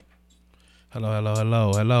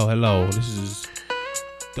Hello. This is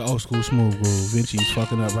the old school smooth groove. Vinci's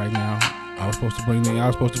fucking up right now. I was supposed to bring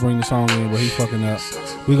the song in, but he's fucking up.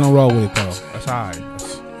 We gonna roll with it though. That's alright.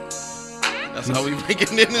 That's how we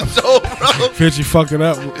making it in the show, bro. Vinci fucking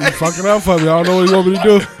up. He fucking up for me. I don't know what he want me to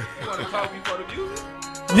do.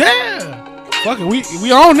 Yeah. Fuck it.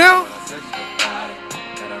 We on now.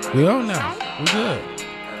 We on now. We good.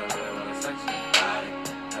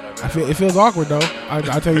 It feels awkward though.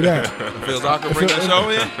 I tell you that. It feels awkward bringing the show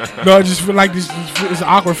in? No, I just feel like this. It's an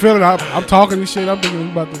awkward feeling. I'm talking this shit. I'm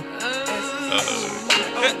thinking about the.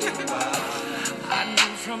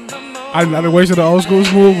 I done wasted the old school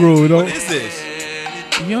smooth groove. You know? What is this?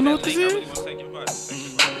 You don't know what this is?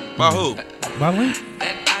 By who? By Link.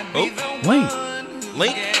 Who?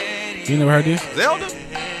 Link. You never heard this? Zelda?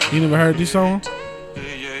 You never heard this song?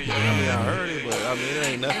 Yeah, I heard it, but I mean, it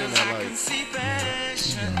ain't nothing that like.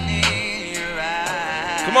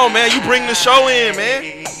 Come on, man, you bring the show in,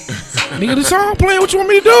 man. Nigga, the song playing. What you want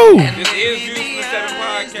me to do? This is Views from the Seven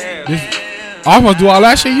Podcast. I'm supposed to do all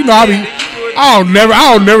that shit. You know, I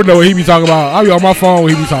don't never know what he be talking about. I be on my phone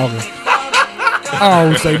when he be talking. I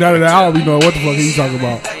don't say none of that. I don't be knowing what the fuck he be talking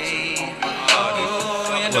about.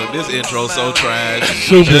 Look, this intro's so trash.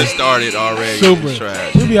 Super. Just started already. Super. It's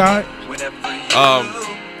trash. We'll be alright.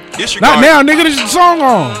 Disregard. Not now, nigga. This is the song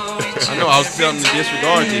on. I know. I was telling him to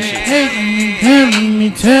disregard this shit.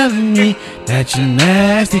 Telling me that you're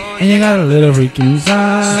nasty and you got a little freaking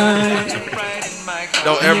inside.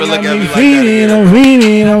 Don't ever look at me like that.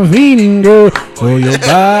 I'm feeding, girl, for your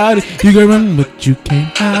body. You can run, but you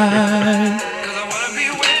can't hide.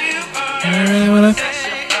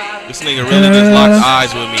 This nigga really just locked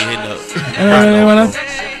eyes with me hitting up. And I wanna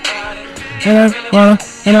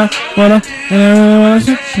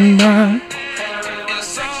touch you by.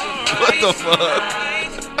 What the fuck?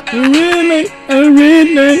 A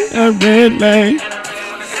red light.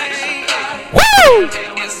 Woo!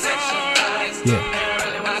 Yeah.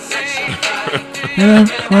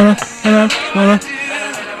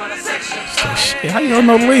 Shit, how you don't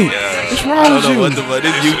know the link? What's wrong with you? What the fuck?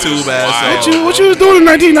 This YouTube ass song. What you was doing in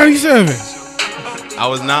 1997? I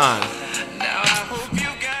was 9.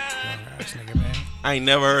 I ain't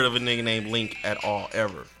never heard of a nigga named Link at all,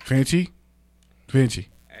 ever. Vinci. Hey,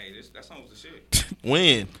 that song was the shit.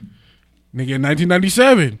 When? Nigga, in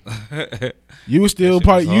 1997. You was still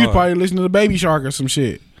probably listening to the Baby Shark or some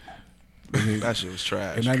shit. That shit was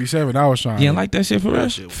trash. In 97, I was trying. You didn't like that shit for real?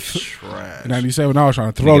 That shit was trash. In 97, I was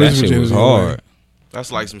trying to throw this shit was away. hard.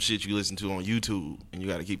 That's like some shit you listen to on YouTube, and you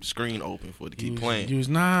got to keep the screen open for it to keep playing. You was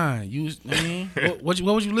 9. You was,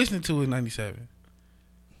 what was you listening to in 97?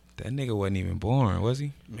 That nigga wasn't even born, was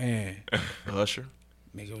he? Man, Usher.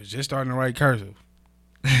 nigga was just starting to write cursive.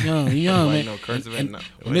 Young, man. No cursive And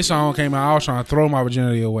when this song came out, I was trying to throw my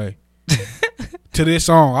virginity away. To this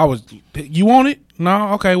song, you want it?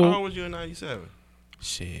 No? Okay, How well. old was you in 97?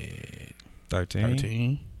 Shit.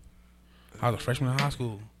 13. I was a freshman in high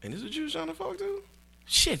school. And this what you was trying to fuck to?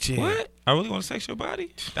 Shit, yeah. What? I really want to sex your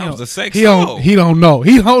body? That was a sex He song. He don't know.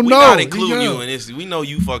 We not He including young. you in this. We know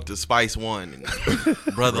you fucked the Spice One and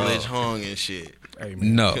Brotherledge Hung and shit. Hey,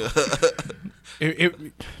 man. No.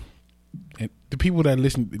 The people that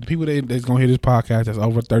listen, the people that's gonna hear this podcast that's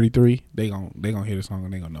over 33, they gonna hear the song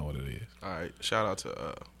and they gonna know what it is. All right. Shout out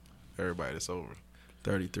to everybody that's over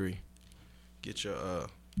 33. Get your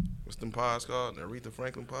what's them pods called? The Aretha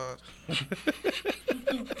Franklin pods.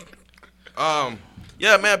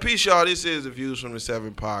 Yeah, man. Peace, y'all. This is the Views from the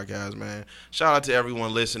 7 podcast, man. Shout out to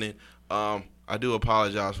everyone listening. I do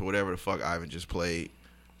apologize for whatever the fuck Ivan just played.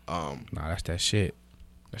 Nah, that's that shit.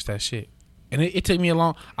 And it took me a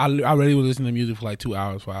long. I really was listening to music for like 2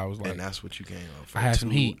 hours before I was like, And that's what you came up for. I had some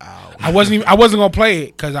 2 heat. hours. I wasn't gonna play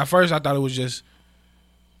it because at first I thought it was just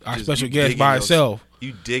our Just special you guest digging by yourself. itself.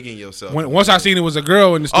 You digging yourself. Once I seen it was a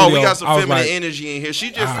girl in the studio, Oh, we got some I was feminine like, energy in here. She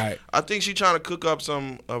just, Alright. I think she trying to cook up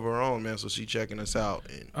some of her own, man. So she checking us out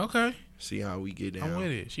and okay, see how we get down. I'm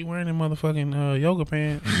with it. She wearing them motherfucking yoga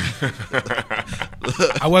pants.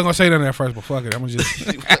 I wasn't gonna say that at first, but fuck it. I'm gonna just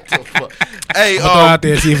What the fuck? Hey, throw it out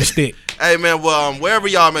there and see if it stick. hey, man. Well, wherever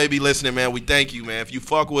y'all may be listening, man, we thank you, man. If you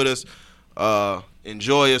fuck with us,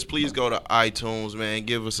 enjoy us. Please go to iTunes, man.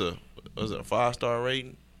 Give us a 5-star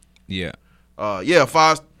rating. Yeah. Yeah,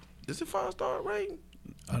 5. Is it 5-star rating?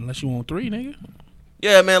 Unless you want 3, nigga.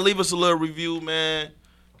 Yeah, man. Leave us a little review, man.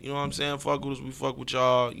 You know what I'm saying? Fuck with us. We fuck with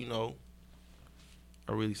y'all. You know.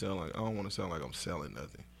 I really sound like I don't want to sound like I'm selling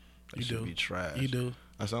nothing. That You should do. be trash. You do.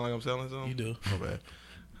 I sound like I'm selling something. You do. My bad.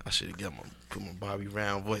 I should have put my Bobby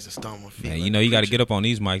Brown voice and stomp my feet. Man, like you know you got to preacher. get up on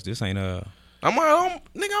these mics. This ain't I'm on.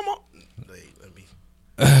 Nigga, I'm on. Wait, let me.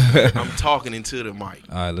 I'm talking into the mic.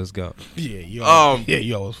 All right, let's go. Yeah, you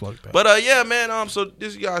always fucked up. But yeah, man. So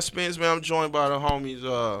this guy Spence, man. I'm joined by the homies,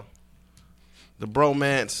 the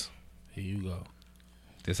bromance. Here you go.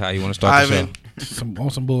 This how you want to start Ivan, the show?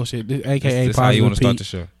 Some bullshit. This, AKA This how you want to start the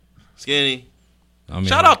show? Skinny. I mean,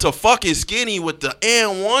 Shout out to fucking Skinny with the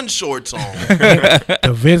N1 shorts on.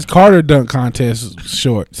 The Vince Carter dunk contest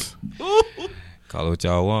shorts. Call it what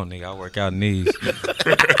y'all want, nigga. I work out in these.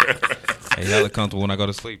 Hey, hella comfortable when I go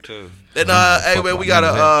to sleep too. And hey man, we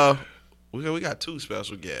got we got two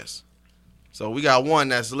special guests. So we got one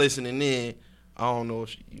that's listening in. I don't know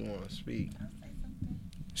if you want to speak.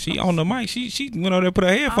 She on the mic. She went over there, put her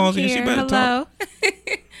headphones in. She better talk.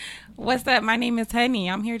 What's up? My name is Honey.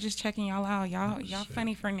 I'm here just checking y'all out. Y'all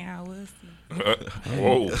funny for now. We'll see.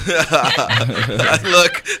 Whoa.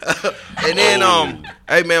 Look, and then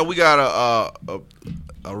hey man, we got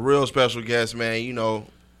a real special guest, man. You know,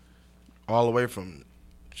 all the way from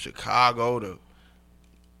Chicago to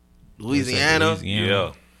Louisiana.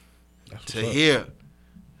 Yeah. To here.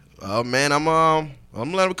 Man, I'm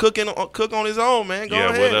letting him cook on his own, man. Go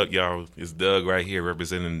ahead. What up, y'all? It's Doug right here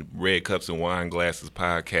representing Red Cups and Wine Glasses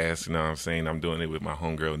podcast. You know what I'm saying? I'm doing it with my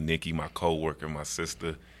homegirl, Nikki, my co-worker, my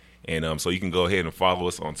sister. And so you can go ahead and follow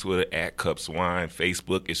us on Twitter at Cups Wine.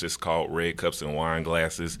 Facebook, it's just called Red Cups and Wine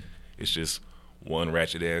Glasses. It's just one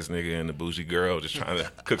ratchet-ass nigga and a bougie girl just trying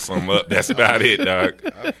to cook something up. That's about it, dog.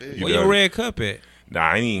 Where your red cup at?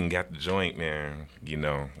 Nah, I ain't even got the joint, man. You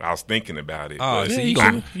know, I was thinking about it. Oh, but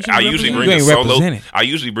yeah, I usually bring you the ain't solo. represented. I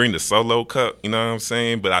usually bring the solo cup. You know what I'm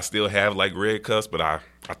saying? But I still have like red cups. But I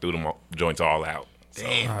threw them joints all out. So.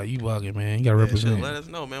 Damn. Oh, you bugging, man. You gotta represent. Let us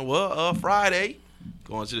know, man. Well, Friday,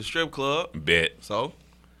 going to the strip club. Bet. So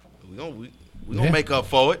we gonna make up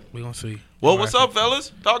for it. We gonna see. Well, what's up,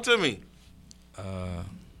 fellas? Talk to me.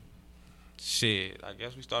 Shit, I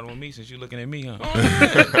guess we starting with me since you looking at me, huh?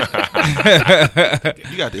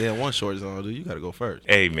 You got the N1 shorts on, dude. You got to go first.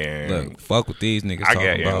 Hey, man. Look, fuck with these niggas I got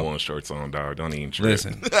talking about. N1 shorts on, dog. Don't even trip.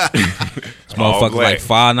 Listen, this All motherfucker's black.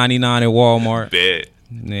 like $5.99 at Walmart. Bet.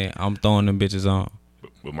 Yeah, I'm throwing them bitches on.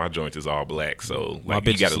 But my joint is all black, so My like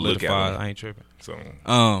you bitch got is to look at solidified. them. I ain't tripping. So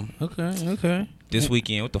Okay. This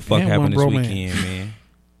weekend, what the fuck Yeah, happened one this bromance. weekend, man?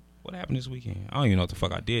 What happened this weekend? I don't even know what the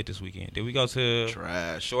fuck I did this weekend. Did we go to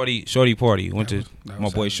Trash. Shorty party? Went to that my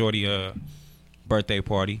was boy Saturday. Shorty birthday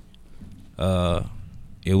party.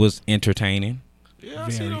 It was entertaining. Yeah, I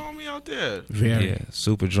see the Very. homie out there. Very, Yeah,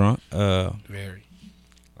 super drunk. very.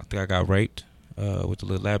 I think I got raped with the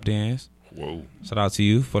little lap dance. whoa. Shout out to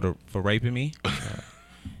you for raping me.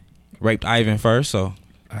 Raped Ivan first, so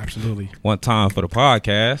Absolutely. one time for the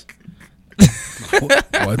podcast.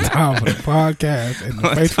 One time for the podcast and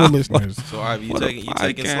the faithful listeners. So, Ivy, you What a taking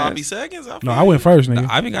podcast. sloppy seconds? No, I went first, nigga.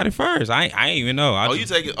 Ivan got it first. I ain't even know. Oh, you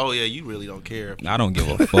taking? Oh, yeah. You really don't care. I don't give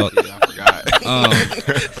a fuck. Yeah, I forgot.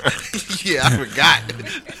 Yeah, I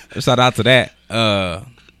forgot. Shout out to that.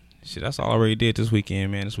 Shit, that's all I already did this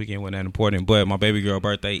weekend, man. This weekend wasn't that important. But my baby girl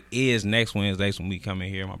birthday is next Wednesday, so when we come in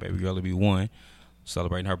here, my baby girl will be 1.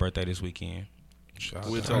 Celebrating her birthday this weekend.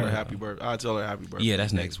 We'll tell her happy birthday. I'll tell her happy birthday. Yeah,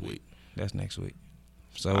 that's next week. That's next week.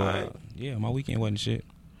 So, Alright. yeah, my weekend wasn't shit.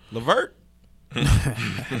 Levert?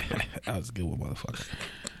 That was a good one, motherfucker.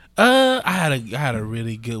 I had a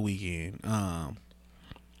really good weekend.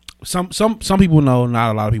 Some people know,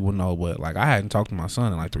 not a lot of people know, but like I hadn't talked to my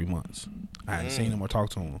son in like 3 months. I hadn't seen him or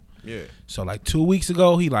talked to him. Yeah. So like 2 weeks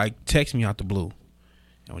ago, he like texted me out the blue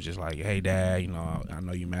and was just like, "Hey, Dad, you know, I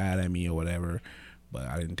know you mad at me or whatever, but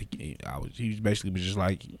I didn't think He basically was just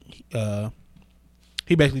like,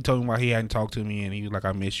 he basically told me why he hadn't talked to me, and he was like,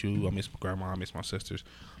 "I miss you, I miss my grandma, I miss my sisters,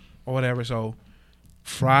 or whatever." So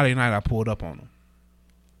Friday night, I pulled up on him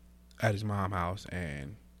at his mom's house,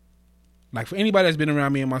 and like for anybody that's been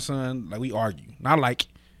around me and my son, like we argue, not like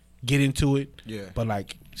get into it, Yeah. but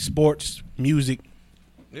like sports, music,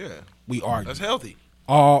 Yeah. we argue. That's healthy.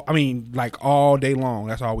 All day long.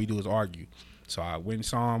 That's all we do is argue. So I went and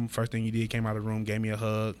saw him. First thing he did, came out of the room, gave me a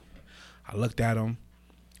hug. I looked at him.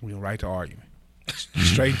 We went right to arguing,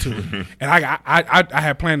 straight to it. And I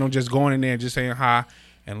had planned on just going in there and just saying hi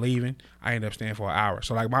and leaving. I ended up staying for an hour.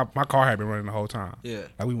 So like my car had been running the whole time. Yeah.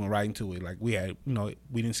 Like we went right into it. Like we had,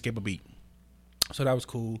 we didn't skip a beat. So that was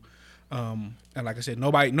cool. And like I said,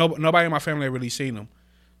 nobody in my family had really seen him.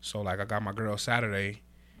 So like I got my girl Saturday,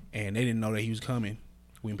 and they didn't know that he was coming.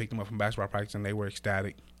 We picked him up from basketball practice, and they were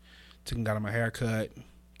ecstatic. Took him, got him a haircut,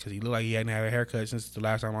 because he looked like he hadn't had a haircut since the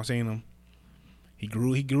last time I seen him. He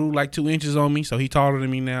grew like 2 inches on me, so he taller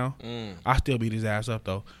than me now. I still beat his ass up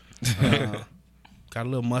though. Got a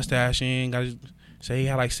little mustache in. Say he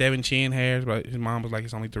had like 7 chin hairs, but his mom was like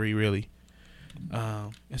it's only 3 really.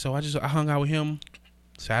 And so I hung out with him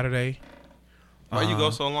Saturday. Why you go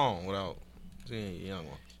so long without seeing your young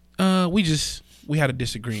one? We had a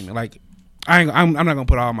disagreement. Like, I'm not gonna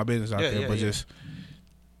put all my business out there, but just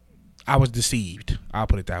I was deceived. I'll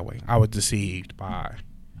put it that way. I was deceived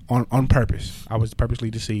on purpose. I was purposely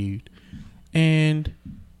deceived, and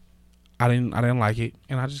I didn't like it,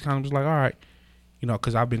 and I just kind of was like, all right,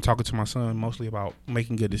 because I've been talking to my son mostly about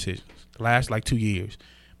making good decisions. The last 2 years,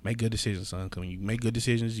 make good decisions, son. Because when you make good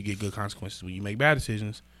decisions, you get good consequences. When you make bad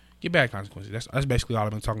decisions, you get bad consequences. That's basically all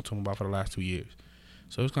I've been talking to him about for the last 2 years.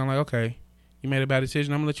 So it's kind of like, okay, you made a bad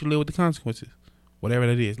decision, I'm gonna let you live with the consequences, whatever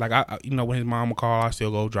that is. Like I when his mom would call, I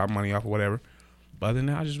still go drop money off or whatever. But other than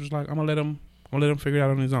that, I just was like, I'm gonna let him figure it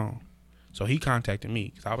out on his own. So he contacted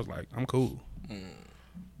me because I was like, I'm cool.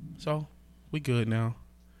 So we good now.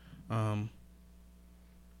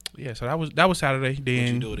 Yeah. So that was Saturday. Then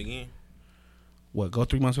Would you do it again? What? Go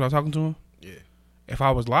 3 months without talking to him? Yeah. If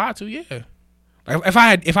I was lied to, yeah. Like if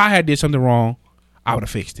I had did something wrong, I would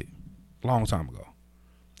have fixed it a long time ago.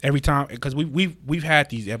 Every time, because we've had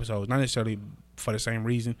these episodes, not necessarily for the same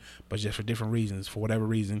reason, but just for different reasons. For whatever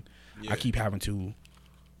reason, I keep having to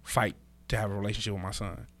fight to have a relationship with my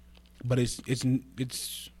son. But this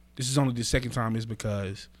is only the second time it's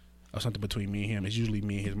because of something between me and him. It's usually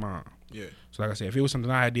me and his mom. Yeah. So like I said, if it was something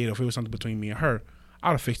I did, or if it was something between me and her, I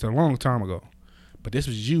would have fixed it a long time ago. But this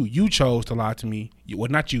was you. You chose to lie to me. Well,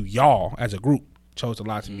 not you. Y'all as a group chose to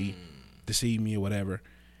lie to me, deceive me or whatever.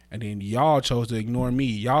 And then y'all chose to ignore me.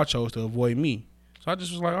 Y'all chose to avoid me. So I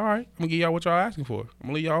just was like, all right, I'm going to give y'all what y'all asking for. I'm going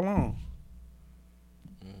to leave y'all alone.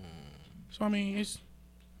 So, I mean, it's...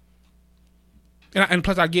 And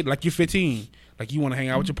plus I get, like, you're 15. Like, you want to hang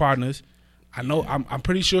out with your partners. I know, I'm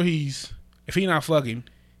pretty sure if he not fucking,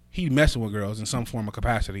 he messing with girls in some form of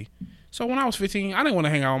capacity. So when I was 15, I didn't want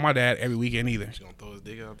to hang out with my dad every weekend either. He's going to throw his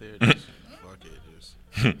dick out there? Just, fuck it,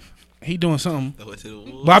 just... He doing something. Throw it to the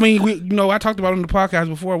wolves. But I mean, I talked about it on the podcast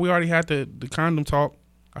before. We already had the condom talk.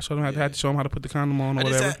 I showed him had to show him how to put the condom on or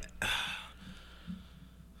whatever.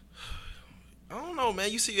 I don't know, man.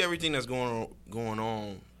 You see everything that's going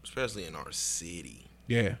on, especially in our city.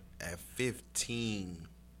 Yeah. At 15,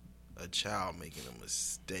 a child making a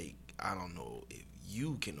mistake. I don't know if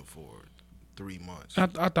you can afford 3 months. I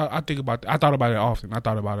thought about it often. I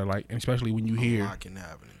thought about it like, and especially when you hear a lot can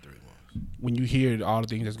happen in 3 months. When you hear all the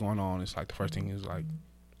things that's going on, it's like the first thing is like,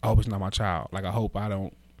 I hope it's not my child. Like I hope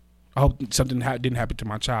something didn't happen to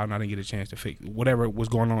my child and I didn't get a chance to fix it. Whatever's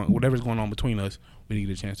going on between us, we didn't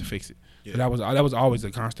get a chance to fix it. Yeah. That was always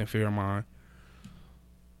a constant fear of mine.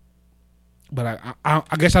 But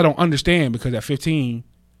I guess I don't understand because at 15,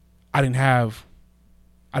 I didn't have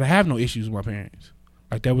no issues with my parents.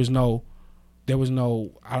 Like there was no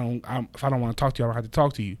if I don't want to talk to you, I don't have to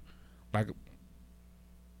talk to you. Like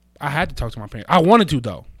I had to talk to my parents. I wanted to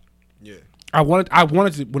though. Yeah. I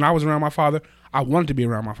wanted to when I was around my father, I wanted to be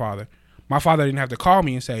around my father. My father didn't have to call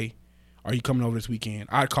me and say, "Are you coming over this weekend?"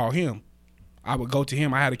 I'd call him. I would go to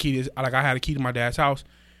him. I had a key to my dad's house,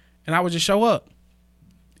 and I would just show up.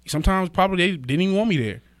 Sometimes probably they didn't even want me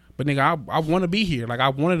there. But nigga, I want to be here. Like I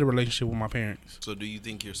wanted a relationship with my parents. So do you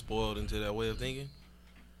think you're spoiled into that way of thinking?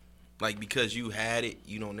 Like because you had it,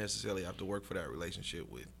 you don't necessarily have to work for that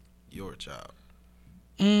relationship with your child.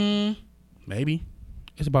 Maybe.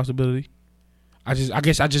 It's a possibility. I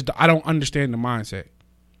don't understand the mindset.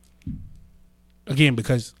 Again,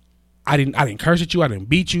 because I didn't curse at you, I didn't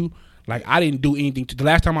beat you. Like I didn't do anything the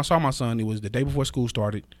last time I saw my son, it was the day before school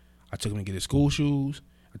started. I took him to get his school shoes.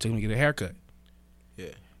 I took him to get a haircut.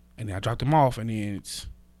 Yeah. And then I dropped him off and then it's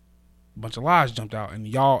a bunch of lies jumped out and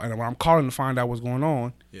when I'm calling to find out what's going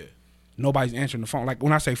on, nobody's answering the phone. Like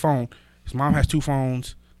when I say phone, his mom has 2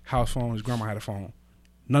 phones, house phone, his grandma had a phone.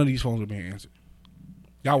 None of these phones were being answered.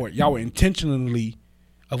 Y'all were intentionally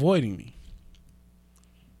avoiding me.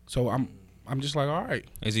 So I'm just like, all right.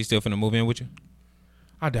 Is he still finna move in with you?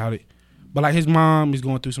 I doubt it. But like his mom is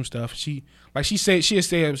going through some stuff. She say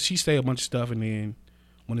a bunch of stuff and then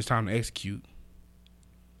when it's time to execute,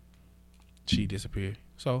 she disappeared.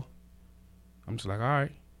 So I'm just like, all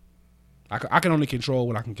right. I can only control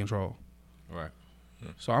what I can control. Right.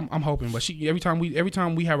 So I'm hoping. But she every time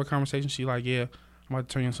we have a conversation, she like, yeah, I'm about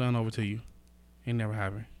to turn your son over to you. Ain't never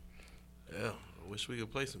happened. Yeah, I wish we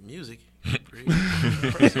could play some music.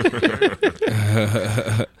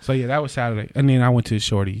 So yeah, that was Saturday, and then I went to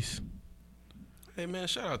Shorty's. Hey man,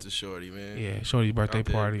 shout out to Shorty, man. Yeah, Shorty's birthday out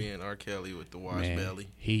there party. Being R. Kelly with the wash belly.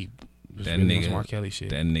 He was that really nigga some R. Kelly shit.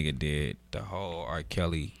 That nigga did the whole R.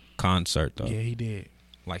 Kelly concert though. Yeah, he did.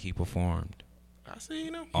 Like he performed. I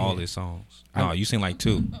seen him. All his songs. No, you seen like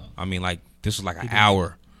 2. I mean, like this was like an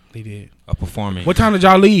hour. He did A performance. What time did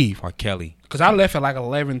y'all leave? R. Kelly. Cause I left at like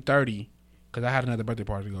 11:30, Because I had another birthday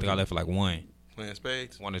party to go I think I to. left for like one Playing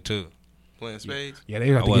spades. or 2. Playing spades. Yeah, they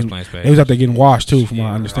was out I there was getting, playing spades. they was out there getting washed too, from what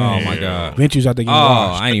I understand. Oh my god. Vinci was out there Oh, getting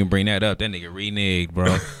washed. I didn't even bring that up. That nigga reneged,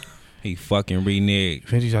 bro. He fucking reneged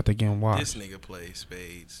Vinci's out there getting This washed. nigga plays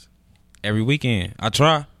spades. every weekend. I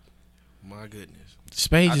try. My goodness.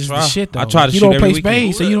 Spades I is try. the shit though. I try to you shoot don't every play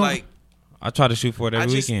weekend. spades, so you don't. Like, I try to shoot for it I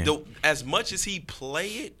every just weekend. as much as he play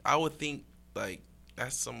it, I would think like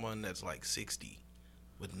that's someone that's like 60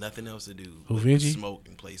 with nothing else to do. Who, but Vinci? smoke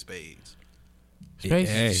and play spades. Spades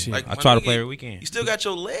is Hey, the shit. Like, I my try to nigga, play every You weekend. still got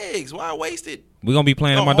your legs. Why waste it? We're gonna be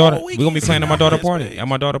playing The at my whole daughter. We're gonna be weekend. playing at my daughter Playing party. spades. At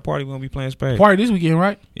my daughter party, we're gonna be playing spades. Party this weekend,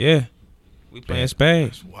 right? Yeah. We playing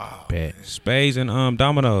spades. Wow. Bet. Spades and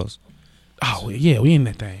dominoes. Oh yeah, we in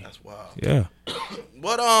that thing. That's wild. Yeah.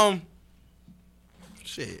 What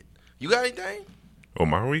shit. You got anything? Oh,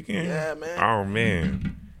 my weekend? Yeah, man. Oh,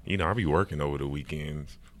 man. You know, I be working over the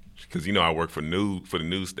weekends. Because, you know, I work for the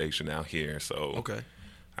news station out here. So Okay.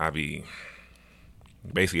 I be...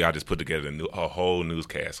 Basically, I just put together a whole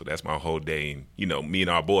newscast. So that's my whole day. And, you know, me and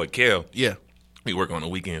our boy, Kel, Yeah. we work on the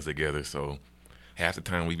weekends together. So half the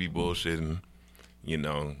time we be bullshitting, you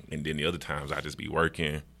know. And then the other times I just be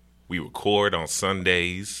working. We record on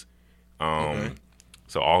Sundays.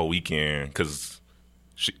 So all weekend, because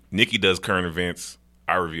Nikki does current events,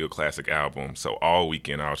 I review a classic album. So all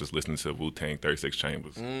weekend I was just listening to Wu-Tang 36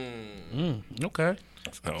 Chambers. Okay.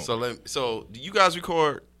 So do you guys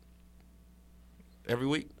record every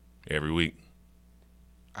week? Every week.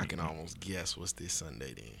 I can almost guess what's this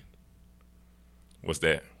Sunday then. What's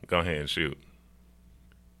that? Go ahead and shoot.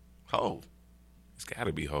 Hove. It's got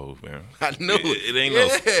to be Hove, man. I knew it.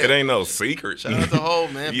 It ain't no secret. Shout out to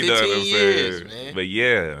Hove, man. You know what 15 I'm years, saying? man. But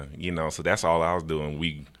yeah, you know, so that's all I was doing.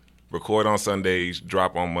 We record on Sundays,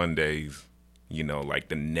 drop on Mondays, you know, like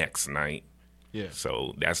the next night. Yeah.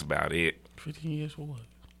 So that's about it. 15 years for what?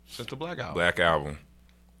 Since the Black Album. Black Album.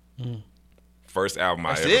 First album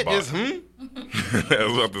That's I ever it? bought. Just I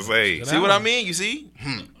was about to say. See what I mean? You see?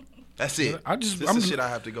 That's it. This This is shit I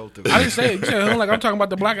have to go through. I didn't say it. You said, like I'm talking about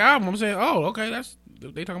the Black Album. I'm saying, oh, okay,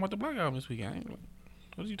 they talking about the Black Album this weekend. I ain't-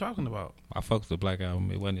 What are you talking about? I fucked with the Black Album.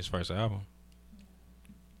 It wasn't his first album.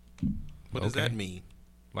 What does Okay. that mean?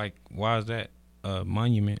 Like, why is that a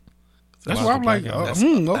monument? That's Why why is I'm the like, Black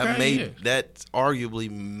Album? okay, That's arguably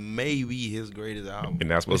maybe his greatest album. And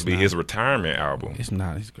that's supposed to be his retirement album. It's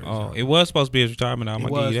not his greatest. Oh, album. it was supposed to be his retirement album.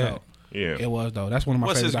 It I'll was give you though. that. Yeah. It was though. That's one of my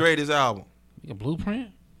What's his favorite. greatest album? Blueprint.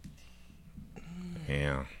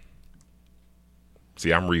 Yeah.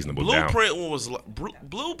 See, I'm reasonable now.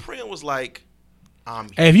 Blueprint was like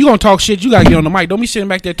Hey, if you gonna talk shit, you gotta get on the mic. Don't be sitting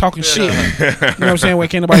back there talking shit. You know what I'm saying? Where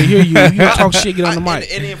can't nobody hear you? You gotta talk shit. Get on the mic.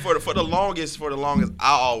 And then for the longest,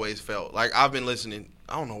 I always felt like I've been listening.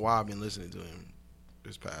 I don't know why I've been listening to him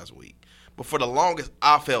this past week, but for the longest,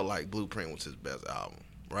 I felt like Blueprint was his best album,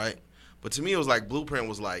 right? But to me, it was like Blueprint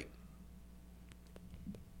was like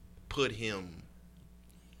put him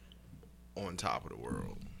on top of the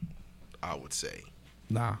world. I would say.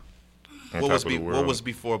 Nah. On What top was of the what world. was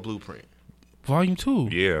before Blueprint? Volume 2.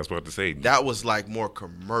 Yeah, I was about to say. That was like more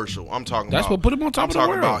commercial. I'm talking That's about. what put him on top I'm of the talking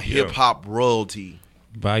world. about hip hop royalty.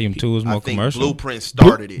 Volume 2 is I more think commercial. Blueprint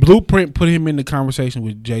started it. Blueprint put him in the conversation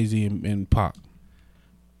with Jay-Z and Pac.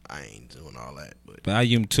 I ain't doing all that, but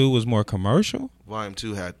Volume 2 was more commercial. Volume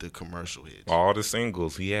 2 had the commercial hits. All the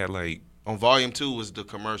singles. He had like On Volume 2 was the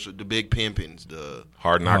commercial, the Big Pimpins, the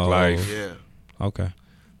Hard Knock Oh. Life. yeah. Okay.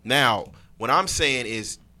 Now, what I'm saying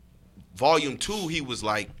is, Volume 2, he was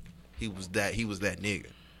that nigga.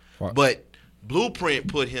 Fuck. But Blueprint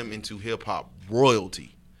put him into hip hop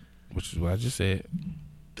royalty. Which is what I just said.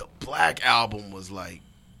 The Black Album was like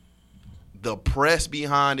the press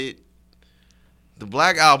behind it. The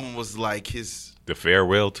Black Album was like his The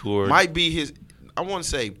farewell tour. might be his. I don't want to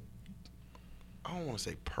say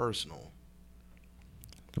personal.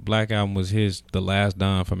 The Black Album was the last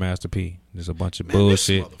dime for Master P. There's a bunch of Man, this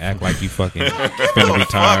bullshit. motherfucker. Act like you fucking finna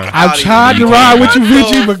retire. I Outta tried here. to ride with you,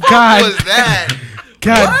 Vinci, but What God, was that?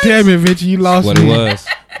 God damn it, Vinci, you lost What me. it was.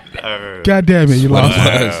 God damn it, you lost me.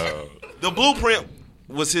 Wow. The Blueprint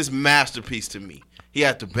was his masterpiece to me. He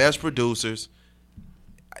had the best producers.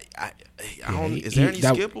 I don't. Is there any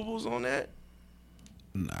that- skippables on that?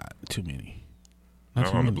 Nah, too many. Not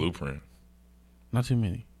Not too on the many. Blueprint. Not too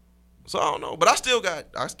many. So I don't know, but I still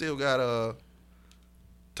got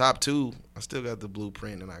top 2. I still got the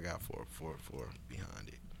Blueprint, and I got four behind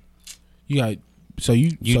it. You got so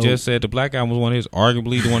you Just said the Black Album was one of his,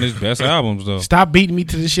 arguably one of his best albums, though. stop beating me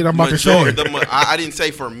to the shit I'm about to say. I didn't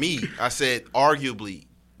say for me. I said arguably.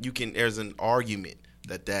 There's an argument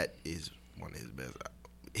that is one of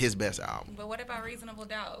his best albums. But what about Reasonable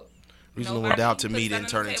Doubt? Reasonable Nobody Doubt to puts me that didn't on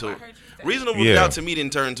turn the into table. it. I heard you say. Reasonable Yeah. Doubt to me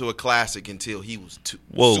didn't turn into a classic until he was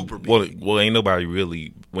super big. Well, ain't nobody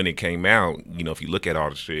really when it came out. You know, if you look at all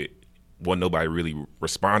the shit, nobody really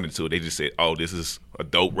responded to it. They just said, "Oh, this is a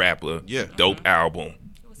dope rapper, Yeah. dope album."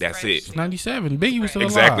 was That's fresh. it. 97. Biggie was still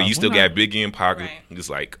alive. Exactly. You still We're got not- Biggie in pocket. Right. Just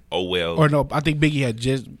like, oh well. Or no, I think Biggie had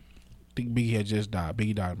just. died.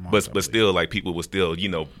 Biggie died in March. I but believe. still, like people were still,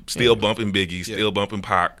 still bumping Biggie, Yeah. still bumping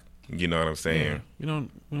Pac. You know what I'm saying? We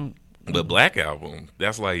don't. But Black Album,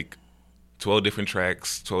 that's like 12 different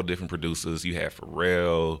tracks, 12 different producers. You had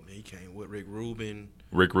Pharrell, He came with Rick Rubin.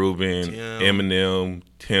 Rick Rubin, Tim. Eminem,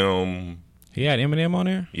 Tim. He had Eminem on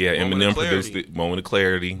there. Yeah, Moment Eminem of Clarity. produced it. Moment of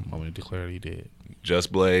Clarity. Moment declared he did.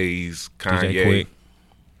 Just Blaze, DJ Kanye. Quick.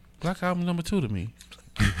 Black Album number 2 to me.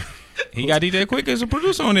 He got DJ Quick as a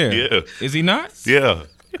producer on there. Yeah. Is he not? Yeah.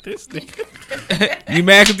 This nigga. You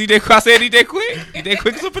mad because DJ Quick? I said DJ Quick. DJ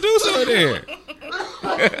Quick is a producer on there.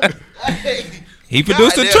 He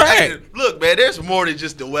produced the Goddamn, track. hey, look, man, there's more than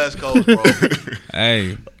just the West Coast, bro.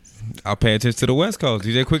 Hey, I'll pay attention to the West Coast.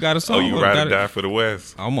 DJ Quick got a song. Oh, you ride Got or it. die for the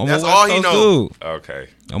West. I'm a That's West all he Coast know. dude. Okay.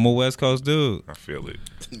 I'm a West Coast dude. I feel it.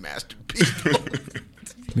 Master P.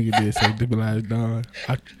 Nigga did say Dipper Last Don.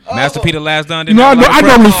 Master P. The Last Don. You know, I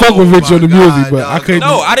normally fuck with Rich on the my music, but God, I couldn't.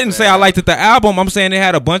 No, I didn't say I liked it, the album. I'm saying it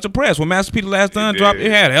had a bunch of press. When Master P. The Last Don It dropped, did.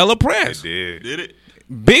 it had hella It press. did. Did it?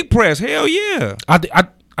 Big press. Hell yeah. I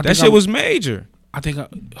That think shit was major. I think.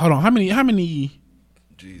 Hold on. How many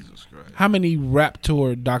Jesus Christ. How many rap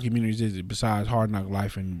tour documentaries is it besides Hard Knock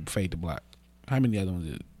Life and Fade to Black? How many other ones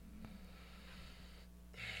is it?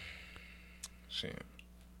 Shit.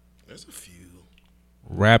 There's a few.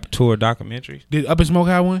 Rap tour documentaries. Did Up in Smoke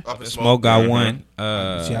have one? Up in Smoke got Mhm. one.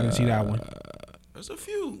 See, I didn't see that one. There's a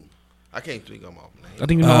few. I can't think of them all. I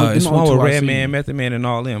think the It's only one two with I Red seen. Man, Method Man, and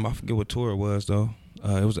all them. I forget what tour it was though.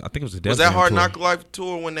 It was. I think it was a Def Was that Jam Hard tour. Knock Life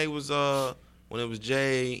tour when they was when it was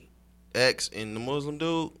J X and the Muslim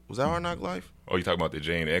dude? Was that Hard Knock Life? Oh, you talking about the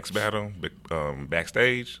J and X battle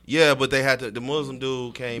backstage? Yeah, but they had the Muslim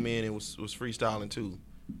dude came in and was freestyling too.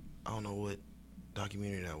 I don't know what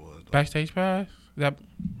documentary that was. Though. Backstage Pass?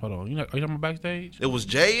 Hold on. Are you talking about Backstage? It was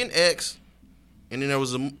J and X, and then there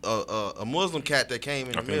was a Muslim cat that came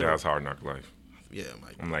in I the think middle. that was Hard Knock Life. Yeah,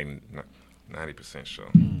 Mike. I'm like 90% sure.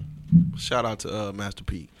 Shout out to Master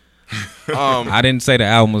P. I didn't say the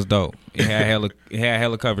album was dope. It had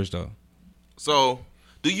hella covers though. So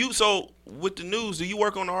with the news, do you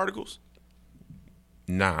work on the articles?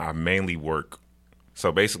 Nah, I mainly work.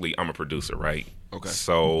 So basically, I'm a producer, right? Okay.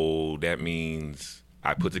 So that means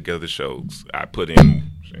I put together the shows. I put in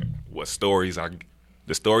what stories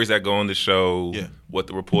the stories that go on the show. Yeah. What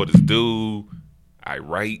the reporters do. I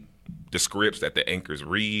write the scripts that the anchors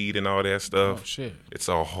read and all that stuff. Oh, shit. It's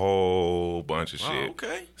a whole bunch of shit. Oh,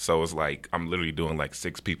 okay. So it's like I'm literally doing like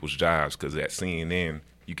 6 people's jobs because at CNN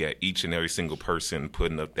you got each and every single person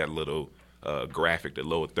putting up that little graphic, the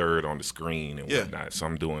lower third on the screen and Yeah. whatnot. So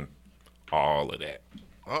I'm doing all of that.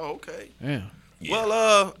 Oh, okay. Yeah. Yeah.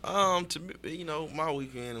 Well, to me, my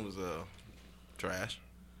weekend was trash.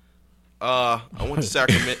 I went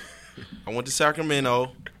to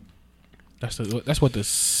Sacramento. That's what the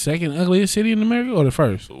second ugliest city in America or the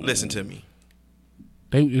first? Listen to me.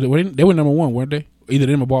 They were number one, weren't they? Either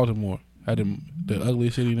them or Baltimore had the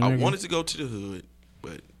ugliest city in I America. wanted to go to the hood,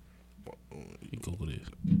 but You Google this.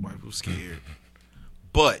 wife was scared.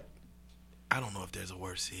 But I don't know if there's a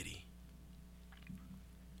worse city.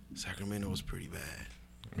 Sacramento was pretty bad.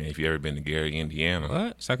 I mean, if you ever been to Gary, Indiana,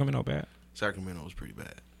 What? Sacramento bad? Sacramento was pretty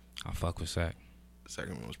bad. I fuck with Sac.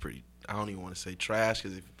 Sacramento was pretty. I don't even want to say trash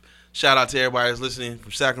because shout out to everybody that's listening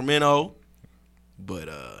from Sacramento. But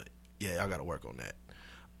yeah, I got to work on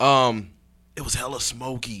that. It was hella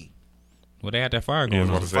smoky. Well, they had that fire Yeah, going it's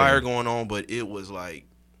on. what There was I'm fire saying. going on, but it was like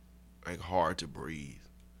hard to breathe.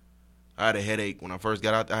 I had a headache when I first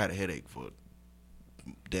got out there. I had a headache for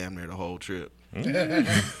damn near the whole trip.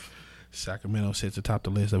 Sacramento sits atop the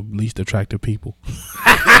list of least attractive people.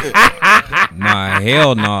 Nah,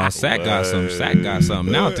 hell no. Sac got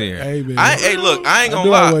something out there. Hey man, Hey, look, I ain't I gonna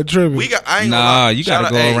knew I lie. wasn't tripping. I ain't gonna Nah, lie. you Shout gotta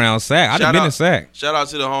out- go hey, around Sac. I done shout been out- to Sac. Shout out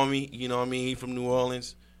to the homie. You know what I mean? He from New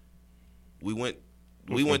Orleans. We went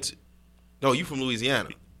to. No, you from Louisiana.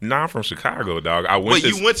 nah, I'm from Chicago, dog. I Wait, went to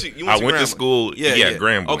you went to Grambling. School. Yeah,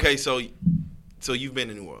 Grambling. Okay, so you've been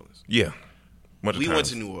to New Orleans. Yeah. Bunch of We went times.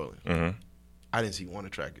 to New Orleans. Mhm. I didn't see one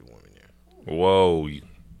attractive woman there. Whoa.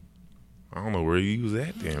 I don't know where you was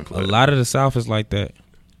at then. A lot of the South is like that.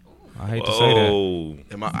 I hate to say that. Whoa.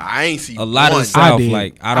 I ain't see A lot one. of the South, did.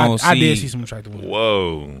 like I don't I did see. see some attractive women.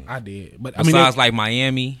 Whoa. I did, but I mean, Besides like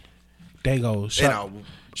Miami, Dagos. And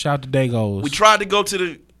Shout out to Dagos. we tried to go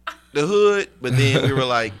to the hood, but then we were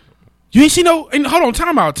like, You ain't see no. And hold on,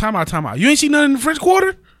 time out. You ain't see nothing in the French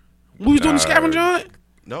Quarter. We was doing the scavenger hunt.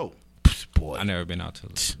 No. Boy, I never been out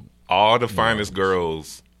to. All the finest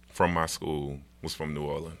girls from my school was from New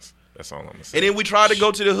Orleans. That's all I'm gonna say. And then we tried to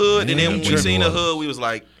go to the hood, and then when we tripping. seen the hood, we was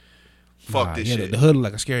like, "Fuck this yeah, shit." The hood look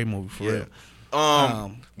like a scary movie for Yeah.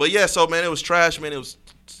 real. But yeah, so man, it was trash, man. It was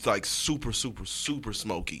like super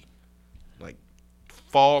smoky, like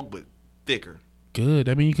fog but thicker. Good.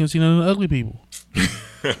 That mean you couldn't see none of the ugly people.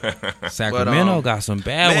 Sacramento got some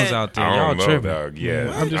bad ones out there. I Y'all don't know, tripping. dog.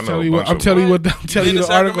 Yeah, I'm just I know telling a you what. bunch I'm of telling you them. what. I'm telling you Been the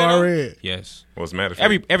to article I Sacramento? read. Yes. What's matter of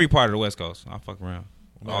fact, Every part of the West Coast. I'll fuck around.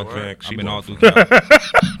 All right. through, She I've been all going through Cali.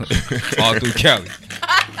 All through Cali.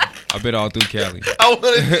 I've been all through Cali. I want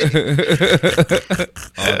to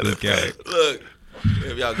All through Cali. look.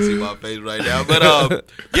 If y'all can see my face right now, but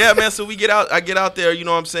yeah, man. So we get out. I get out there. You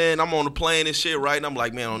know what I'm saying? I'm on the plane and shit, right? And I'm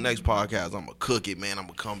like, man, on the next podcast, I'm gonna cook it, man. I'm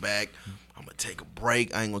gonna come back. I'm gonna take a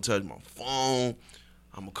break. I ain't gonna touch my phone.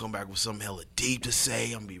 I'm gonna come back with something hella deep to say.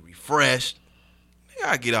 I'm gonna be refreshed.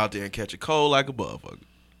 I get out there and catch a cold like a motherfucker.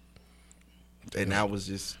 And that was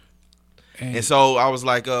just. And so I was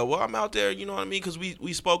like, well, I'm out there. You know what I mean? Because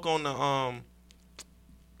we spoke on the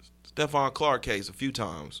Stephon Clark case a few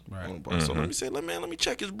times. Right. So let me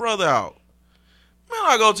check his brother out. Man,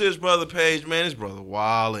 I go to his brother page, man, his brother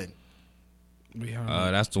wildin'.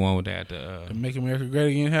 That's the one with that. The Make America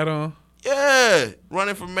Great Again hat on. Yeah,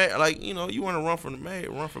 running for mayor. Like, you know, you want to run for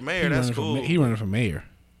mayor, that's cool. He running for mayor.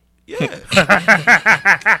 Yeah.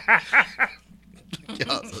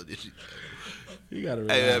 Y'all so this shit. You gotta Hey,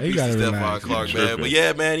 man, he peace gotta to Stephon relax. Clark, man. But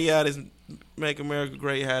yeah, man, he had his Make America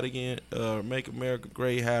Great hat again. Make America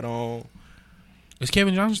Great hat on. Is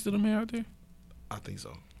Kevin Johnson still the mayor out there? I think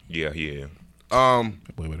so. yeah.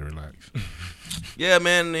 That boy better relax. Yeah,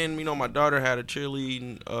 man. And then, you know, my daughter had a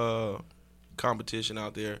cheerleading competition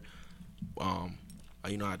out there.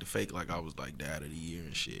 You know, I had to fake like I was like dad of the year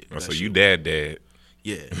and shit. Oh, That so shit you was- dad.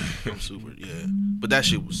 Yeah, I'm super. Yeah, but that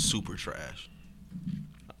shit was super trash.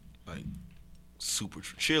 Like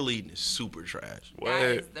cheerleading is super trash. What? That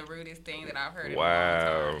is the rudest thing that I've heard.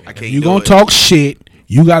 Wow. I can't. You do gonna it. talk shit?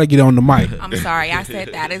 You gotta get on the mic. I'm sorry, I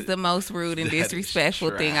said that is the most rude and That is disrespectful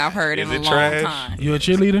thing trash. I've heard Is in a it long trash? time. You a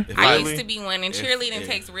cheerleader? If I I- used to be one, and cheerleading yeah.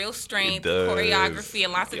 takes real strength, It does. choreography,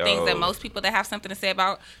 and lots of things that most people that have something to say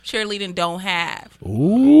about cheerleading don't have.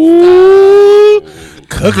 Ooh,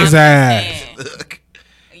 cook his ass. Man,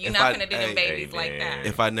 you're If not I- gonna do hey, them babies hey, like man. that.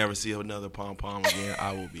 If I never see another pom pom again,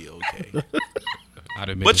 I will be okay. I'd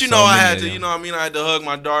admit But to you so know, I many had of to. them. You know, what I mean, I had to hug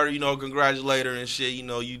my daughter. You know, congratulate her and shit. You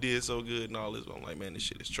know, you did so good and all this. I'm like, man, this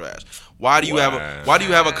shit is trash. Why do you have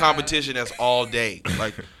a competition that's all day?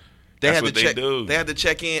 Like they That's had to what they check. do. They had to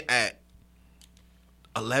check in at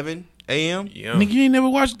 11 a.m. Yeah. Nigga, you ain't never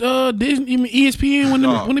watched Disney, even ESPN when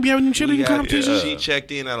No. they be having them cheerleading We had- competitions? She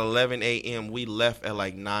checked in at 11 a.m. We left at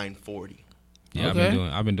like 9:40. Yeah, Okay.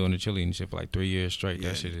 I've been doing the cheerleading shit for like 3 years straight. Yeah.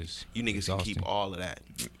 That shit is You niggas can keep exhausting. all of that.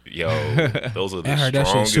 Yo, those are the I heard that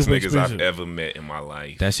shit strongest super niggas expensive. I've ever met in my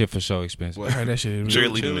life. That shit for sure expensive. I heard that shit.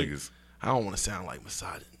 Cheerleading Cheerleading. niggas. I don't want to sound like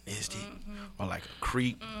misogynistic or like a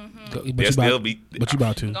creep. But They'll you still about, be. but you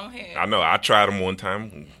about to. Go ahead. I know. I tried them one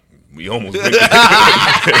time. We almost went.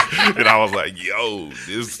 And I was like, yo,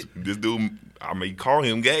 this dude, I may call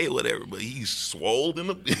him gay or whatever, but he's swole in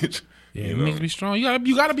the bitch. Yeah, You you know? niggas be strong.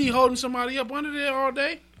 You gotta be holding somebody up under there all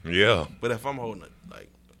day. Yeah. But if I'm holding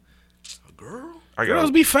a girl, I Girls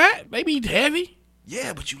got be fat. They be heavy.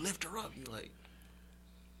 yeah, but you lift her up. You like,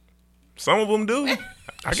 some of them do.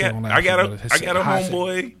 I shit don't got last a forever. I got a Hot shit.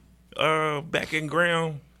 homeboy back in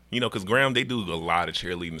Graham. You know, because Graham, they do a lot of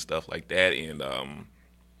cheerleading stuff like that. And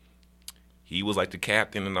he was like the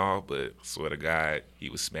captain and all, but I swear to God, he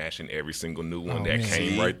was smashing every single new one Oh, that man. came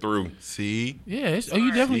See? right through. see, Yeah,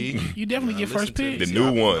 you definitely get first pick. The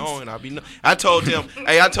new ones. I told him.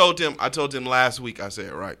 Hey, I told him last week. I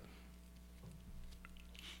said, right.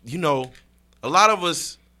 You know, a lot of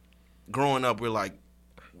us growing up,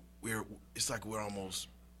 it's like we're almost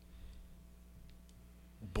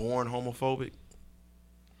born homophobic.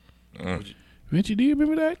 Vinci, do you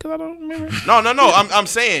remember that? Because I don't remember. No. I'm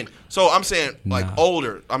saying. So I'm saying like Nah.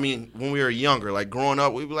 older. I mean, when we were younger, like growing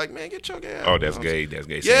up, we'd be like, man, get your ass. Oh, that's gay. That's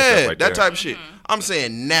gay. Yeah, Stuff like that type of shit. I'm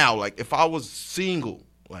saying now, like if I was single,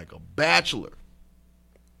 like a bachelor,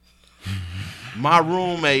 my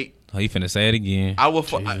roommate, Oh, you finna say it again. I would.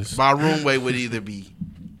 Jesus. My roommate would either be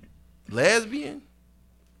lesbian.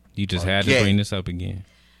 You just Oh, had to gay. bring this up again.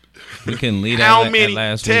 We couldn't leave How that many?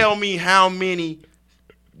 last Tell week. me how many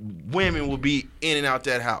women would be in and out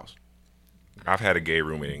that house? I've had a gay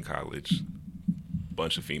roommate in college.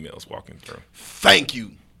 Bunch of females walking through. Thank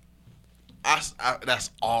you. That's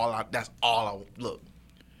all I look.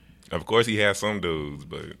 Of course, he had some dudes,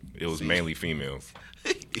 but it was mainly females.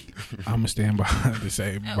 I'm gonna stand by the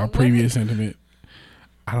same my previous sentiment.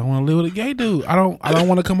 I don't want to live with a gay dude. I don't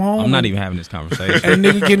want to come home. I'm not even having this conversation. And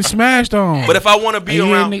nigga getting smashed on. But if I want to be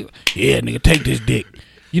around, nigga, take this dick.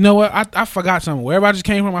 You know what? I forgot something. Wherever I just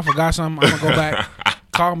came from, I forgot something. I'm gonna go back.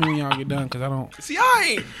 Call me when y'all get done, because I don't. See,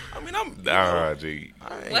 I'm. Nah, G.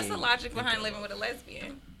 What's the logic behind living with a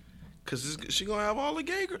lesbian? Because she gonna have all the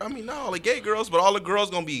gay. Not all the gay girls, but all the girls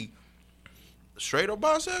gonna be straight or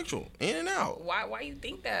bisexual, in and out. Why you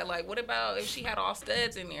think that? Like, what about if she had all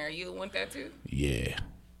studs in there? You want that too? Yeah.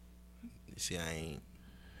 See, I ain't.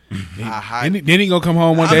 Then he gonna come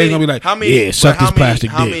home one day and gonna be like, suck this plastic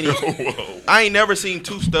dick. I ain't never seen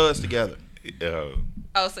two studs together.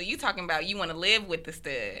 Oh, so you talking about you want to live with the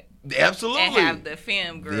stud? Absolutely. And have the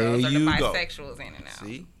femme girls or the bisexuals in and out.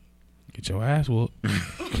 See? Get your ass whooped.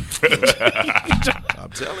 I'm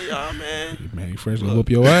telling y'all, man. Man, Fresh gonna whoop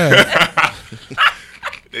your ass.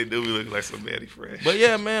 They do be looking like somebody fresh. But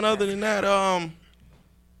yeah, man, other than that,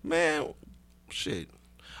 man, shit.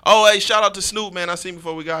 Oh, hey, shout out to Snoop, man. I seen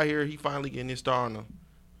before we got here, he finally getting his star on the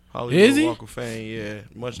Hollywood Walk of Fame. Yeah,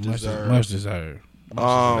 much deserved. Much deserved.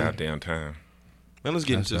 About damn time. Man, let's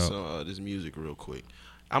get into some this music real quick.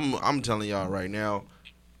 I'm telling y'all right now,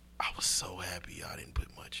 I was so happy y'all didn't put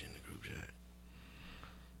much in the group chat.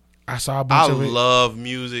 I saw a bunch of it. I love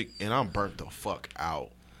music, and I'm burnt the fuck out.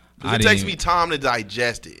 It takes me time to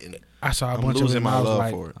digest it, and I saw a I'm bunch of it. losing my love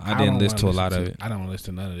like, for it. I didn't listen to a lot of it. I don't want to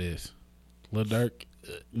listen to none of this. Lil Durk,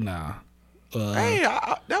 nah. Hey,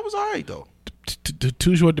 that was all right though.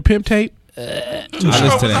 Too Short, the Pimp tape. I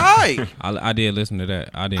listened to that. All right. I did listen to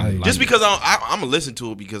that. I didn't like Just it. because I'm gonna listen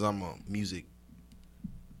to it because I'm a music.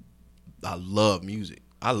 I love music.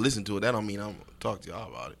 I listen to it. That don't mean I'm gonna talk to y'all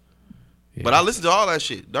about it. Yeah. But I listened to all that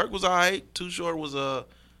shit. Durk was all right. Too Short was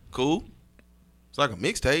cool. It's like a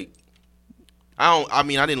mixtape. I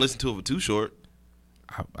didn't listen to it for Too Short.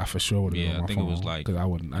 I for sure would have. Yeah, I think it was like because I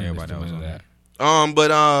wouldn't. Everybody that was on that.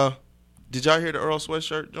 But did y'all hear the Earl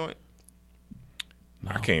Sweatshirt joint? No.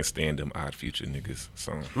 I can't stand them Odd Future niggas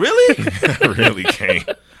songs. Really? I really can't.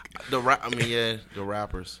 The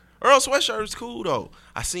rappers. Earl Sweatshirt is cool though.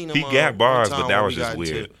 I seen him. He got bars, but that was just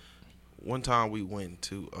weird. One time we went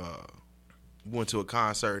to a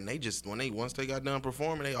concert, and once they got done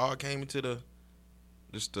performing, they all came into the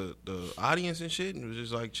audience and shit, and it was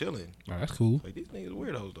just like chilling. Oh, that's cool. Like these niggas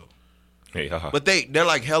weirdos though. Hey, but they're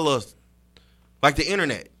like hella, like the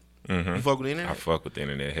internet. Mm-hmm. You fuck with the internet? I fuck with the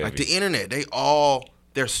internet heavy. Like the internet,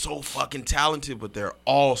 they're so fucking talented, but they're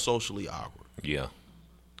all socially awkward. Yeah,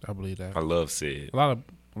 I believe that. I love Sid. A lot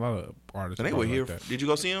of artists. And they were here. Like that. Did you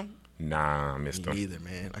go see them? Nah, I missed them. Neither,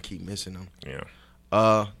 man. I keep missing them.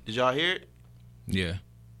 Yeah. Did y'all hear it? Yeah.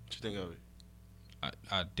 What you think of it?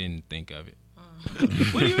 I didn't think of it.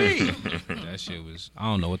 What do you mean? That shit was. I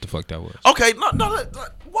don't know what the fuck that was. Okay, no.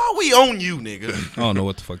 Why we own you, nigga? I don't know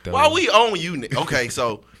what the fuck that Why was. we own you, nigga? Okay,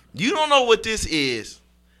 so you don't know what this is,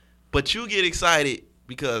 but you get excited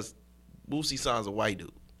because Boosie Sign's a white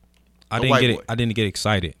dude. I didn't get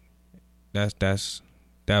excited.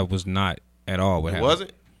 That was not at all what happened.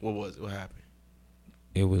 Wasn't? What was it? What happened?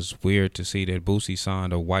 It was weird to see that Boosie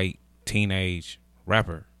signed a white teenage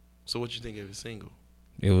rapper. So what you think of his single?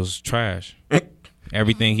 It was trash.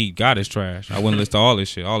 Everything he got is trash. I wouldn't listen to all this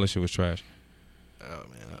shit. All this shit was trash. Oh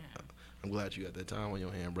man, I'm glad you got that time on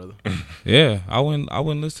your hand, brother. Yeah, I wouldn't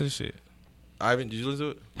listen to this shit. Ivan, did you listen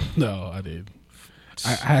to it? No, I did. I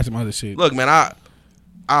had some other shit. Look, man, I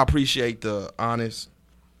appreciate the honest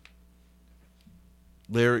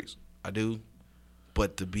lyrics. I do.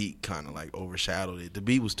 But the beat kind of like overshadowed it. The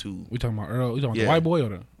beat was too. We talking about Earl? We talking about the white boy or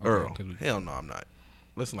the Earl? Hell no, I'm not.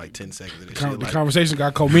 Listen, like 10 seconds of this shit. The conversation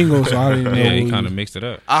got commingled, so I didn't know. Yeah, he kind of mixed it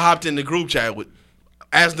up. I hopped in the group chat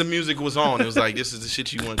as the music was on. It was like, this is the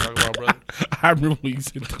shit you want to talk about, brother. I remember when you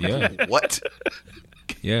said that. Yeah. What?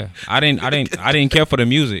 Yeah, I didn't care for the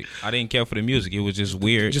music. It was just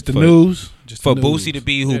weird. Just the news. For Boosie to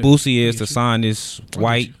be who Boosie is, to sign this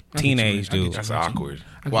white teenage dude. That's awkward.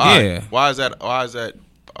 Why? Yeah. Why is that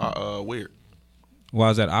weird? Why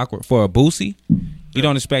is that awkward for a Boosie? You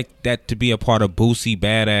don't expect that to be a part of Boosie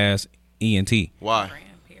badass ENT. Why?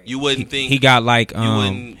 You wouldn't think he got like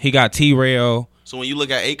he got T-Rail. So when you look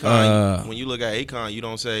at Akon, you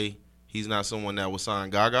don't say he's not someone that was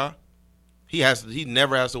signed Gaga. He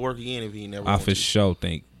never has to work again if he never. I for sure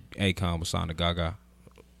think Akon was signed to Gaga.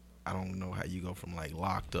 I don't know how you go from like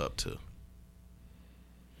Locked Up to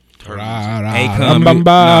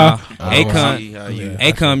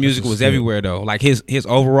Akon music was everywhere though. Like his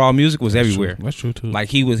overall music was everywhere. That's true too. Like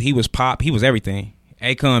he was pop. He was everything.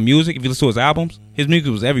 Akon music, if you listen to his albums, his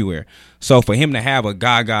music was everywhere. So for him to have a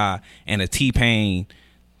Gaga and a T-Pain,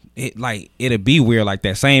 it'd be weird like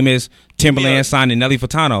that. Same as Timberland signing Nelly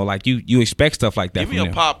Furtado. Like you expect stuff like that Give from me a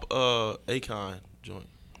him. pop Akon joint.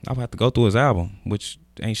 I'll have to go through his album, which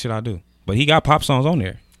ain't shit I do. But he got pop songs on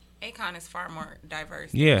there. Akon is far more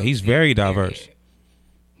diverse. Yeah, than he's Boosie, very period. diverse.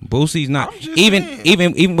 Boosie's not I'm just even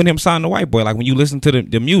saying. even with him signing the White Boy. Like when you listen to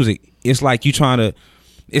the music, it's like you trying to.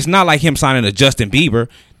 It's not like him signing a Justin Bieber.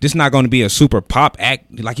 This not going to be a super pop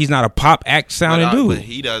act. Like he's not a pop act sounding dude. But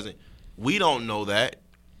he doesn't. We don't know that.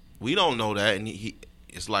 We don't know that, and he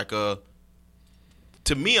it's like a.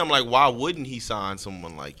 To me, I'm like, why wouldn't he sign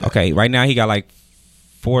someone like that? Okay, right now he got like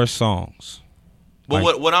 4 songs. But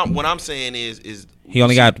like- what I'm saying is He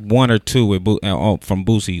only got 1 or 2 with from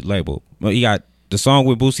Boosie label. Well, he got the song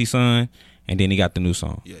with Boosie son, and then he got the new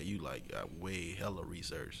song. Yeah, you like got way hella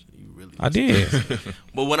research. You really. I did.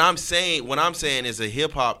 But what I'm saying is a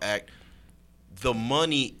hip hop act. The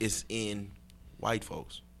money is in white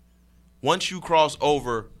folks. Once you cross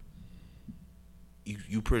over,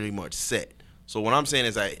 you pretty much set. So what I'm saying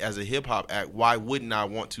is, as a hip hop act, why wouldn't I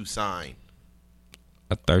want to sign?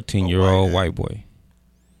 A 13-year-old act. white boy.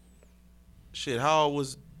 Shit,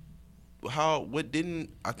 what didn't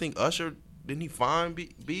I think Usher didn't he find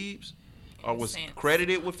Biebs or was Sense.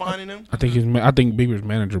 credited with finding him? I think Bieber's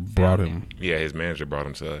manager brought him. Yeah, his manager brought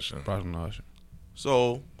him to us. Brought him to Usher.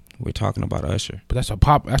 So We're talking about Usher. But that's a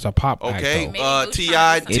pop. okay, Act, Maybe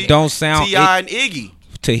T.I. Boosie It don't sound T.I. and Iggy.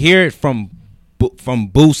 to hear it from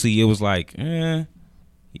Boosie. It was like, I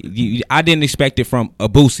didn't expect it from a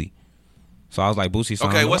Boosie. So I was like, Boosie.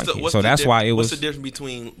 Okay, that's why it was. What's the difference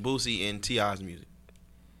between Boosie and T.I.'s music?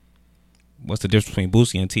 What's the difference between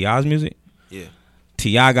Boosie and T.I.'s music? Yeah,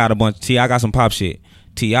 T.I. got some pop shit.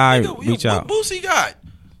 T.I. Nigga, reach out. What Boosie got?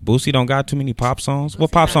 Boosie don't got too many pop songs.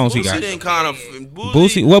 What pop songs he Boosie got? didn't kind of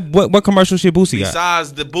Boosie. What commercial shit Boosie got?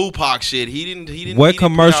 Besides the Boopak shit, he didn't. What he didn't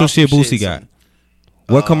commercial put out shit some Boosie got? some-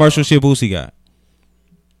 What commercial shit Boosie got?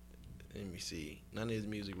 Let me see. None of his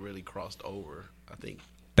music really crossed over. I think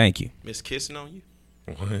Thank you. Miss Kissing on You.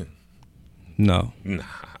 What? No. Nah,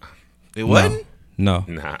 It wasn't. No.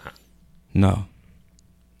 nah. No.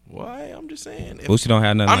 Why? I'm just saying. Boosie don't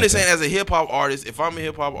have nothing. I'm like just that. saying, as a hip hop artist, if I'm a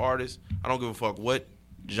hip hop artist, I don't give a fuck what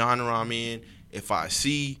genre I'm in. If I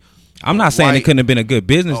see, I'm not saying it white- couldn't have been a good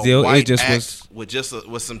business a deal. It white just act was.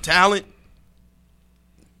 with some talent,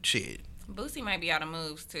 shit. Boosie might be out of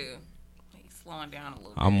moves too. He's slowing down a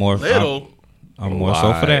little. I'm bit. more. Little. I'm more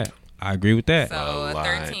so for that. I agree with that. So A a lot.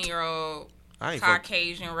 13-year-old I ain't fuck.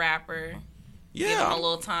 Caucasian rapper, give him Yeah. a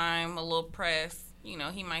little time, a little press. You know,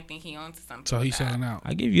 he might think he owns something. So he's with that. selling out.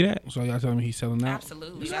 I give you that. So y'all telling me he's selling out?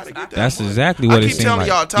 Absolutely. You That's gotta what I get that. That's money. exactly I what it keep seems telling like.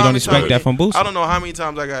 y'all, You time don't and expect time that from Boosie. I don't know how many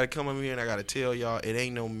times I gotta come over here and I gotta tell y'all it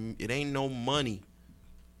ain't no money.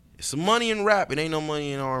 It's some money in rap. It ain't no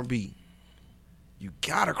money in R&B. You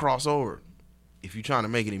gotta cross over if you're trying to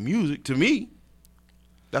make it in music. To me,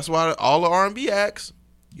 that's why all the R&B acts,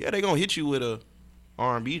 yeah, they gonna hit you with a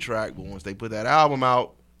R&B track, but once they put that album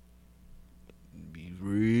out, be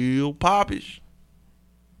real popish.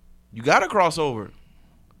 You gotta cross over.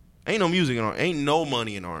 Ain't no music in ain't no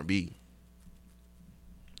money in R&B.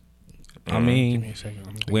 I Give me mean, a second.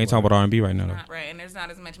 I'm we ain't talking about R&B right now. Though. Not right, and there's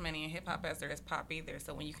not as much money in hip hop as there is pop either.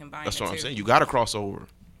 So when you combine That's the what I'm two, saying. You gotta cross over.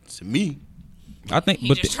 To me. I think, he's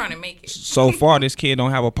but just trying to make it. so far this kid don't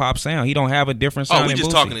have a pop sound. He don't have a different sound. Oh, we than just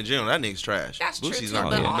Boosie. talking in general. That nigga's trash. That's true Boosie's too, not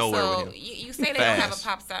but going nowhere also with him. you say they don't have a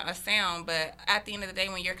Fast. pop sound, but at the end of the day,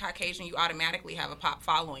 when you're Caucasian, you automatically have a pop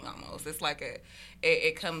following. Almost, it's like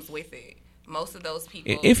it comes with it. Most of those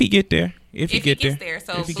people, If he get there, if he if get he gets there,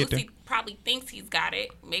 so if he get there. Boosie probably thinks he's got it.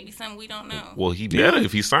 Maybe something we don't know. Well, he better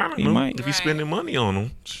if he's signing He them. might. If he's Right. spending money on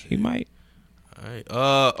them. He might. All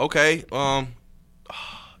right. Okay.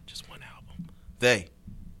 Just one album. They.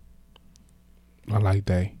 I like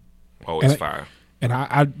they. Oh, it's And- fire. And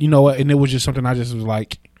I, you know what? And it was just something I just was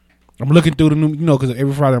like, I'm looking through the new, because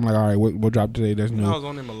every Friday I'm like, all right, what dropped today? That's new. I was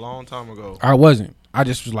on them a long time ago. I wasn't. I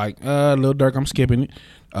just was like, Lil Durk, I'm skipping it.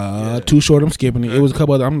 Too Short, I'm skipping it. It was a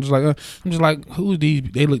couple other. I'm just like, who's these?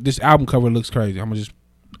 They look. This album cover looks crazy. I'm just,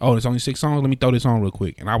 it's only 6 songs. Let me throw this on real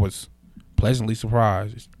quick. And I was pleasantly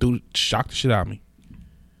surprised. This dude shocked the shit out of me.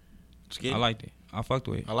 Skinny. I liked it. I fucked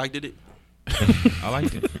with it. I liked it. I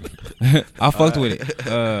liked it. I fucked with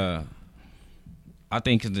it. I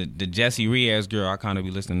think 'cause the Jessie Riaz girl, I kind of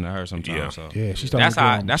be listening to her sometimes. Yeah. So Yeah, she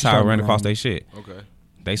started. that's how I ran across their shit. Okay.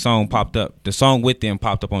 They song popped up. The song with them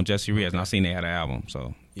popped up on Jessie Riaz, and I seen they had an album.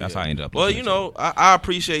 So that's Yeah. how I ended up. Well, listening you to know, I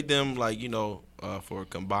appreciate them, like, for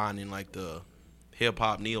combining like the hip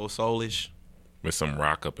hop neo soulish. With some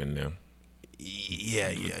rock up in them. Yeah,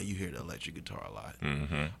 you hear the electric guitar a lot.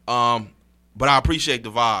 Mm-hmm. But I appreciate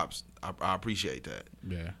the vibes. I appreciate that.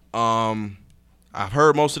 Yeah. I've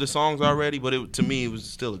heard most of the songs already, but to me, it was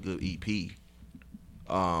still a good EP.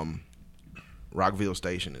 Rockville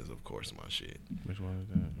Station is, of course, my shit. Which one is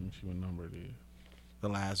that? Let me see what number it is. The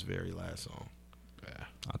very last song. Yeah.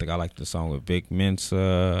 I think I like the song with Vic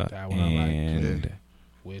Mensa That one I like. and Yeah.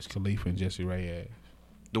 Wiz Khalifa and Jesse Reyes.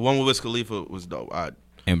 The one with Wiz Khalifa was dope.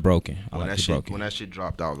 and Broken. I When like that the shit Broken. when that shit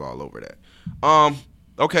dropped, I was all over that.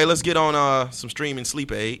 Okay, let's get on some streaming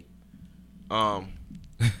sleep aid.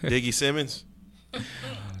 Diggy Simmons.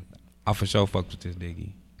 I for sure fucked with this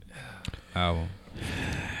Diggy album.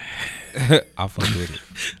 I fucked with it.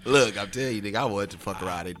 Look, I'm telling you, nigga, I wanted to fuck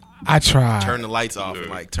around and I tried. turn the lights off and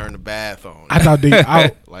like turn the bath on. I thought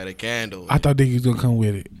Diggy. Light a candle. I thought Diggy was gonna come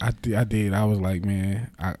with it. I did. I was like,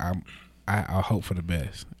 man, I hope for the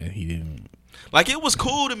best, and he didn't. Like, it was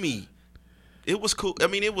cool to me. It was cool. I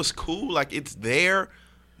mean, it was cool. Like, it's there,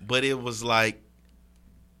 but it was like,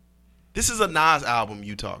 this is a Nas album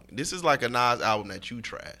you talk. This is like a Nas album that you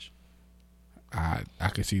trash. I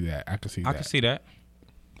could see that. I could see I that. can see that.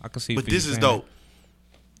 I can see. But people this is saying dope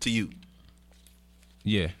to you. that.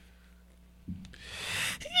 Yeah.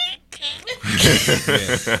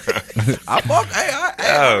 I fuck. I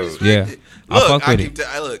Oh. respect Yeah. it. I Look, fuck with it.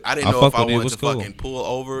 Look, I didn't I know fuck if I with it. It wanted was to cool. fucking pull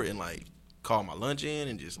over and like call my lunch in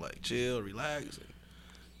and just like chill, relax.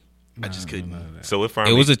 I just couldn't. So it It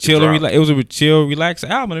finally was a chill and dropped. relax. It was a chill, relaxed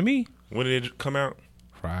album to me. When did it come out?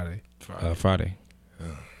 Friday. Friday.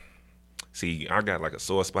 See, I got like a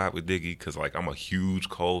sore spot with Diggy because like I'm a huge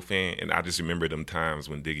Cole fan, and I just remember them times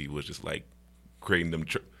when Diggy was just like creating them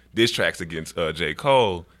diss tracks against J.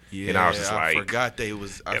 Cole, Yeah, and I was just like, forgot they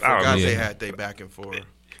was. I And I forgot was- they Yeah. had they back and forth.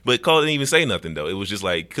 but Cole didn't even say nothing though. It was just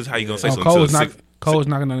like, cause how you gonna say Oh, something? Cole to was a not. six- Cole was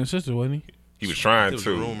knocking on his sister, wasn't he? He was trying It was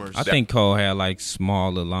to. rumors. I think Cole had like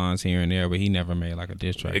small little lines here and there, but he never made like a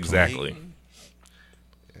diss track. Exactly.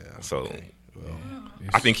 Yeah, So okay. Well,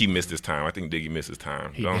 I think he missed his time. I think Diggy missed his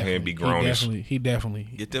time. Go ahead and be grownish. He definitely.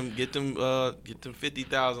 get them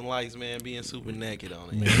 50,000 likes, man. Being super naked on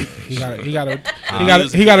it. Man, he got to He got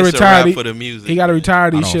it's to a retire. wrap for the music. He got to retire I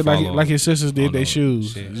these don't shit follow. like his sisters did Oh, their no.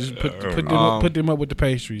 shoes. Shit. Just put them up with the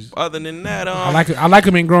pastries. Other than that, I like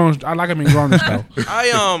him in grown. I like him in grownish though.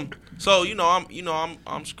 So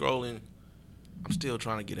I'm scrolling. I'm still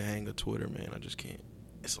trying to get a hang of Twitter, man. I just can't.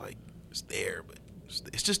 It's like it's there, but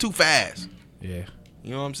it's just too fast. Yeah.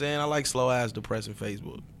 You know what I'm saying? I like slow ass, depressing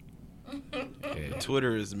Facebook. Yeah.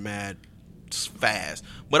 Twitter is mad fast.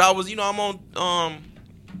 But I was, I'm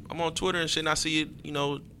on Twitter and shit, and I see it,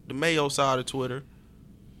 the Mayo side of Twitter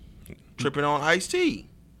tripping on Ice-T,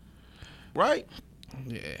 right?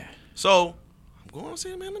 Yeah. So I'm going to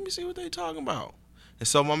say, man, let me see what they talking about. And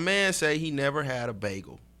so my man say he never had a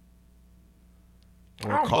bagel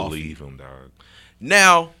or I don't coffee. believe him, dog.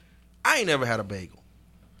 Now, I ain't never had a bagel.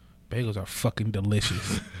 Bagels are fucking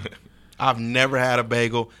delicious. I've never had a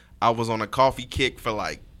bagel. I was on a coffee kick for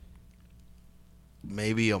like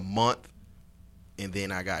maybe a month, and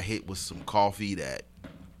then I got hit with some coffee that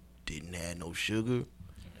didn't have no sugar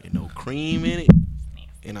and no cream in it,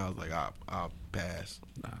 and I was like, I'll pass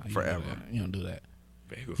You forever. Don't do that. You don't do that.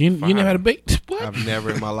 Bagels You fire. never had a bagel? What? I've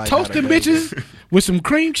never in my life had a Toasting bagel. bitches with some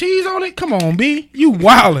cream cheese on it? Come on, B. You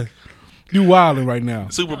wildin'. You wildin' right now.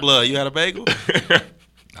 Super Blood, you had a bagel?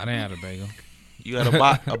 I didn't have a bagel. You had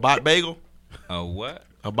a bot bagel? A what?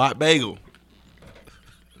 A bot bagel.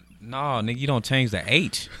 No, nigga, you don't change the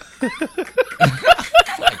H.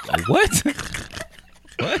 What?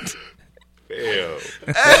 What? Damn.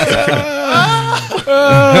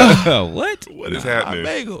 What? What is A happening?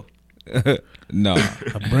 bagel. No.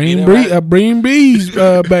 A Bream Breeze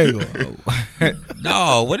bagel.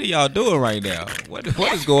 No, what are y'all doing right now? What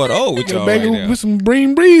is going on with A y'all right bagel now? with some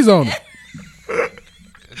Bream Breeze on it.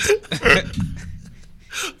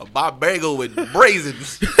 A bot bagel with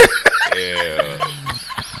raisins Yeah.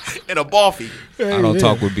 and a boffy. I don't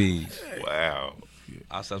talk with bees. Wow.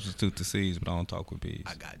 I substitute the C's, but I don't talk with bees.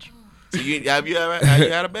 I got you. So have you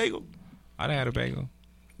had a bagel? I done had a bagel.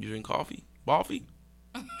 You drink coffee? Boffy?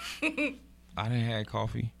 I didn't have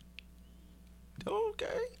coffee.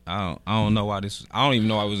 Okay. I don't know why this. I don't even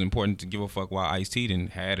know why it was important to give a fuck why Ice-T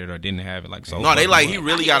didn't had it or didn't have it. Like so. No, they like he fucking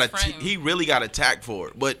really I got think it's he really got attacked for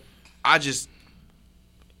it, but I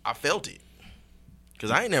felt it because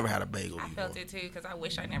I ain't never had a bagel I before. felt it too because I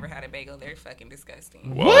wish I never had a bagel. They're fucking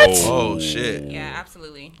disgusting. What? Oh shit! Yeah,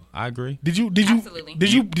 absolutely. I agree. Did you Absolutely.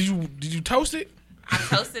 did you toast it? I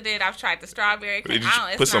toasted it. I've tried the strawberry cream. Did you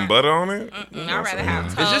It's put some not- butter on it? I'd rather have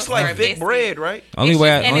toast. It's just or like a thick biscuit. bread, right? Only It's way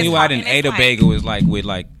just- I and only it's way I hard- didn't and it's ate a like- bagel is like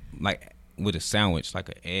with a sandwich, like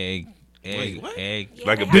an egg Egg, what? egg,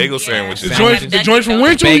 Like a bagel sandwich. The Yeah. joints, the joints from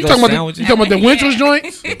Winchell. You Bagel talking about? sandwiches. You talking about the Winchell's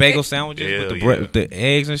joints? the bagel sandwiches Hell with the yeah. with the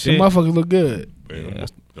eggs and The shit. motherfuckers look good. Yeah,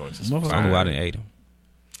 joints is Motherfucker. I don't know why I fine. didn't ate them.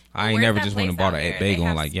 I ain't Where's never that just went and place bought out a there? bagel They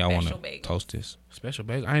and have like, y'all want to special bagels. toast this. Special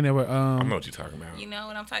bagel. I ain't never. I know what you're talking about. You know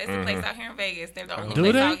what I'm talking? It's a place out here in Vegas. They're the only Do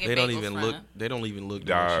place they? I'll get They don't bagels even from. look. They don't even look.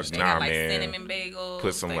 Dog, delicious. They Nah, got like man. cinnamon bagels.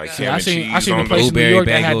 Put some, They like, got- Yeah, I cinnamon seen. I cheese seen on a place in New blueberry York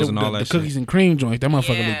that had bagels and all the that cookies shit. and cream joints. That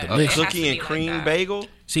motherfucker Yeah. look A delicious. It has to cookie be and like cream that. bagel.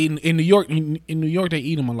 See, in New York, in New York, they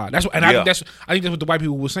eat them a lot. That's what, and I Yeah. think that's. I think that's what the white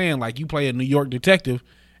people were saying. Like, you play a New York detective,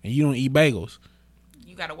 and you don't eat bagels.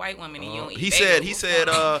 You got a white woman and you don't eat He bagels.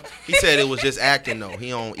 said it was just acting though. He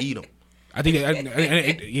don't eat them. I think.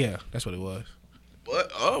 Yeah, that's what it was.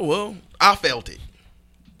 But oh well, I felt it.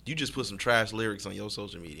 You just put some trash lyrics on your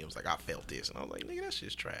social media. It was like, I felt this, and I was like, nigga, that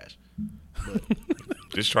shit's trash. But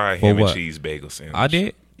Just try a For ham and what? cheese bagel sandwich. I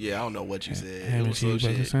did. yeah, I don't know what you said. Ham It and was some cheese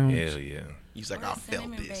bagel shit. sandwich. Hell yeah. He's like, Or I a felt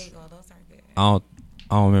cinnamon this. bagel. Those are good.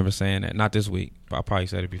 I don't remember saying that. Not this week. But I probably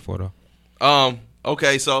said it before though.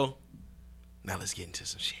 Okay, so now let's get into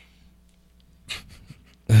some shit.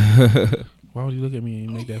 Why would you look at me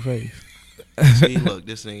and make that face? See, look,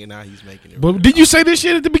 this nigga now he's making it. But did you say this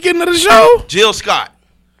shit at the beginning of the show? Jill Scott?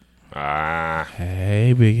 Ah,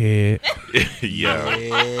 Hey, big head. yeah.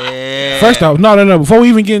 Yeah. First off, no. Before we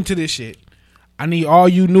even get into this shit, I need all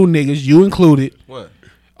you new niggas, you included, What?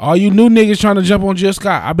 all you new niggas trying to jump on Jill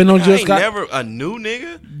Scott. I've been on I Jill ain't Scott. never a new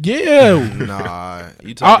nigga. Yeah. Nah,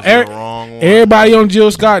 you talking to the wrong one. Everybody on Jill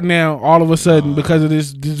Scott now, all of a sudden, because of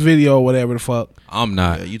this video or whatever the fuck. I'm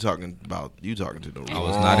not. Yeah, you talking to the wrong I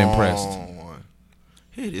was not impressed. one.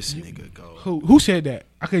 Here this nigga go. Who said that?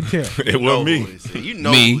 I couldn't tell. It wasn't me. You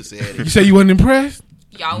know Me. who said You it. say you wasn't impressed?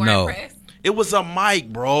 Y'all weren't No. impressed? It was a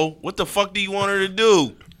mic, bro. What the fuck do you want her to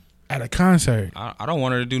do? At a concert. I don't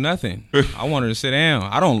want her to do nothing. I want her to sit down.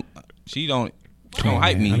 She don't hype man,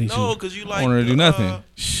 I me. need No, because you like. I want her to do nothing.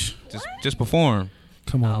 Shh. Just perform.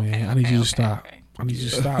 Come on, Okay, man. I need you to okay, stop. okay. I need you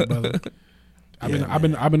to stop, brother. Yeah,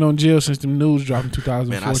 I've been on Jill since the news dropped in 2014.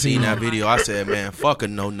 Man, I seen that video. I said, man, fuck a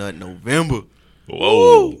No Nut November.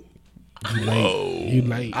 Whoa. You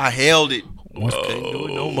late. I held it. Once, Couldn't do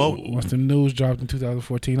it no more. once the news dropped in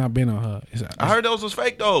 2014, I've been on her. I heard those was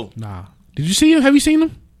fake though. Nah. Did you see him? Have you seen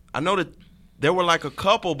him? I know that there were like a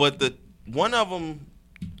couple, but a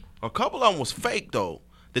couple of them was fake though.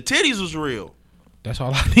 The titties was real. That's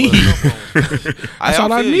all I need. That's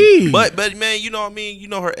all I feel need. you. But man, you know what I mean? You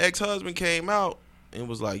know her ex-husband came out and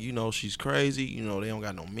was like, you know, she's crazy. You know, they don't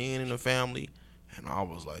got no men in the family. And I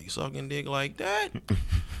was like, you sucking dick like that?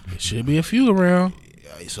 There should be a few around.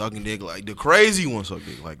 Yeah, you sucking dick like the crazy ones suck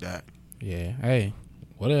dick like that. Yeah. Hey,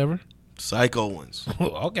 whatever. Psycho ones.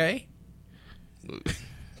 Okay.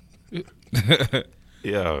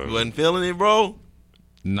 Yeah. You wasn't feeling it, bro?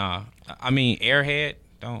 Nah. I mean, Airhead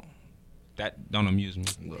don't amuse me.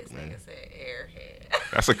 Look, This man. nigga said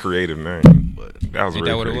airhead. That's a creative name. But That was Ain't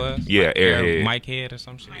really that what it creative. was? Yeah, Like Airhead. Mike Head or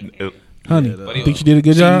some shit. Honey, But think she did a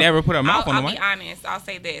good She job? never put her mouth on I'll the be mic. honest. I'll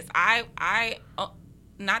say this. I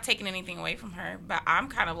not taking anything away from her, but I'm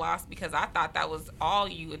kind of lost because I thought that was all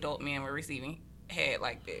you adult men were receiving head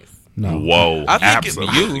like this. No. Whoa. I think it-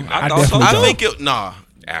 Absolutely. You, not. I thought so. definitely I don't. think it, nah.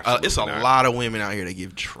 Absolutely It's a not. lot of women out here that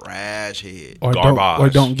give trash head. Or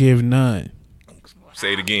Garbage. don't give none.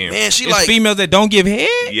 Say it again. Man, she It's like females that don't give head.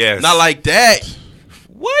 Yes. not like that.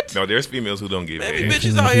 What? No, there's females who don't give Man, head.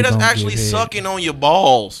 bitches out here that's Don't actually give head. sucking on your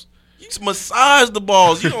balls. You just massage the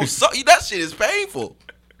balls. You don't suck. That shit is painful.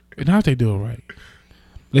 And how they do it right?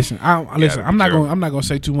 Listen, I'm be not careful. going to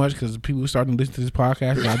say too much because people starting to listen to this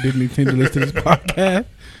podcast. And I didn't intend to listen to this podcast,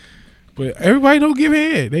 but everybody don't give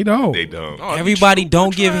head. They don't. They don't. Oh, you Everybody true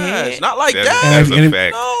don't give trash. head. Not like That's, that. that's And a if-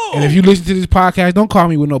 fact. No. And if you listen to this podcast, don't call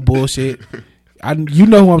me with no bullshit. You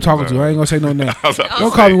know who I'm talking to. I ain't gonna say no name. I was about to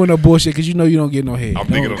Don't call say, me with no bullshit because you know you don't get no head. I'm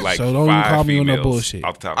thinking Don't- of like so don't even 5 call me with no females bullshit.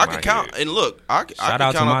 off the top I of my can count head. and look. I can Shout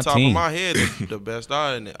out count to on my top team. of my head the best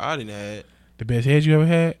I didn't have. The best head you ever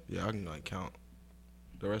had? Yeah, I can like count.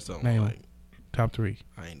 The rest of them, Name like, Top 3.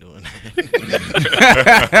 I ain't doing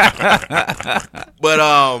that. But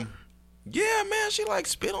yeah, man, she like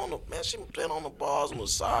spit on the balls,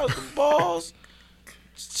 massaged the balls.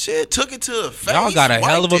 Shit, took it to the face. Y'all got a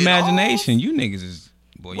hell of wiped it imagination. off. You niggas is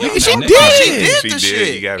boy. Well, y'all she got did. that- She did She the did.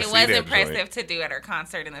 shit. You gotta It see was that impressive joint. to do at her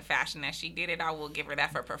concert in the fashion that she did it. I will give her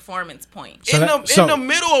that for performance points. So in that- the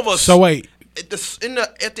middle of a So wait, at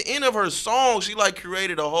the end of her song, she like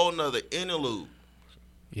created a whole nother interlude.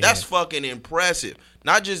 yeah. That's fucking impressive.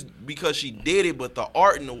 Not just because she did it, but the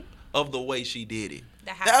art of the way she did it.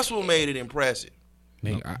 That has That's to what be made it impressive.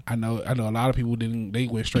 Nigga, I know a lot of people didn't. They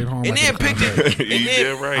went straight home. And after then the picked concert. it. And Yeah,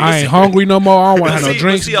 then, right. I ain't hungry no more. I don't want to have no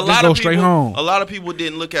drinks. a Just lot go of straight people, home. a lot of people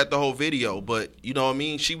didn't look at the whole video, but you know what I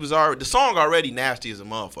mean. She was already the song already nasty as a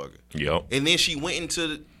motherfucker, Yep. and then she went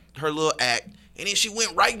into her little act, and then she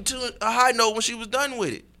went right into a high note when she was done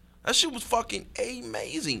with it. That shit was fucking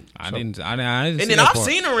amazing. I didn't see And then that I've part.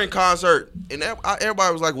 seen her in concert, and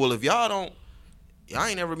everybody was like, "Well, if y'all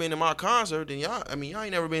ain't never been to my concert, then y'all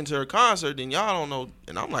ain't never been to her concert, then y'all don't know."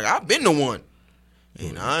 And I'm like, I've been to one,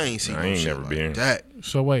 and I ain't seen I no ain't shit never like been. that.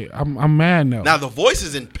 So wait, I'm mad now. Now the voice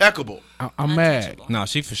is impeccable. I'm mad. Untouchable. No,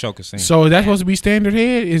 she for sure could sing. So is that supposed to be standard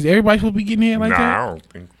head? Is everybody supposed to be getting head like Nah, that? I don't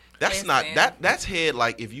think. That's Listen. not that. That's head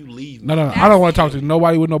like if you leave. No. I don't want to talk to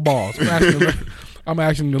nobody with no balls. I'm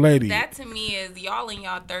asking the lady. That to me is y'all in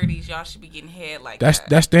y'all 30s. Y'all should be getting head like That's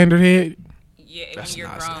that. standard head. Yeah, That's when you're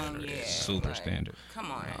not grown, standard. yeah. Super like, standard.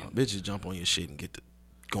 Come on. Bitches jump on your shit and get to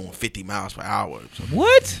going 50 miles per hour. So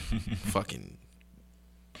What? fucking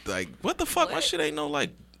like what the fuck? My What? shit ain't no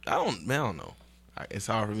like. I don't know. It's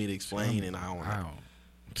hard for me to explain, and I don't know.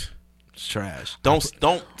 It's trash. Don't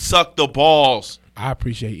suck the balls. I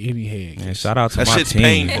appreciate any head. Man, shout out to That my shit's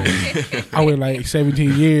team. painful. I went like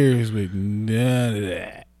 17 years with none of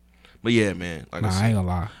that. But yeah, man. Like I Nah, I said, ain't gonna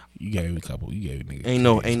lie. You gave me a couple. You gave me niggas. ain't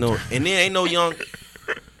no, and then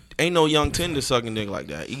ain't no young tender sucking nigga like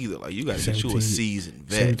that either. Like you gotta get you a 17 seasoned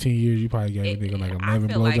vet. 17 years. You probably gave a nigga like I 11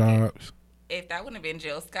 feel like blowjobs. If that wouldn't have been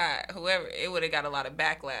Jill Scott, whoever, it would have got a lot of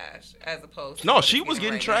backlash as opposed to No, what she it's was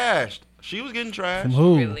getting right now. trashed. She was getting trashed. From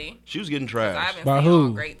who? Really? She was getting 'Cause I've trashed. been By seeing all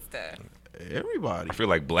who? great stuff. Everybody. I feel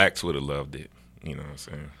like Black Twitter loved it. You know what I'm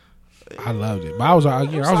saying? I loved it, but I was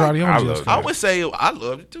already on I Jill loved it. I Scott. would say I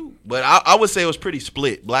loved it too, but I would say it was pretty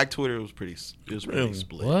split. Black Twitter was pretty Really?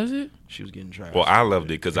 split. Was it? She was getting trashed. Well, I loved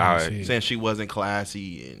it because see. saying she wasn't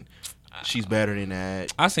classy and she's better than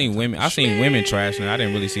that. I seen women trashing. I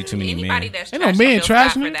didn't really see too many Anybody men. that's Ain't no trashing men Jill Scott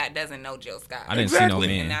trashing for her. that doesn't know Jill Scott. I didn't see Exactly.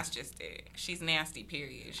 no And men. that's just it. She's nasty,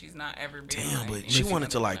 period. She's not ever been Damn, like, but she wanted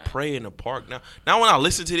to other like than pray in the park. Now when I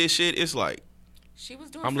listen to this shit, it's like She was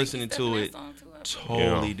doing I'm freaky listening stuff to in that it song, too.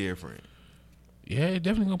 totally Yeah. different. Yeah, it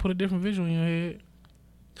definitely gonna put a different visual in your head.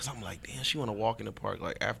 Cause I'm like, damn, she want to walk in the park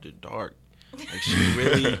like after dark. Like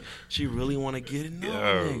she really want to get in there,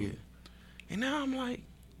 Yo. nigga. And now I'm like,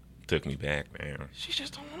 Took me back, man. she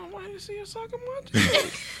just don't want nobody to see her sucking my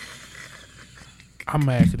dick. I'm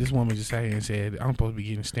mad because this woman just sat here and said I'm supposed to be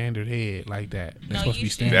getting standard head like that. That's No, supposed to you be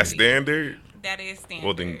should. standard. That's standard. That is standard.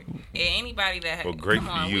 Well, then- And anybody that Well, great come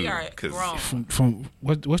for on, you, we are 'cause- grown. From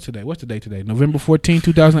what's today? What's the date today? November 14,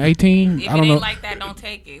 2018. If I it don't ain't know. like that, don't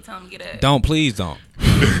take it. Tell them to get up. Don't, please don't.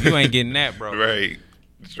 You ain't getting that, bro. Right.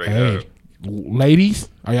 Straight Hey, up. ladies,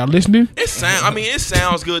 are y'all listening? It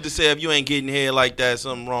sounds good to say if you ain't getting head like that,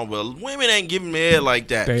 something wrong. But women ain't giving me head like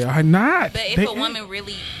that. They are not. But if They a ain't. woman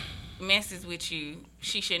really messes with you,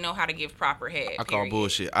 she should know how to give proper head. I call period.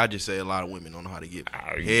 bullshit. I just say a lot of women don't know how to get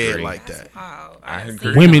I head agree. like that. Wow, I done agree. seen some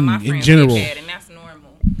of Women my in friends general. get head, and that's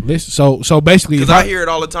normal. Listen, so basically, Because if I hear it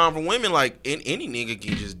all the time from women. Like any nigga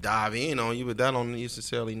can just dive in on you, but that don't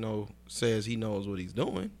necessarily says he knows what he's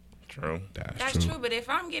doing. True. That's true. But if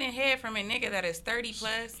I'm getting head from a nigga that is 30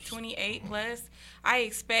 plus, 28 plus, I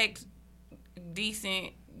expect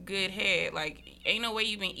decent, good head. Like, ain't no way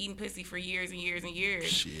you've been eating pussy for years and years and years,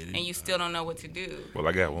 Shit. and you still don't know what to do. Well,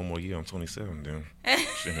 I got one more year. I'm 27 then.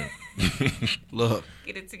 Shit. Look,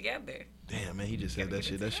 Get it together. damn man, he just said that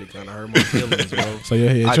shit. That shit kind of hurt my feelings, bro. so your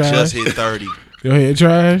head I trash. just hit 30. Your head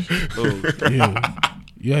trash. Ooh. Yeah.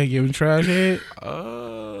 You ain't giving trash head.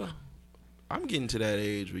 I'm getting to that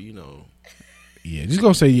age where Yeah, just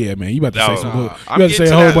gonna say yeah, man. You about to No, say some. nah. You I'm about to say getting a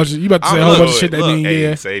to whole that. bunch. You about to say a I'm- whole bunch of look, shit that look, mean Hey,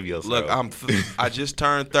 yeah. save yourself. look, I just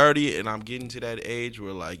turned 30 and I'm getting to that age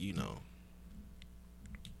where like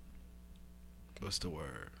what's the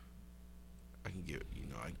word? I can get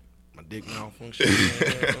my dick malfunction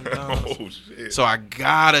sometimes. Oh shit. So I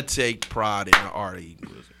gotta take pride in the art of eating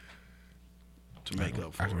pussy to make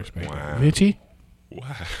up for I can it. respect Wow. that. Vinci?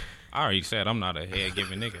 Why? I already said I'm not a head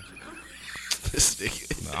giving nigga. This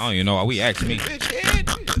nigga, I don't even know why we asked me. bitch head,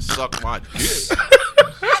 you just suck my dick.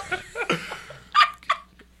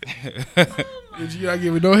 Vinci, you not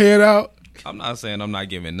giving no head out? I'm not saying I'm not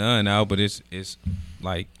giving none out, but it's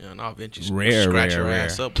like Yeah, and I'll eventually Rare, scratch rare, your rare.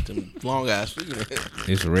 ass up with them long ass fingers.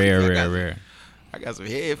 it's rare. I got some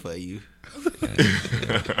head for you.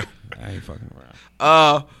 I ain't fucking around.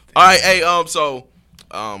 All right, hey, so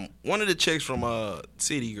one of the chicks from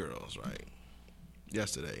City Girls, right?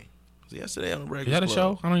 Yesterday on the Is Breakfast that a Club.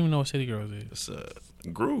 show? I don't even know what City Girls is. It's,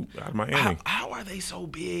 Group out of Miami. how are they so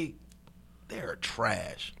big? They're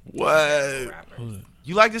trash. What? Rappers.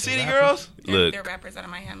 You like the City Girls? They're, Look, they're rappers out of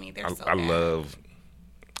Miami. They're so I bad. love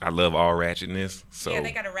I love all ratchetness. So yeah,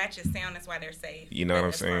 they got a ratchet sound. That's why they're safe. You know what I'm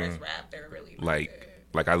As far as saying? rap, they're really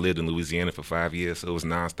like I lived in Louisiana for 5 years, so it was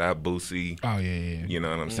nonstop Boosie. Oh yeah. You know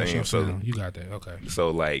what I'm That's saying? your So sound. You got that. Okay. so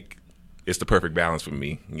like it's the perfect balance for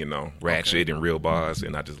me. You know, ratchet and real bars,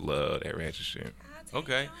 and I just love that ratchet shit.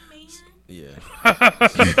 Okay. Yeah.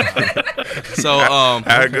 Yeah. So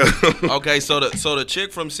I go. okay, so the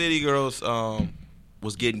chick from City Girls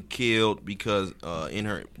was getting killed because in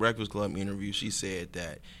her Breakfast Club interview she said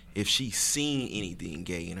that if she seen anything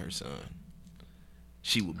gay in her son,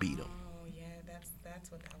 she would beat him. Oh yeah, that's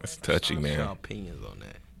what that was. That's touchy, What's your man. opinions on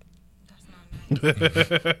that?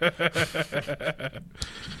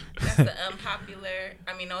 That's the unpopular.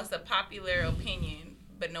 I mean, no, it's a popular opinion,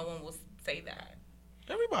 but no one will say that.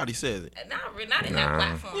 Everybody says it. Not in that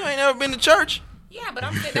platform. You ain't never been to church? Yeah, but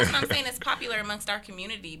that's what I'm saying. It's popular amongst our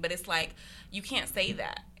community, but it's like you can't say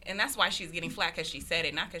that, and that's why she's getting flack because she said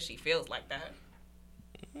it, not because she feels like that.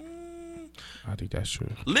 I think that's true.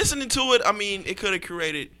 Listening to it, I mean, it could have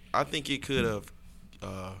created. I think it could have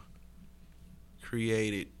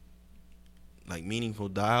created like meaningful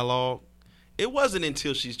dialogue. It wasn't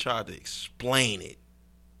until she's tried to explain it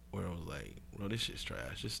where I was like, "Bro, this shit's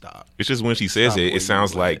trash. Just stop." It's just when she says Stop it, where it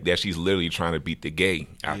sounds you like at. that she's literally trying to beat the gay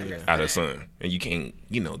out Yeah. of her son, and you can't,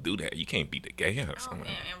 do that. You can't beat the gay out of Oh, someone.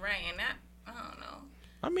 and right, and that I don't know.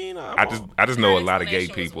 I mean, I just know a lot of gay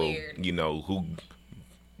explanation was people, weird. who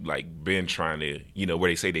like been trying to, where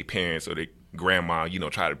they say their parents or their grandma,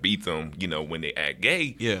 try to beat them, when they act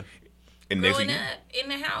gay. yeah. And next Growing thing up in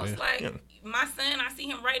the house, my son, I see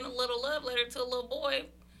him writing a little love letter to a little boy.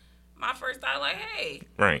 My first thought, like, hey,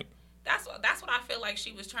 right. that's what I feel like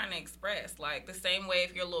she was trying to express. Like the same way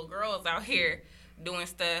if your little girl is out here doing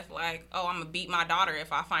stuff like, oh, I'm gonna beat my daughter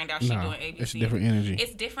if I find out she's doing ABC. It's different energy.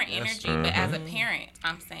 It's different energy, but as a parent,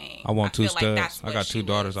 I'm saying I want two feel like that's studs. I what got she two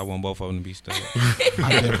daughters. I was. want both of them to be studs.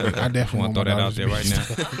 I definitely Want to throw that out there right now.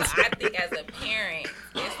 I think as a parent,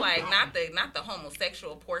 it's like not the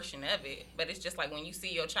homosexual portion of it, but it's just like when you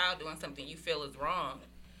see your child doing something you feel is wrong,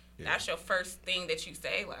 that's your first thing that you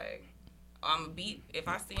say, like, oh, I'm gonna beat if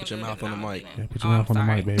I see him. Put your do mouth this, on I'm the gonna mic. beat him. Put your mouth I'm on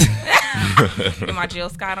the mic, sorry. baby. Get my Jill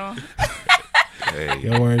Scott on. Hey,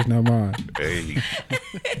 Your words, not mine. hey.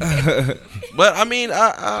 But I mean,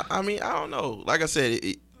 I mean, I don't know. Like I said,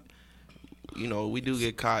 we do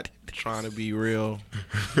get caught trying to be real.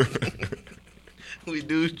 We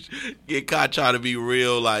do get caught trying to be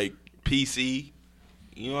real, like PC.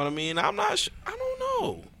 You know what I mean? I'm not. I don't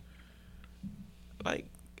know. Like,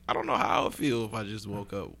 I don't know how I would feel if I just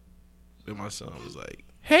woke up and my son was like,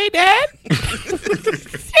 Hey, Dad.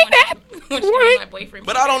 When she was my boyfriend.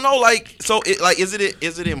 but I don't know. Like, so is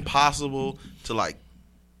it impossible to like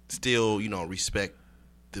still respect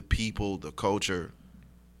the people, the culture,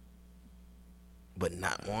 but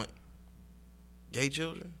not want gay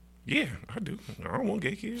children? Yeah, I do. I don't want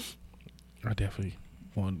gay kids. I definitely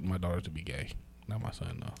want my daughter to be gay. Not my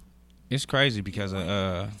son, though. It's crazy because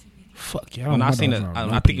Fuck yeah. when I seen it,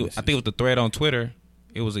 I think it was the thread on Twitter.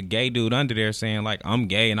 It was a gay dude under there saying like, I'm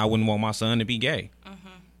gay and I wouldn't want my son to be gay.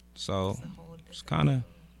 So it's kind of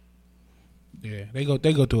Yeah, they go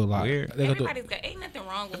through a lot. Weird. They go through, Everybody's got ain't nothing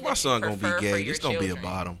wrong with If my what son you gonna be prefer for gay, your just don't be a children.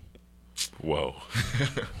 bottom. Whoa.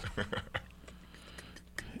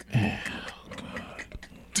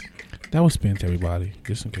 that was Spence, everybody.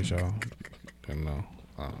 Just in case y'all didn't know.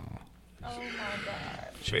 Oh my god.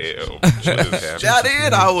 Fail. What is happening? That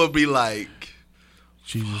in, I would be like,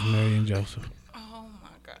 Jesus, Mary, and Joseph. Oh my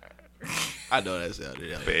god. I know that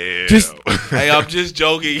sounded. Fail. Just- Hey, I'm just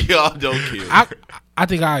joking. Y'all don't kill. I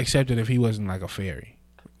think I accepted if he wasn't like a fairy.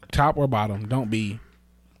 Top or bottom, don't be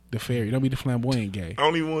the fairy. Don't be the flamboyant gay. I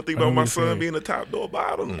don't even want to think I about don't my really son care. being a top door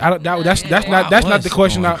bottom. I don't, that's not the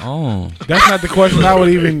question. on? That's not the question I would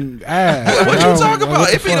even ask. What I you don't- talking like, about?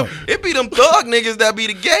 what It the be, them, fuck? it be them thug niggas that be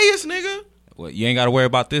the gayest, nigga. Well, you ain't got to worry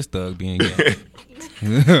about this thug being gay.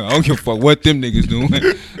 I don't give a fuck what them niggas doing.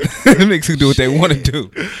 Them niggas can do what they want to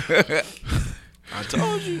do. I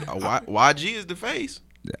told you. YG is the face.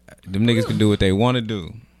 Them niggas can do what they want to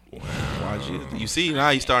do. YG is you see,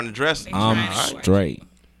 now he's starting to dress. I'm Right. straight.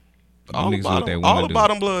 All Them the niggas do what they bottom, want all to the do.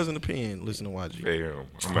 bottom bloods in the pen. Listen to YG. Fail.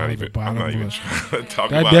 I'm All not the even bottom trying blood. to talk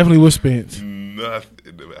That about definitely was Spence.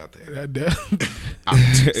 nothing about that. That de-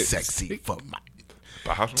 I'm too sexy for my.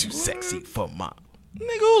 Bottom Too blood? sexy for my.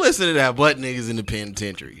 Nigga, who listen to that butt niggas in the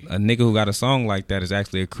penitentiary? A nigga who got a song like that is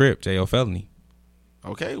actually a Crip, J.O. Felony.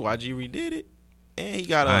 Okay, YG redid it. And he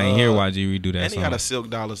got a. I ain't hear YG redo that And he song. got a Silk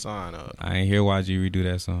Dollar sign I ain't hear YG redo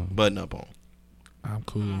that song. button up on. I'm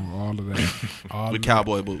cool on all of that. All With of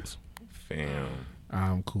cowboy boots. Fam. that.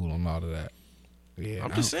 I'm cool on all of that. Yeah,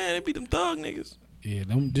 I'm just saying, it be them thug niggas. Yeah,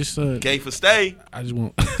 don't just Gay for stay. I just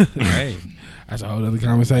want. Hey, That's a whole other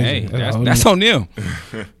conversation. hey, a whole that's nother- on them.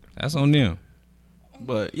 That's on them.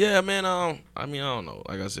 But yeah, man. I mean, I don't know.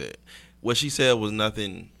 Like I said, what she said was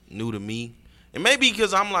nothing new to me, and maybe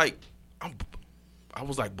because I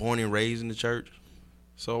was like born and raised in the church,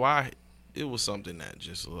 so it was something that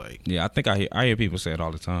just like Yeah, I think I hear people say it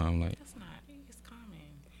all the time. Like, That's not. It's common.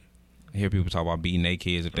 I hear people talk about beating their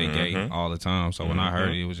kids if they gay all the time. So when I heard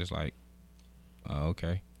it, it was just like, oh,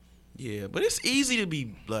 okay. yeah. But it's easy to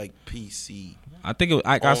be like PC. I think it,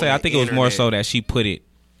 like I On say, I the think it was more internet. so that she put it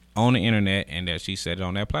on the internet and that she said it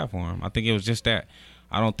on that platform. I think it was just that.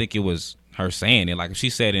 I don't think it was her saying it. Like if she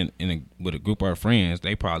said it with a group of her friends,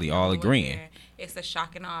 they probably all agreeing. Yeah. It's the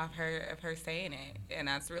shock and awe of her saying it, and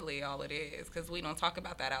that's really all it is. Because we don't talk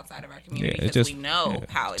about that outside of our community it's because just we know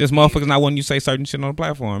how it's just motherfuckers not wanting you say certain shit on the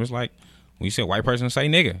platform. It's like when you see a white person say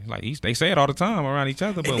nigga, like they say it all the time around each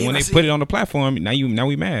other, but then when I they see- put it on the platform, now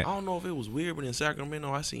we mad. I don't know if it was weird, but in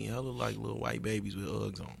Sacramento, I seen hella like little white babies with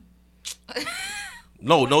Uggs on.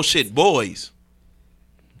 No shit, boys.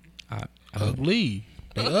 Ugly.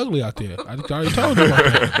 They ugly out there. I just already told you about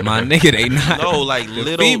that. My nigga, they not. No, like the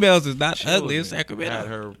little females is not children ugly in had Sacramento.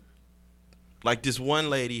 her, like this one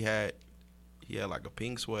lady he had like a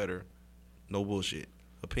pink sweater, no bullshit,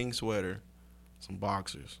 a pink sweater, some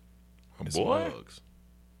boxers, and some boy? Uggs.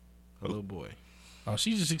 A little boy. Oh,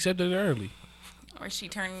 she just accepted it early. Or she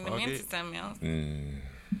turning them Fuck into it. something else.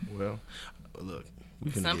 Well, look,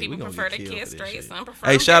 we Some people prefer to kiss straight. Some prefer.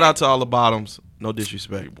 Hey, them shout gay. out to all the bottoms. No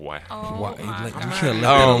disrespect. Wow. Oh my You God. should leave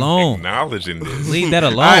that alone. Acknowledging this. Leave that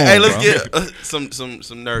alone. All right, hey, let's bro. get some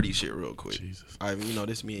nerdy shit real quick. Jesus. I mean,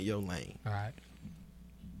 this me and your lane. All right.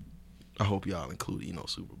 I hope y'all include,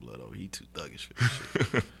 Super Blood over. He too thuggish for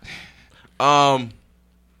this shit.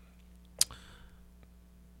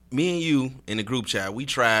 Me and you in the group chat, we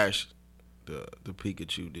trashed the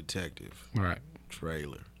Pikachu detective All right.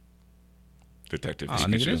 trailer. Detective Oh,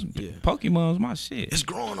 nigga, this Pikachu. Yeah. Pokemon's my shit. It's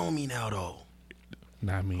growing on me now, though.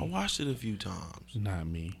 Not I me. watched it a few times. Not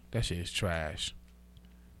me. That shit is trash.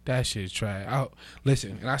 That shit is trash.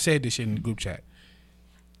 Listen, and I said this shit in the group chat.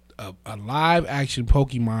 A live action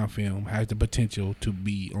Pokemon film has the potential to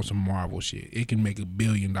be on some Marvel shit. It can make $1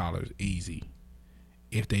 billion easy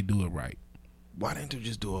if they do it right. Why didn't they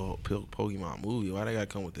just do a Pokemon movie? Why they gotta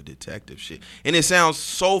come with the detective shit? And it sounds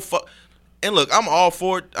so And look, I'm all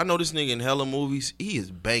for it. I know this nigga in hella movies. He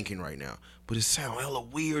is banking right now. But it sounds hella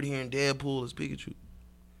weird hearing Deadpool as Pikachu.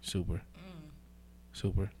 Super.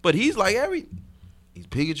 Super. But he's like he's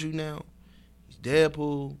Pikachu now. He's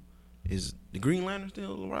Deadpool. Is the Green Lantern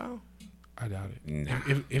still around? I doubt it. Nah.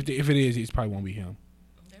 If it is, it probably won't be him.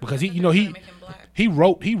 Because They're he making black.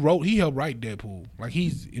 he helped write Deadpool. Like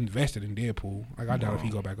he's invested in Deadpool. Like I doubt if he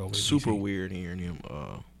go back over to Super DC. weird hearing him.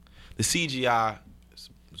 The CGI is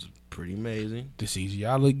pretty amazing. The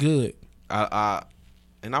CGI look good.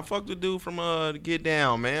 And I fucked the dude from Get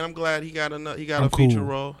Down, man. I'm glad he got a I'm feature cool.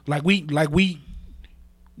 role. Like we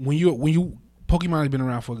when you Pokemon has been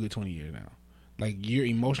around for a good 20 years now. Like you're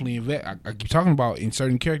emotionally invested. I keep talking about in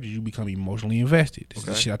certain characters you become emotionally invested. This is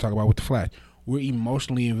the Okay. shit I talk about with the Flash. We're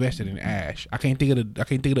emotionally invested in Ash. I can't think of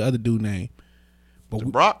the other dude name. But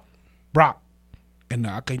Brock. Brock. And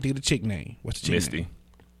I can't think of the chick name. What's the chick Misty. name?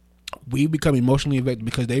 We become emotionally invested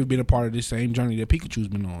because they've been a part of this same journey that Pikachu's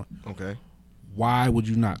been on. Okay. Why would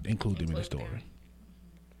you not include them in the story?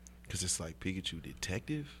 Because it's like Pikachu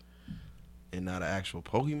detective and not an actual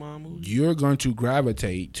Pokemon movie. You're going to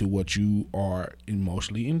gravitate to what you are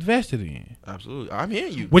emotionally invested in. Absolutely. I'm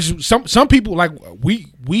hearing you. Which is some people like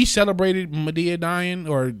we celebrated Madea dying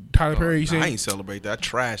or Tyler Perry I saying ain't celebrate that. I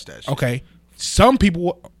trashed that shit. okay. Some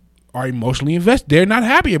people are emotionally invested. They're not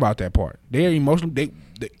happy about that part. They're emotionally.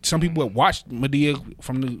 Some people have watched Madea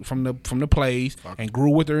from the plays and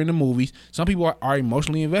grew with her in the movies. Some people are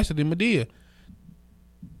emotionally invested in Madea.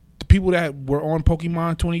 The people that were on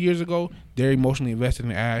Pokemon 20 years ago, they're emotionally invested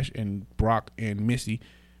in Ash and Brock and Misty.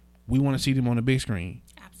 We want to see them on the big screen.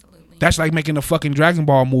 Absolutely. That's like making a fucking Dragon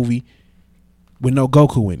Ball movie with no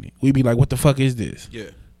Goku in it. We'd be like, what the fuck is this?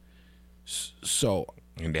 Yeah. So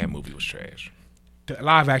And that movie was trash. the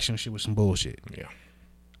live action shit was some bullshit. Yeah.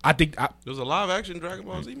 I think There was a live action Dragon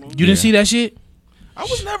Ball Z movie. you didn't see that shit. I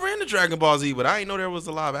was never into Dragon Ball Z, but I didn't know there was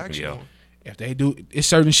a live action Yeah. one. If they do, it's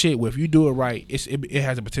certain shit where if you do it right, it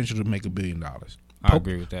has the potential to make $1 billion. I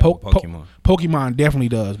agree with that with Pokemon. Pokemon definitely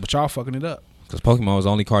does, but y'all fucking it up. Because Pokemon was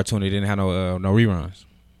the only cartoon that didn't have no reruns.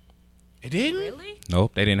 It didn't. Really?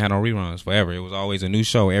 Nope, they didn't have no reruns forever. It was always a new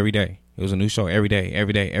show every day. It was a new show every day,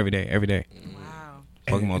 every day, every day, every day. Wow.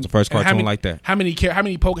 Pokemon was the first And how cartoon many- like that. How many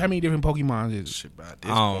different Pokemons is it? Shit, by this I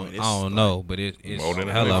don't, point, I don't know, but it's More than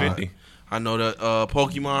hella. 150. I know that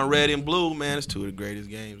Pokemon Red and Blue, man, it's two of the greatest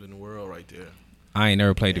games in the world right there. I ain't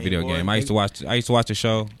never played the Hey, video boy. game. I used to watch the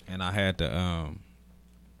show, and I had the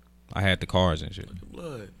cards and shit.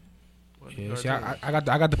 Blood. Yeah, see, I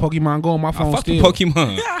got the Pokemon Go on my phone I fuck still. with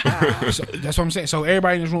Pokemon. So, that's what I'm saying. So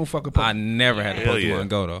everybody in this room fucking I Pokemon. never had the Hell Pokemon yeah.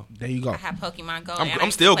 Go though. There you go. I have Pokemon Go.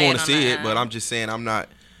 I'm still going to see it, but I'm just saying I'm not.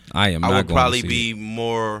 I am. I not would going probably to see be it.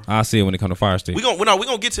 more. I'll see it when it comes to Fire Stick. We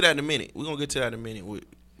gonna get to that in a minute. We're gonna get to that in a minute with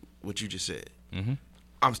what you just said. Mhm.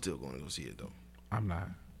 I'm still going to go see it though. I'm not.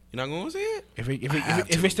 You're not going to see it?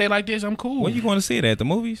 If it stay like this, I'm cool. Where you going to see it at? The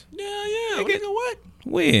movies? Yeah. Nigga, what?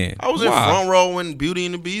 When? I was in Why? front row when Beauty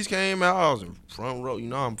and the Beast came out. I was in front row. You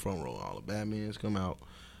know I'm front row. All the Batmans come out.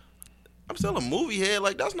 I'm still a movie head.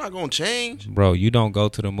 Like that's not gonna change. Bro, you don't go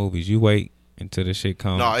to the movies. You wait until the shit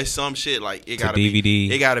comes. No, it's some shit like it To gotta DVD.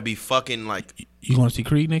 be. It gotta be fucking like. You going to see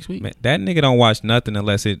Creed next week? Man, that nigga don't watch nothing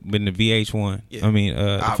unless it been the VH1. Yeah. I mean,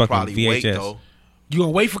 the I'll fucking probably VHS. wait though. You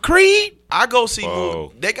gonna wait for Creed? I go see Whoa.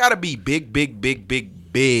 movies. They gotta be big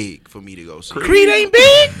for me to go see. Creed ain't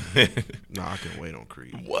big. No, I can wait on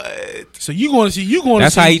Creed. What? So you going to see? You going to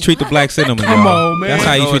That's see? how you treat the black cinema. Come y'all. on, man. That's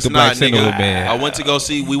how you No, treat it's the black not, cinema, nigga. man. I went to go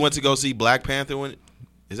see. We went to go see Black Panther.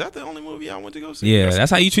 Is that the only movie I went to go see? Yeah,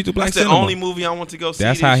 that's how you treat the black That's the cinema. only movie I went to go see.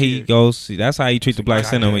 That's this how he year. goes. That's how you treat the black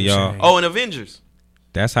cinema, y'all. shame. Oh, and Avengers.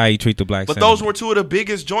 That's how you treat the black But cinema. those were two of the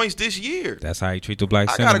biggest joints this year. That's how you treat the black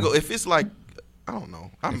I cinema. gotta go. If it's like, I don't know.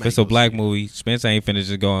 If it's a black movie, Spence ain't finished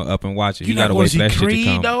just going up and watch it. You You not gotta gonna wait see for that shit to Creed,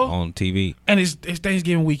 come though? on TV. And it's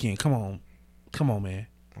Thanksgiving weekend. Come on, man.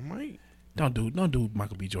 I might. Don't do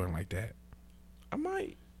Michael B. Jordan like that. I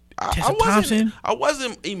might. Tessa Thompson? I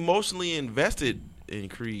wasn't emotionally invested in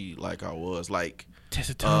Creed like I was. Like,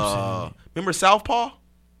 Tessa Thompson remember Southpaw?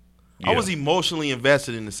 I Yeah. was emotionally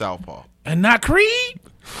invested in the Southpaw. and not Creed.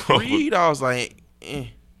 Creed, I was like, eh.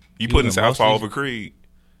 You putting was Southpaw emotionally- over Creed?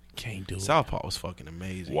 Can't do it. Southpaw was fucking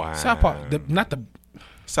amazing. Wow. Southpaw, not the.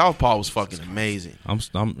 Southpaw was fucking amazing.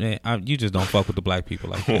 You just don't fuck with the black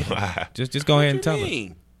people like that. Wow. Just go ahead and tell What us. you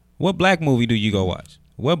mean? What black movie do you go watch?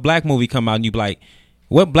 What black movie come out and you be like,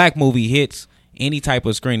 what black movie hits any type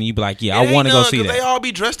of screen and you be like, yeah, I want to go see They that. all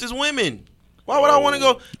be dressed as women. Why would I want to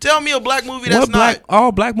go? Tell me a black movie that's not.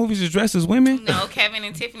 All black movies is dressed as women? No, Kevin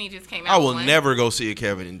and Tiffany just came out. I with will one. never go see a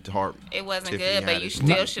Kevin and Hart. It wasn't Tiffany good, but you Haddish.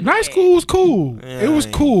 still should. Night School was cool. Yeah, it was I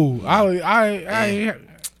ain't- cool. I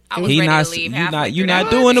I was He ready not- to leave you halfway not- you through not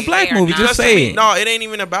that doing the movie. black They are movie, not just say it. No, it ain't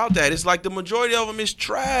even about that. It's like the majority of them is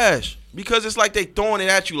trash because it's like they throwing it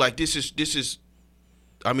at you like this is.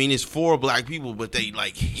 I mean, it's for black people, but they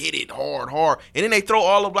like hit it hard, and then they throw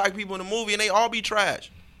all the black people in the movie, and they all be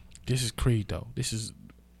trash. This is Creed though. This is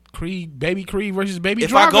Creed, Baby Creed versus Baby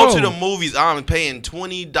If Drago. I go to the movies, I'm paying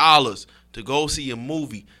 $20 to go see a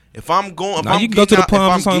movie. If I'm going, if No, I'm you can go to getting the out- if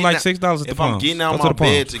Palms, I'm it's only getting like out- $6 at the If I'm Palms. getting Go out to my the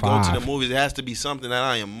Palms. bed to go to the $5. movies, it has to be something that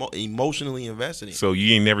I am emotionally invested in. So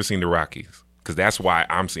you ain't never seen the Rockies? Because that's why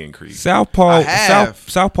I'm seeing Creed. Southpaw I have,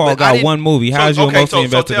 Southpaw but I got didn't- one movie. How's you emotionally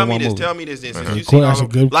invested tell in me one this, movie? Tell me this. Since Uh-huh. you've seen That's all a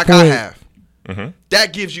of- good like point. I have, Mm-hmm.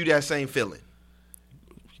 that gives you that same feeling.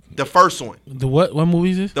 The first one, The what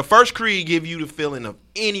movie is this? the first Creed, give you the feeling of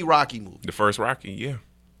any Rocky movie. The first Rocky, yeah.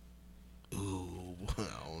 Ooh, I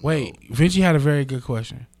don't Wait, know. Vinci had a very good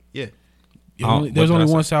question. Yeah. There was what did I only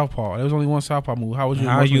say? one Southpaw. There was only one Southpaw movie. How was you?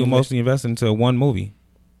 How are you emotionally invested into one movie?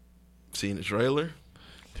 Seen the trailer?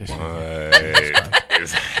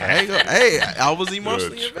 invested? Hey, I was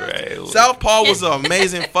emotionally The invested. trailer. Southpaw was an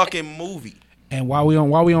amazing fucking movie. And while we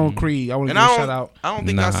on Creed, I want to And give I a shout out. don't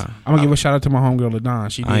think Nah. that's. I'm gonna give a shout out to my homegirl LaDon.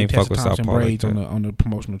 She I did ain't fuck Tessa with Thompson Southpaw like braids that. on the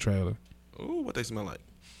promotional trailer. Ooh, what they smell like?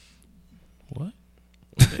 What?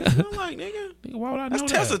 What they smell like, nigga? Nigga, why would I That's know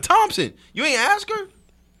Tessa that? Thompson. You ain't ask her?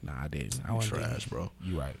 Nah, I didn't. I wasn't Trash, bro.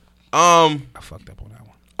 You right. I I fucked up on that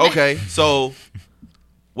one. Okay, so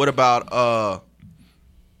what about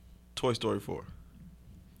Toy Story 4?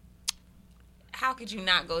 How could you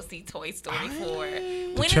not go see Toy Story 4?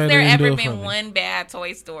 When has trailer there didn't do ever it for been me. one bad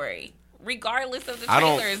Toy Story? Regardless of the I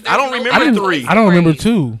don't- trailers. I don't there's remember no the Toy three. I don't remember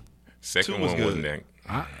Story. 2. Second Two was one good. wasn't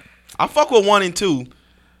that. I fuck with 1 and 2.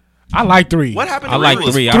 I like 3. What happened I to like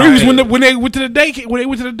Rivers? 3. 3 was when they went to the daycare. When they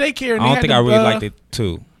went to the daycare. And I don't they had think the, I really liked it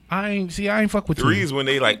too. I ain't fuck with 3 2. is when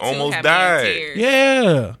they like Two almost have me in died. tears.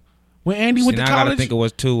 Yeah, when Andy went See, to now I gotta college. think of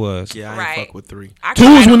what 2 was. Yeah, I ain't Right. fuck with 3. 2 was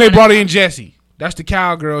I when they don't brought know. in Jesse. That's the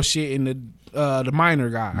cowgirl shit and the minor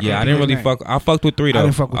guy. Yeah, I didn't really fuck. I fucked with 3 though. I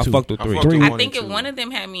didn't fuck with 2. I fucked with I 3. fucked with Three. one I and think if two. one of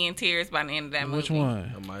them had me in tears by the end of that movie. Which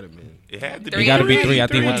one? That might have been. It had to Three. be. It got to be 3. Three. I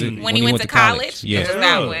think Three. When he went to college, Yeah. it was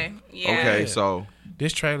that one. Yeah. Okay, so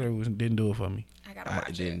This trailer didn't do it for me. I gotta I watch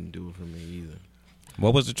it. didn't do it for me either.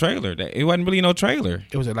 What was the trailer? It wasn't really no trailer.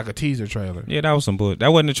 It was like a teaser trailer. Yeah, that was some bullshit.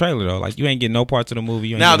 That wasn't a trailer though. Like you ain't getting no parts of the movie.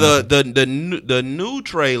 You ain't Now getting the new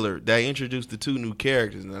trailer that introduced the 2 new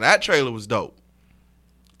characters. Now that trailer was dope.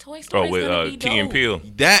 Toy Story's Oh, with gonna be Key and dope. Peele.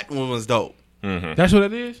 That one was dope. That's what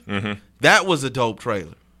it is. That was a dope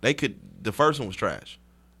trailer. The first one was trash.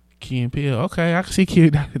 Key and Peele. Okay, I can see Key.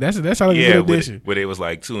 That's like a Yeah, good addition. where it was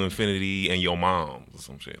like To Infinity and Your Mom or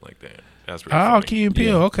some shit like that. That's pretty Oh, funny. Key and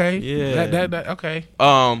Peele. Okay. Yeah. That okay.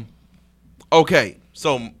 Okay.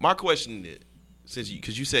 So my question is,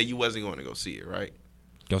 because you said you wasn't going to go see it, right?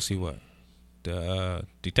 Go see what? The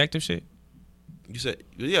detective shit? You said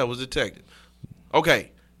it was detective.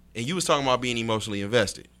 Okay, and you was talking about being emotionally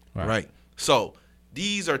invested, right? So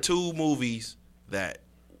these are 2 movies that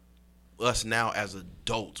us now as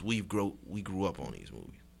adults we grew up on these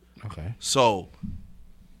movies. Okay. So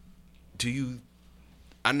do you?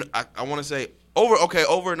 I want to say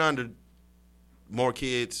over and under, more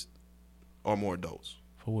kids or more adults?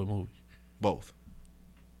 For what movie? Both.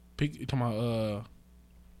 Pick. You talking about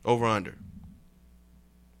Over under.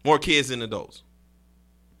 More kids than adults.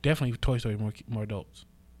 definitely Toy Story more adults.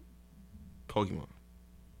 Pokemon.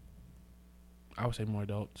 I would say more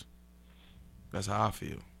adults. That's how I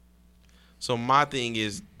feel. So my thing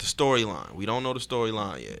is the storyline. We don't know the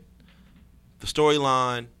storyline yet. The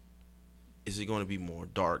storyline, is it going to be more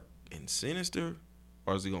dark and sinister,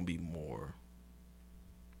 or is it going to be more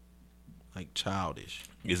like childish?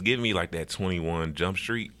 It's giving me like that 21 Jump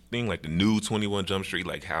Street thing, like the new 21 Jump Street,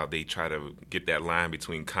 like how they try to get that line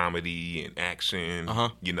between comedy and action.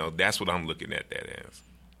 You know, that's what I'm looking at that as.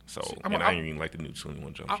 So, I ain't even like the new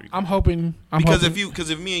 21 Jump Street. I'm hoping. Because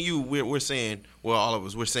if me and you, we're saying, well, all of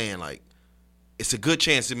us, we're saying like, it's a good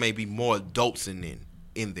chance it may be more adults in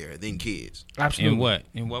there than kids. Absolutely.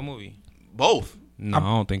 In what movie? Both. No, I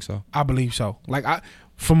don't think so. I believe so. Like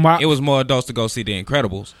it was more adults to go see The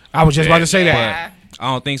Incredibles. I was just about to say that.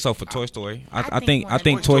 I don't think so for Toy Story. I think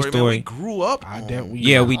think Toy Man, we Story. grew up.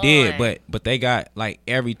 Yeah, we did, on. but they got like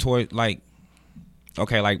every toy. Like,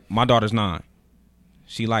 okay, like my daughter's 9.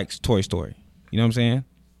 She likes Toy Story. You know what I'm saying?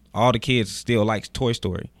 All the kids still likes Toy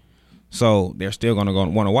Story, so they're still gonna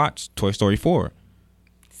want to watch Toy Story 4.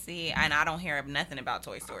 See, and I don't hear nothing about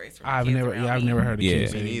Toy Stories. From I've kids never around me. heard of Yeah.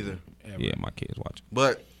 kids Me say neither. ever. Yeah, my kids watch it.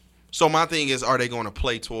 But so my thing is, are they going to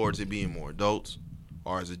play towards it being more adults,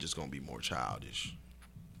 or is it just going to be more childish?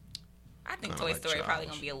 I think Kinda Toy like Story childish. probably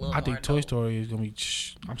gonna be a little. I think more Toy adult. Story is gonna be.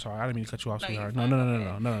 I'm sorry, I didn't mean to cut you off, No, sweetheart. you're No.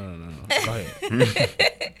 fine. Go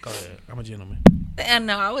ahead. Go ahead. I'm a gentleman. And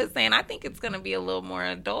no, I was saying I think it's gonna be a little more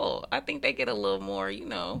adult. I think they get a little more,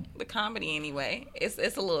 the comedy anyway. It's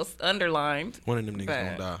a little underlined. One of them niggas But-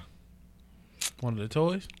 going to die. One of the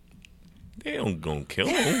toys. They don't gonna kill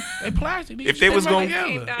him. They plastic. If they was gonna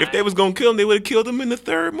kill him, they would have killed him in the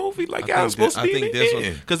 3rd movie. Like I was supposed to be. I think this one,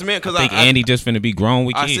 because I think Andy just finna be grown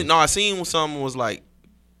with I kids. seen when someone was like,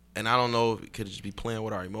 and I don't know if it could just be playing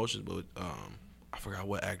with our emotions, but I forgot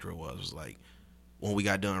what actor it was. It was like when we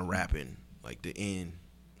got done rapping, like the end,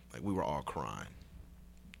 like we were all crying.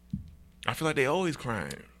 I feel like they always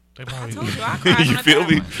crying. They I probably. told you, I cried on You the feel third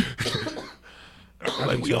me? one. I feel like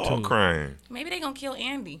think we so, all too. crying. Maybe they gonna kill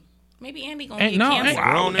Andy. Maybe Andy gonna And, get no, canceled.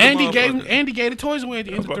 Grown Andy motherfucker. gave the toys away at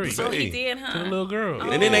the end of I was about 3 to say. Oh, he did, huh? to the little girl.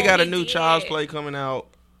 And then they got a he new did. Child's Play coming out.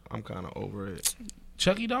 I'm kind of over it.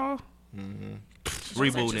 Chucky doll.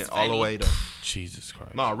 Rebooting just it all the funny. way though. Jesus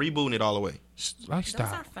Christ. No, rebooting it all the way. Like Those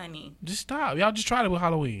stop. are funny. Just stop. Y'all just tried it with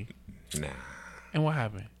Halloween. Nah, And what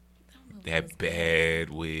happened? that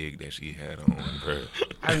bad wig that she had on, bro.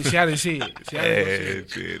 I didn't see it. See, I didn't see it.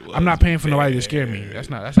 Bad shit was I'm not paying for nobody to bad. scare me.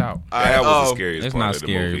 That's out. That was the scariest It's part not of the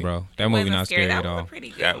scary, movie. bro. That movie Wasn't not scary That at was all. a pretty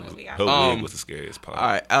good That was, movie. her wig was the scariest part. All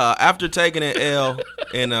right. After taking an L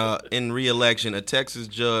in re-election, a Texas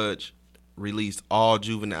judge released all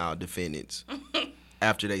juvenile defendants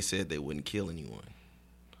after they said they wouldn't kill anyone.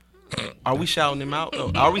 Are we shouting him out?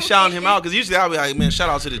 Though? Are we shouting him out? Because usually I'll be like, man, shout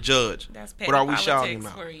out to the judge. That's But are we shouting him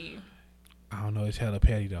politics out? for you. I don't know. It's hella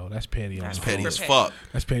petty though. That's petty. That's on the Petty whole- as petty. fuck.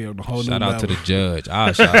 That's petty on the whole. Shout new out to the level. judge.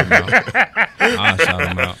 I'll shout him out. I'll shout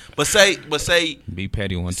him out. But say, Be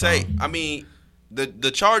petty one say. time. I mean,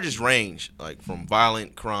 the charges range like from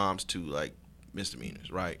violent crimes to like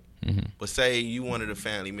misdemeanors, right? Mm-hmm. But say you one of the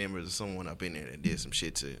family members of someone up in there that did some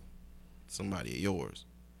shit to somebody of yours,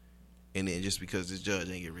 and then just because this judge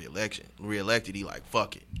ain't get reelected, he like,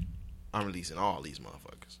 fuck it, I'm releasing all these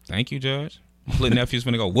motherfuckers. Thank you, Judge. My little nephew's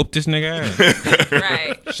finna go whoop this nigga ass.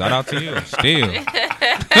 Right. Shout out to you. Still.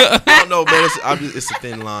 I don't know, man. It's a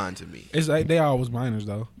thin line to me. It's like they always minors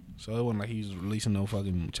though. So it wasn't like he was releasing no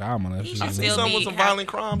fucking child molesters. He should I seen still some be with some violent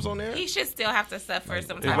crimes on there. He should still have to suffer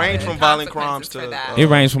some type ranged of from violent crimes consequences to, for that. It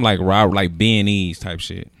ranged from like like B&E's type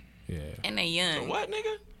shit, Yeah. And they young. What,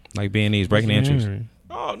 nigga? like B&E's breaking entries.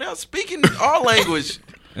 Oh, now speaking our language.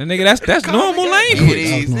 And nigga, that's normal nigga. language.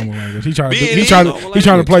 That was normal language. He trying B&E to normal he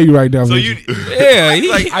trying to play you right now. So Mitch. you, Yeah, he,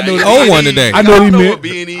 Like, I know I the know old one B&E. today. I know what he I don't know meant. what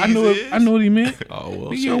B&E's I know what he meant. Oh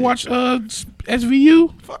well, You ever watch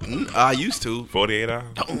SVU? I used to. 48 hours.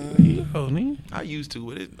 Oh, nigga. I used to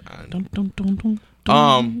with it. Dun, dun, dun, dun,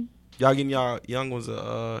 dun. Y'all getting y'all young ones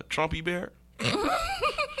a Trumpy bear?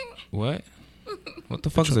 What? What the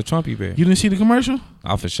fuck is a Trumpy bear? You didn't see the commercial?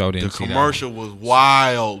 I for sure The didn't see that. commercial was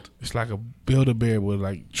wild. It's like a Build-A-Bear with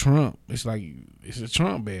like Trump. It's a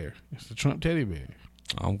Trump bear. It's a Trump teddy bear.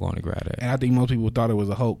 I'm going to grab that. And I think most people thought it was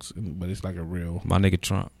a hoax, but it's like a real. My nigga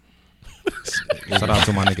Trump. Shout out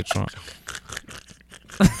to my nigga Trump.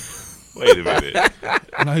 Wait a minute.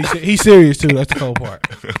 No, he's serious too. That's the cool part.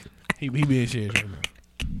 He being serious right now.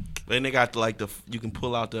 Then they got like you can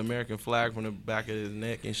pull out the American flag from the back of his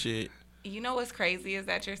neck and shit. You know what's crazy is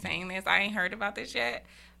that you're saying this. I ain't heard about this yet,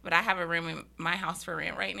 but I have a room in my house for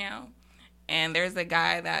rent right now. And there's a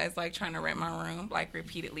guy that is like trying to rent my room, like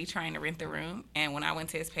repeatedly trying to rent the room. And when I went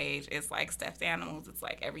to his page, it's like stuffed animals. It's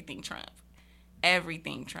like everything Trump.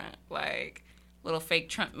 Everything Trump. Like little fake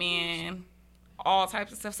Trump men, all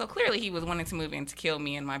types of stuff. So clearly he was wanting to move in to kill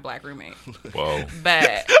me and my black roommate. Whoa.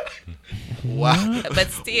 But Wow.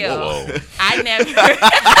 but still, Whoa. I never.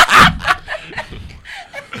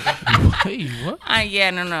 Hey, what?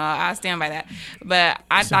 No, I'll stand by that. But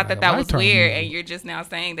I thought like that a was Lifetime weird, movie. and you're just now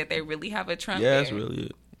saying that they really have a Trump Yeah, bear. it's really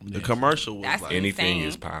it. The commercial was That's like. Anything insane.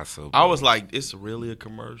 is possible. I was like, it's really a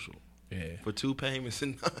commercial Yeah. for 2 payments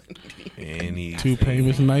in 90. Anything, 2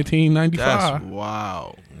 payments in 1995. That's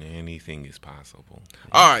wow. anything is possible.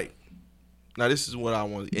 All right. Now this is what I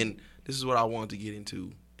want, and this is what I wanted to get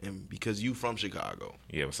into, and because you from Chicago.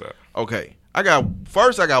 Yeah, what's up? Okay, I got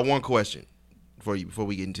one question for you before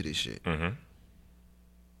we get into this shit. Mm-hmm.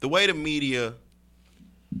 The way the media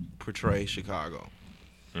portrays Chicago,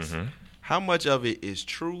 Mm-hmm. how much of it is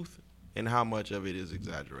truth and how much of it is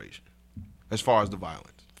exaggeration, as far as the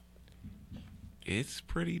violence? It's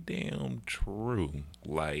pretty damn true.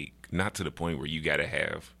 Like, not to the point where you got to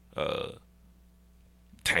have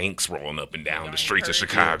tanks rolling up and down the streets of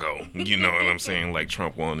Chicago. You know what I'm saying? Like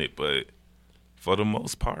Trump wanted, but for the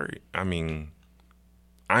most part, I mean,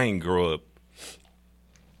 I ain't grow up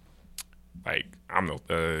like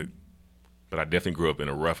but I definitely grew up in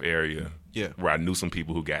a rough area. Yeah. Where I knew some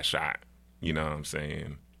people who got shot. You know what I'm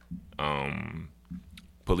saying?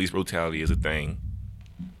 Police brutality is a thing.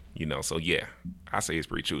 You know, so yeah, I say it's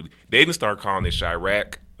pretty true. They didn't start calling it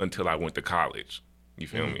Chirac until I went to college. You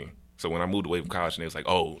feel me? So when I moved away from college, and it was like,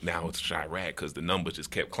 oh, now it's Chirac because the numbers just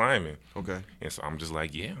kept climbing. Okay. And so I'm just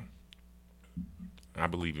like, yeah, I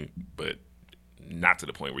believe it, but not to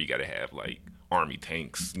the point where you got to have like army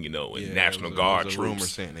tanks, you know, and National Guard there was a rumor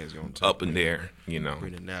troops saying they was going up in there, you know.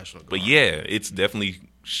 bring the National Guard. But yeah, it's definitely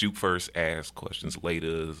shoot first, ask questions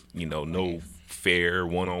later. You know, no fair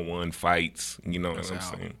one-on-one fights. You know what I'm out.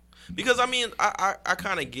 saying? Because I mean, I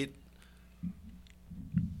kind of get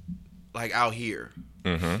like out here.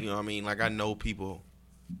 Mm-hmm. You know what I mean? Like I know people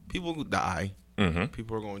who die. Mm-hmm.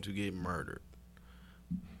 People are going to get murdered.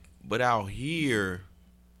 But out here,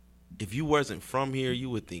 if you wasn't from here, you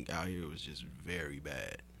would think out here was just very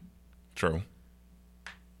bad. True.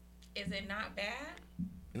 Is it not bad?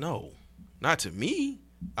 No, not to me.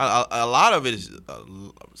 A lot of it is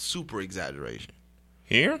super exaggeration.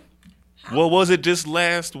 Here? What was it just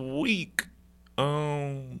last week?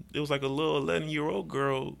 It was like a little 11-year-old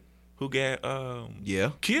girl who got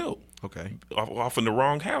Yeah. killed Okay. off in the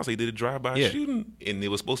wrong house. They did a drive-by Yeah. shooting, and it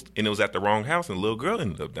was at the wrong house, and the little girl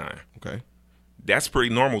ended up dying. Okay. That's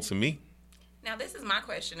pretty normal to me. Now, this is my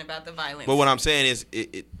question about the violence. But what I'm saying is,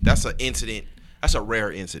 that's an incident. That's a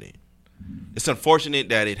rare incident. It's unfortunate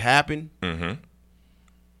that it happened. Mm-hmm.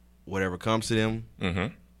 Whatever comes to them,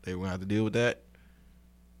 Mm-hmm. they're gonna have to deal with that.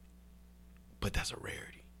 But that's a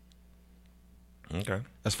rarity Okay.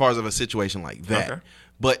 as far as of a situation like that. Okay.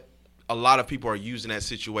 But a lot of people are using that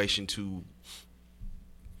situation to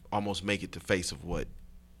almost make it the face of what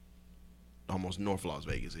almost North Las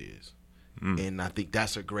Vegas is. And I think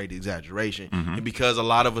that's a great exaggeration. And because a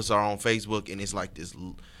lot of us are on Facebook, and it's like this,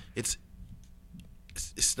 it's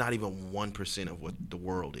not even 1% of what the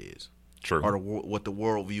world is. True. Or what the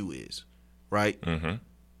worldview is, right? Mm-hmm.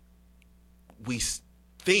 We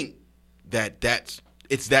think that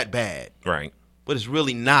it's that bad, Right. but it's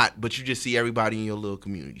really not. But you just see everybody in your little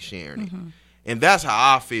community sharing it, and that's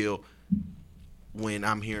how I feel when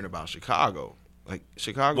I'm hearing about Chicago. Like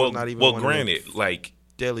Chicago's Well, not even well, one granted, of the like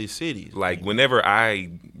deadliest cities. whenever I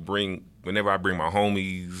bring my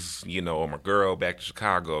homies, you know, or my girl back to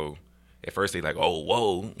Chicago, at first they like, oh,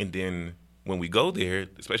 whoa, and then when we go there,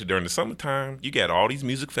 especially during the summertime, you got all these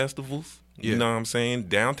music festivals. You Yeah. know what I'm saying?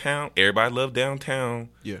 Downtown, everybody love downtown.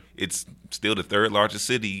 Yeah. It's still the third largest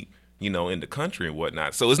city, you know, in the country and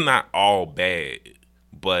whatnot. So it's not all bad,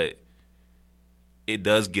 but it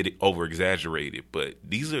does get over exaggerated. But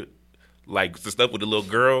these are like the stuff with the little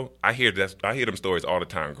girl. I hear them stories all the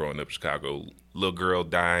time growing up in Chicago. Little girl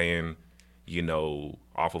dying, you know,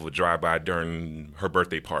 off of a drive-by during her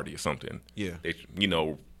birthday party or something. Yeah. They, you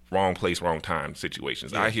know, wrong place, wrong time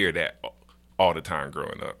situations. Yeah. I hear that all the time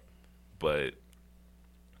growing up. But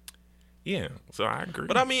yeah, so I agree.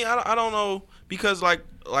 But I mean, I don't know, because like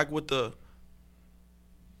with the,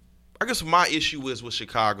 I guess my issue is with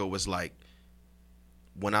Chicago was like,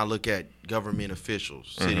 when I look at government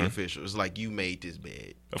officials, city officials, it's like, you made this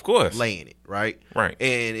bed, of course, laying it, right? Right.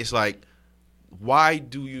 And it's like, why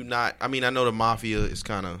do you not? I mean, I know the mafia is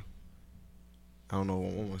kind of, I don't know,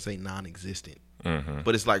 I want to say non-existent,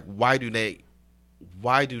 but it's like, why do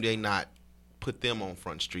they not put them on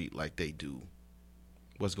Front Street like they do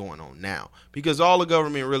what's going on now? Because all the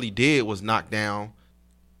government really did was knock down,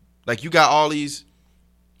 like, you got all these,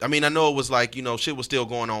 I mean, I know it was like, you know, shit was still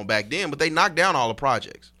going on back then, but they knocked down all the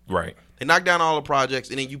projects. right, They knocked down all the projects,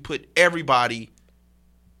 and then you put everybody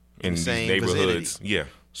in the these same neighborhoods. vicinity. Yeah,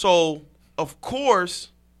 So, of course,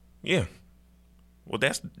 yeah. Well,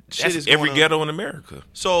 that's Shit is every going on. ghetto in America.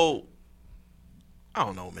 so, I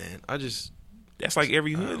don't know, man. That's like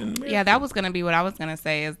every hood in America. Yeah, that was going to be what I was going to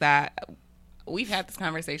say, is that we've had this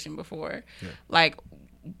conversation before. Like,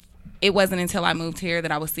 it wasn't until I moved here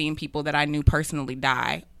that I was seeing people that I knew personally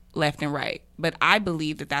die left and right. But I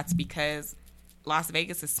believe that that's because Las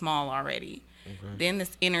Vegas is small already. Then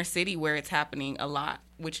this inner city where it's happening a lot,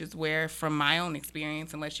 which is where, from my own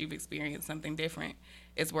experience, unless you've experienced something different,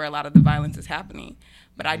 is where a lot of the violence is happening.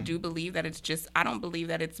 But I do believe that I don't believe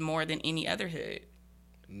that it's more than any other hood.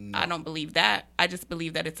 I don't believe that. I just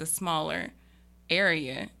believe that it's a smaller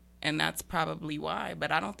area, and that's probably why.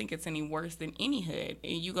 But I don't think it's any worse than any hood.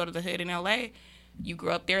 And you go to the hood in L.A., you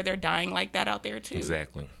grew up there, they're dying like that out there too.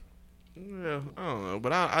 Exactly. Yeah, I don't know,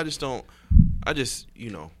 but I just don't. I just,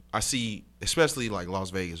 you know, I see, especially like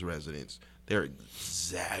Las Vegas residents, they're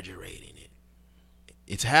exaggerating it.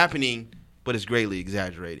 It's happening, but it's greatly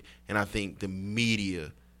exaggerated, and I think the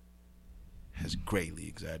media has greatly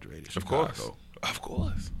exaggerated Chicago. Of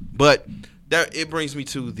course. But that it brings me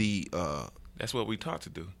to the That's what we taught to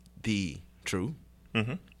do. true.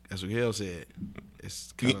 Mm-hmm. As Miguel said,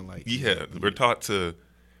 it's kind of like We're taught to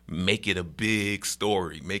make it a big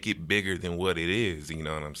story, make it bigger than what it is. You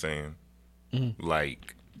know what I'm saying?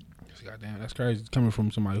 Like, Goddamn, that's crazy. It's coming from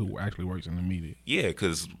somebody who actually works in the media. yeah,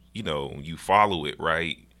 because you know you follow it,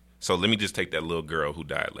 right? So let me just take that little girl who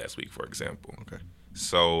died last week, for example. Okay.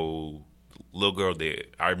 So little girl dead.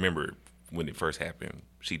 I remember when it first happened,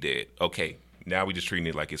 she dead. Okay, now we just treating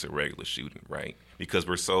it like it's a regular shooting, right? Because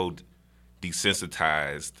we're so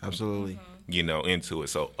desensitized, Absolutely. you know, into it.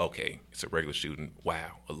 So, okay, it's a regular shooting.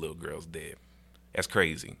 Wow, a little girl's dead. That's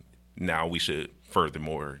crazy. Now we should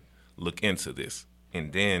furthermore look into this.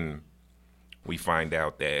 And then we find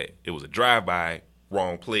out that it was a drive-by,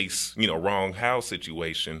 wrong place, you know, wrong house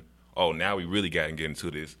situation. Oh, now we really got to get into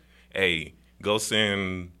this. Hey, go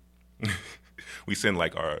send, we send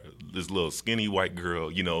like this little skinny white girl,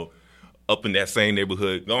 you know, up in that same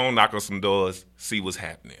neighborhood. Go on, knock on some doors, see what's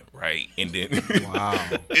happening, right? And then, Wow.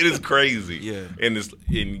 it is crazy. Yeah.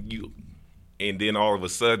 And then all of a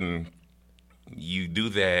sudden, you do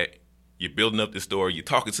that. You're building up the story. You're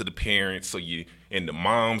talking to the parents, and the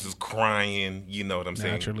moms is crying. You know what I'm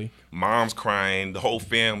saying? Naturally. Mom's crying. The whole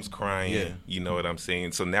fam's crying. Yeah. You know what I'm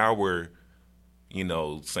saying? So now we're, you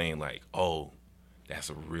know, saying like, oh,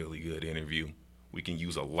 that's a really good interview. We can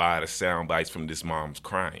use a lot of sound bites from this mom's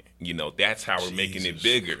crying. You know, that's how we're making it Jesus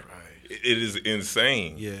bigger. Christ. It is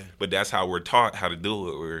insane. Yeah. But that's how we're taught how to do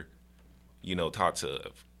it. We're, you know, taught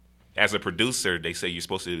to, as a producer, they say you're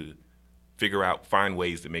supposed to find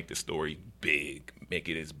ways to make the story big, make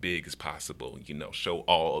it as big as possible, you know, show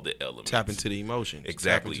all the elements. Tap into the emotions.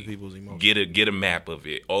 Exactly. Tap into people's emotions. Get a map of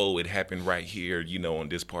it. Oh, it happened right here, you know, in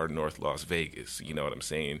this part of North Las Vegas. You know what I'm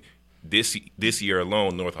saying? This year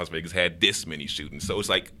alone, North Las Vegas had this many shootings. So it's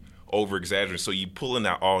like over exaggerating. So you pulling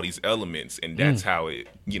out all these elements, and that's how it,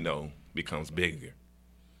 you know, becomes bigger.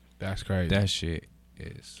 That's crazy. That shit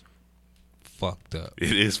is fucked up.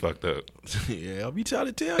 It is fucked up. Yeah, I'll be trying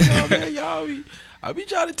to tell y'all, man. I'll be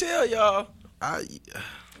trying to tell y'all.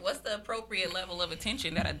 What's the appropriate level of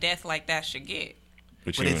attention that a death like that should get?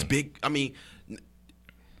 What but you it's mean? big. I mean,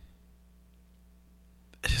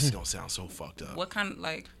 this is gonna sound so fucked up. What kind of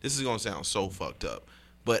like? This is gonna sound so fucked up,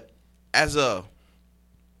 but as a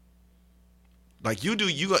like you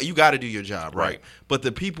got to do your job, right? Right. But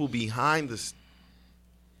the people behind the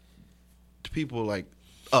people like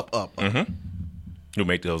up, Mm-hmm. Who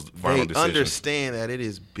make those final they decisions? understand that it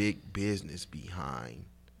is big business behind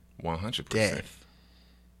 100%. death.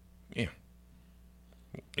 Yeah.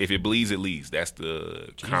 If it bleeds, it leads. That's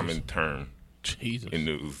the common term Jesus. in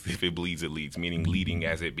news. If it bleeds, it leads. Meaning leading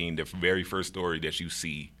as it being the very first story that you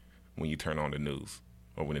see when you turn on the news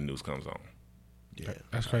or when the news comes on. Yeah,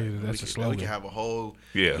 That's crazy. That's a we can slogan. have a whole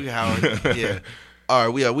Yeah. We can have, yeah. All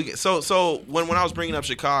right, we can. So when I was bringing up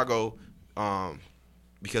Chicago,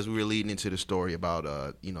 because we were leading into the story about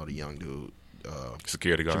the young dude,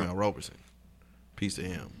 Security guard. Jamel Roberson. Peace to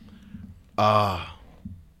him. I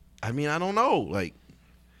mean, I don't know. Like,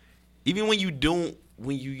 even when you doing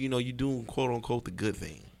quote unquote the good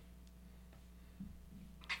thing,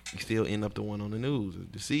 you still end up the one on the news,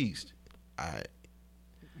 deceased.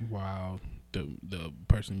 Wow. The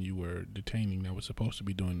person you were detaining that was supposed to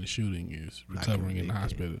be doing the shooting is recovering in the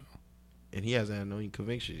convicted. hospital. And he hasn't had no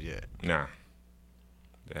convictions yet. Nah.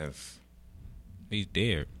 That's He's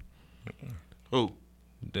dead. Who?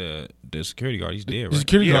 The security guard, he's dead, The right?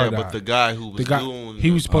 security Yeah, guard but died. the guy who was The guy, doing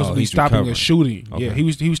he was supposed to be he's stopping recovering. a shooting. Okay. Yeah,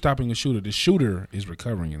 he was stopping a shooter. The shooter is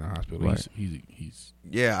recovering in the hospital. Right. He's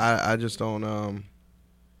Yeah, I just don't.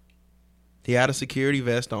 He had a security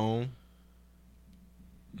vest on,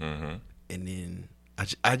 mm-hmm. and then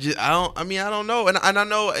I don't know, and I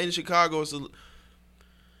know in Chicago it's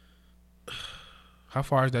how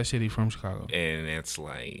far is that city from Chicago? And it's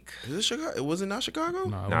like is it Chicago? Was it not Chicago?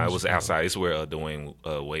 no, it wasn't was Chicago. outside. It's where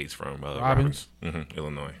Dwayne Wade's from. Robbins?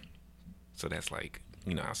 Illinois. So that's like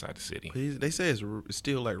outside the city. They say it's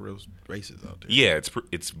still like real racist out there. Yeah,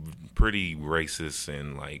 it's pretty racist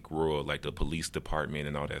and like rural, like the police department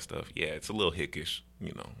and all that stuff. Yeah, it's a little hickish,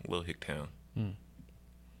 a little hick town.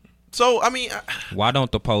 So I mean, Why don't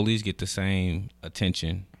the police get the same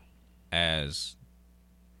attention as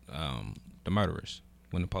the murderers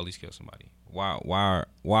when the police kill somebody? Why?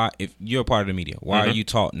 If you're a part of the media, why are you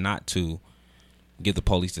taught not to give the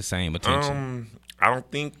police the same attention? I don't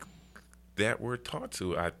think that we're taught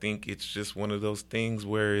to. I think it's just one of those things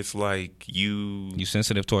where it's like You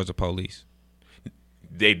sensitive towards the police?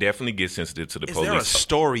 they definitely get sensitive to the is police. there a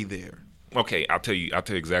story there? Okay, I'll tell you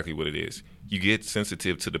exactly what it is. You get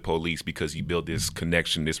sensitive to the police because you build this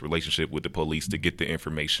connection, this relationship with the police to get the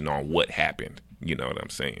information on what happened. You know what I'm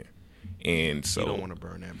saying? And so You don't want to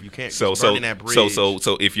burn that. You can't. so just so burning that bridge.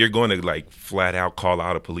 so if you're going to like flat out call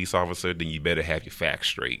out a police officer, then you better have your facts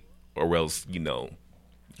straight, or else you're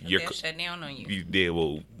They'll shut down on you. they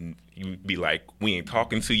will you be like, we ain't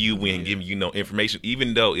talking to you, we ain't giving you no information,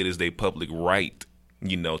 even though it is their public right,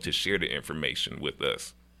 to share the information with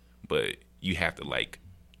us. But you have to like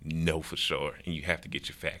know for sure, and you have to get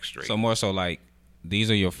your facts straight. So more so like these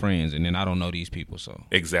are your friends, and then I don't know these people, so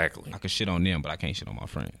Exactly. I can shit on them, but I can't shit on my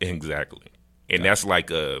friends. Exactly. And that's like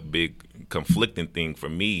a big conflicting thing for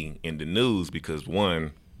me in the news because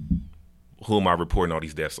one, who am I reporting all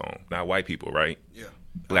these deaths on? Not white people, right? Yeah.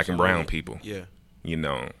 Black and brown people. Yeah.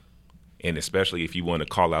 And especially if you want to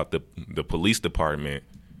call out the police department,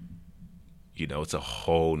 it's a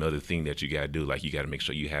whole nother thing that you got to do. Like you got to make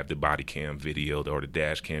sure you have the body cam video or the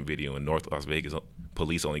dash cam video. In North Las Vegas,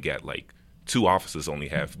 police only got like 2 officers only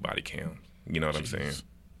have body cam. You know what I'm saying?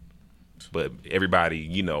 But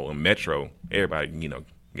everybody, in Metro, everybody,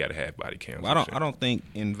 got to have body cams. Well, I don't think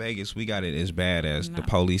in Vegas we got it as bad as the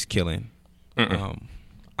police killing.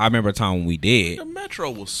 I remember a time when we did. The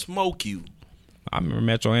Metro will smoke you. I remember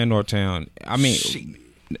Metro and Northtown. I mean, Shit.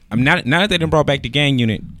 now that they done brought back the gang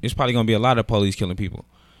unit, it's probably gonna be a lot of police killing people,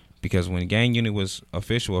 because when the gang unit was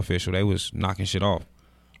official, they was knocking shit off.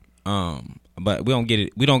 But we don't get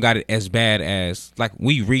it. We don't got it as bad as like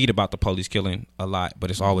we read about the police killing a lot, but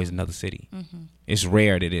it's always another city. It's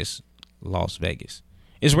rare that it's Las Vegas.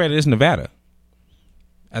 It's rare that it's Nevada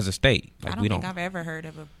as a state. Like I don't think I've ever heard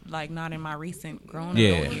of not in my recent grown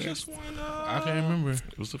Yeah. up years. I can't remember.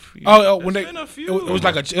 It was a few. When There's they been a it few. was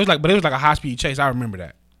like a high speed chase. I remember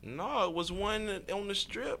that. No, it was one on the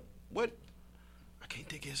strip. What? I can't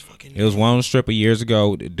think of his fucking. It was one on the strip years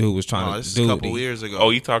ago. The dude was trying No, to this is do a couple years ago. Oh,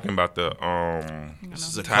 you talking about the This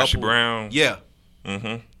is a Tasha couple- Brown? Yeah, Mm-hmm.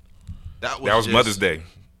 that was That was just- Mother's Day.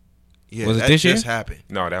 Yeah, Was it that this year? just happened.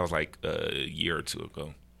 No, that was like a year or 2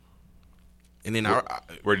 ago. And then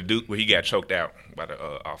Where he got choked out by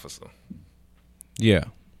the officer. Yeah.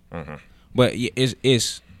 Mm-hmm. But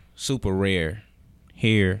it's super rare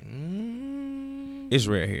here. It's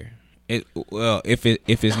rare here. If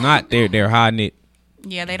it's not, they're hiding it.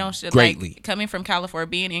 Yeah, they don't should Greatly. like coming from California,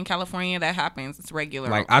 being in California, that happens. It's regular.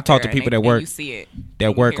 Like, over I talk to there, people and that and work- You see it. That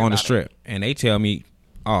You work hear on the about it. strip, and they tell me,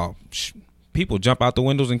 "Oh, people jump out the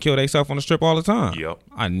windows and kill themselves on the strip all the time." Yep.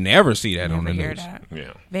 I never see that on Never the hear news. that.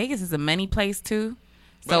 Yeah. Vegas is a money place too,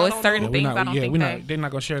 But I so it's don't certain know. things I don't think that. They're not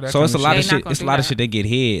gonna share that. So kind it's a lot of They not shit. gonna It's a do lot of that. shit they get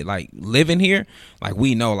hid. Like living here, like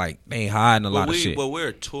we know, like they hiding a lot of shit. But we're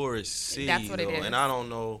a tourist city, That's what it though, is. and I don't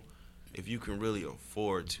know if you can really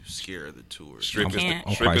afford to scare the tourists. Strip is can't. the,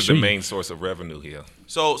 I'm strip quite is sure the you- main source of revenue here.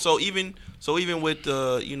 So even with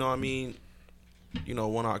the you know what I mean,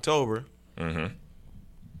 1 October. Mm-hmm.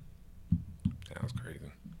 Sounds crazy.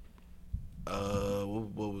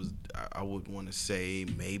 What was I would want to say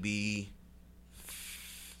maybe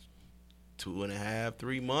 2.5,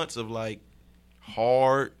 3 months of like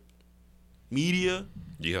hard media,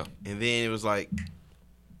 Yeah. and then it was like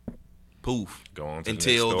poof Go on to the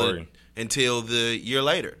until next story. until the year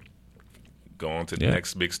later. Go on to the Yeah.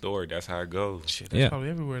 next big story. That's how it goes. Shit, that's Yeah. probably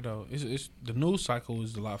everywhere though. It's the news cycle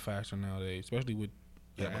is a lot faster nowadays, especially with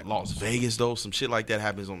Yeah, but Las Vegas though, some shit like that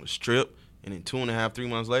happens on the Strip, and then 2.5, 3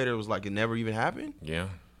 months later, it was like it never even happened. Yeah.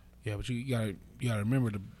 Yeah, but you gotta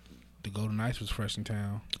remember the Golden Knights was fresh in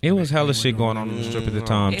town. It was hella They shit wasn't going on the strip at the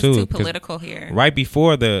time It's too. too 'cause political here. Right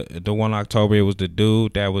before the 1 October, it was the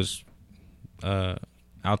dude that was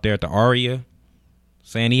out there at the Aria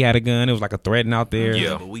saying he had a gun. It was like a threatening out there.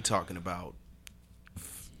 Yeah. But we talking about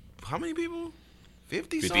how many people?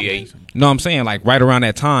 50 58. something? No, I'm saying like right around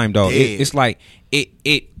that time though. Yeah. It's like it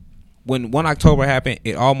when 1 October happened,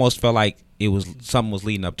 it almost felt like it was something was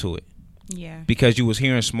leading up to it Yeah. because you was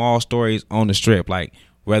hearing small stories on the strip, like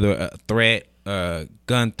whether a threat,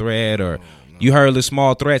 gun threat, or you heard the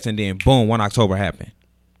small threats, and then boom, 1 October happened,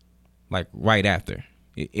 like right after.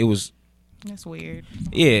 It was That's weird.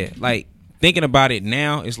 like thinking about it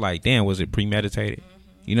now, it's like damn, was it premeditated?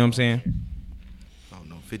 You know what I'm saying? I don't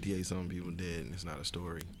know, 58 something people dead, and it's not a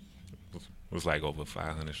story. It was like over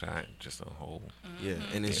 500 shots, just a whole. Yeah,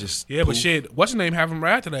 and it's just Yeah, but poof. shit, what's the name happened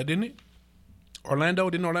right after that, didn't it?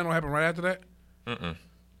 Didn't Orlando happen right after that?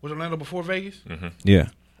 Was Orlando before Vegas? Yeah.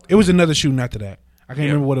 It was another shooting after that. I can't Yeah.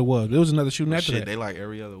 remember what it was. It was another shooting after Shit, that. they like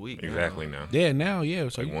every other week. now. Exactly now. Yeah, now, yeah.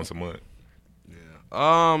 So Like once a month.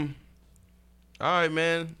 All right,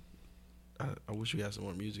 man. I wish we had some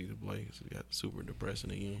more music to play because it got super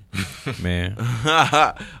depressing again. Man.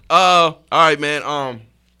 All right, man.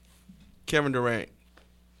 Kevin Durant.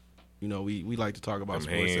 You know, we like to talk about Them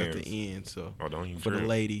sports at hands. the end, so Oh, don't even for the trip.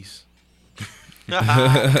 ladies.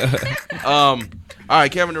 All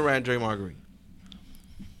right, Kevin Durant, Draymond Green.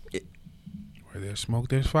 where there's smoke,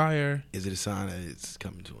 there's fire. Is it a sign that it's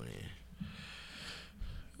coming to an end?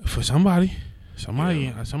 For somebody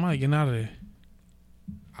getting out of there.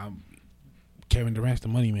 Kevin Durant's the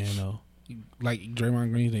money man, though. Like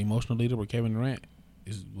Draymond Green's the emotional leader, but Kevin Durant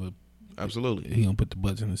is what Absolutely. he gonna put the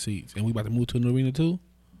butts in the seats. And we about to move to an arena too.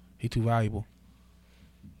 He too valuable.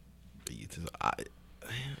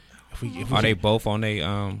 If we Are they both on their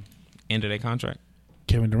end of their contract?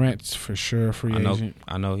 Kevin Durant's for sure a free agent.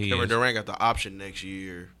 I know he Kevin is. Durant got the option next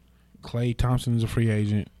year. Klay Thompson's a free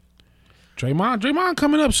agent. Draymond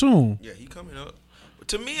coming up soon. Yeah, he coming up. But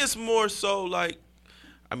to me, it's more so like,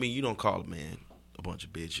 I mean, you don't call a man a bunch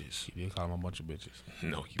of bitches. He did call him a bunch of bitches.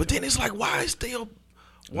 No. You But then it's like, why is still?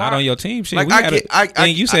 Why? Not on your team. Shit, Like, we I had get- a I-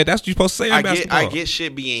 thing you said that's what you're supposed to say in basketball. I get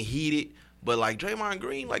shit being heated, but like Draymond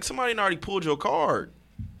Green, like somebody already pulled your card.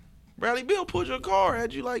 Bradley Beal pulled your card.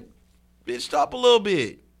 Had you like, bitch, stop a little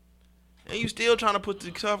bit, and you still trying to put the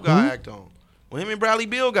tough guy act on. When him and Bradley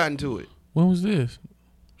Beal got into it, When was this?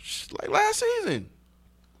 like last season,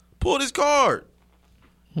 pulled his card.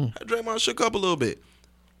 Had Draymond shook up a little bit.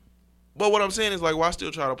 But what I'm saying is like, why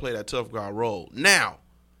still try to play that tough guy role? Now,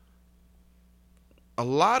 a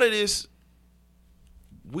lot of this,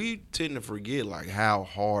 we tend to forget like how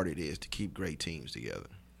hard it is to keep great teams together.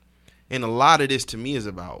 And a lot of this to me is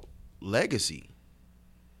about legacy.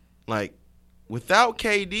 Like, without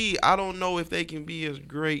KD, I don't know if they can be as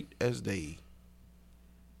great as they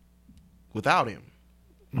without him.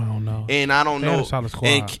 I don't know. And I don't They had know. a solid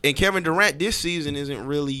squad. And Kevin Durant this season isn't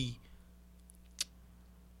really.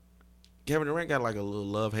 Kevin Durant got like a little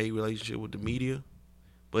love-hate relationship with the media,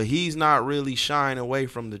 but he's not really shying away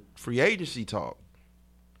from the free agency talk.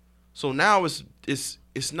 So now it's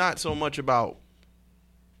not so much about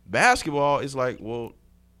basketball. It's like, well,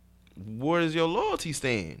 where does your loyalty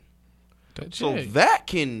stand? So that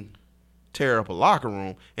can tear up a locker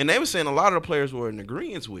room. And they were saying a lot of the players were in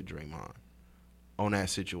agreement with Draymond on that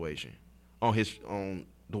situation, on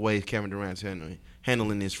the way Kevin Durant's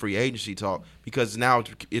handling his free agency talk, because now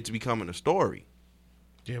it's becoming a story.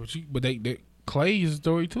 Yeah, but they Clay is a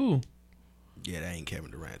story too. Yeah, that ain't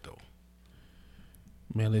Kevin Durant though.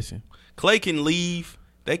 Man, listen. Clay can leave.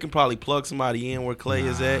 They can probably plug somebody in where Clay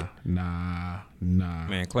is at. Nah.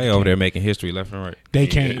 Man, Clay over there making history left and right. They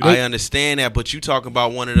can't. I understand that, but you talking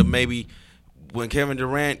about one of the maybe when Kevin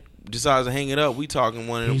Durant decides to hang it up, we talking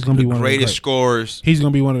one of He's gonna be the one of the greatest great- scorers. He's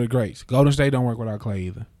gonna be one of the greats. Golden State don't work without Clay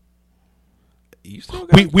either. You still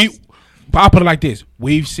got I'll put it like this: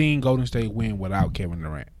 we've seen Golden State win without Kevin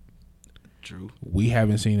Durant. True. We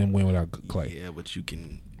haven't seen them win without Clay. Yeah, but you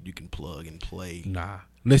can plug and play. Nah,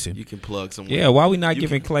 listen, You can plug someone. Yeah, why we not You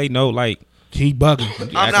giving Clay no like? he bugging.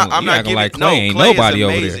 I'm acting not giving like Clay no. ain't Clay nobody is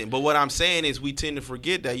over amazing, there. but what I'm saying is we tend to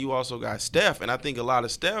forget that you also got Steph, and I think a lot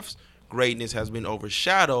of Steph's greatness has been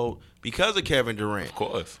overshadowed because of Kevin Durant. Of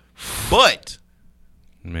course. But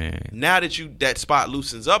Man, now that that spot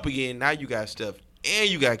loosens up again, now you got Steph and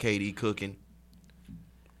you got KD cooking.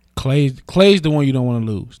 Clay's the one you don't want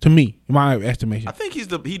to lose. To me, in my estimation. I think he's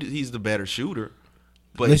the better shooter.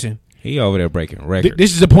 But Listen, he over there breaking records.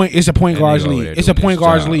 this is a point. It's a point That guards nigga over league. there It's a doing point his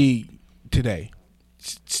guards job. league today.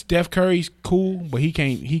 Steph Curry's cool, but he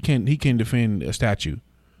can defend a statue.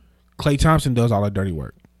 Klay Thompson does all the dirty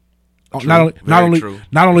work. True. Not Very only true.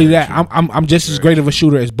 that, I'm just as great of a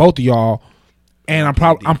shooter as both of y'all, and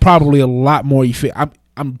I'm probably a lot more efficient.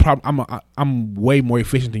 I'm way more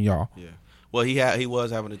efficient than y'all. yeah. Well, he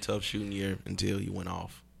was having a tough shooting year until he went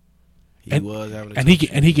off. He And- was having a And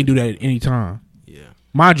tough he can do that at any time. yeah.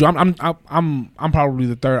 Mind you, I'm probably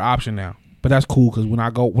the third option now, but that's cool because when I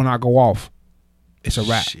go off, it's a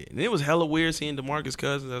wrap. Shit. And it was hella weird seeing DeMarcus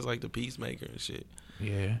Cousins as like the peacemaker and shit.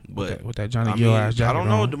 Yeah, But with that Johnny I Gill mean, ass jacket I don't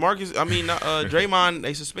know. on. Draymond,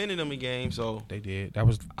 they suspended him a game, so They did. That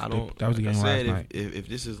was I don't. That was the like game I last said, night. if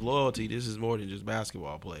this is loyalty, this is more than just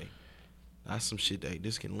basketball play. That's some shit that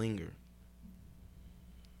this can linger.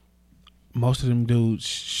 Most of them dudes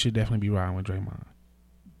should definitely be riding with Draymond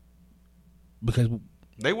because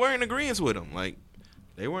They were in agreement with him. Like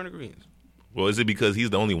they were in agreement. Well, is it because he's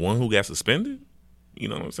the only one who got suspended? You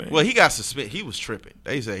know what I'm saying? Well, he got suspended. He was tripping.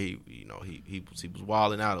 They say he was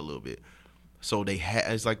wilding out a little bit. So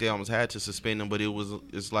it's like they almost had to suspend him, but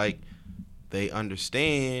it's like they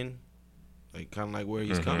understand, like kind of like where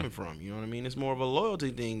he's coming from. You know what I mean? It's more of a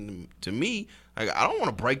loyalty thing to me. Like I don't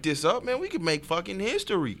want to break this up, man. We could make fucking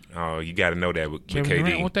history. Oh, you got to know that with Kevin KD.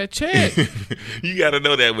 Durant want that check. You got to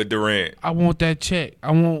know that with Durant. I want that check.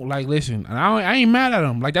 I want listen, and I ain't mad at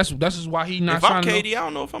him. Like that's just why he not If I'm signing. KD, I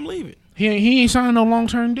don't know if I'm leaving. He ain't signing no long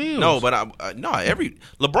term deals. No, but every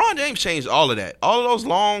LeBron James changed all of that. All of those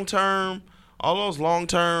long term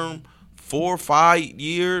 4 or 5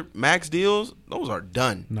 year max deals, those are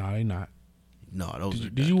done. no, they not. No, those are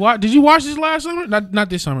Did done. you watch? Did you watch this last summer? Not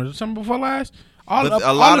this summer. The summer before last. All But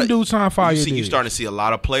of them dudes signed 5 year you deals. starting to see a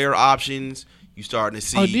lot of player options. You starting to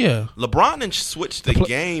see. Oh, yeah. LeBron then switched the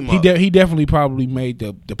game He up. he definitely probably made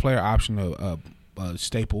the player option a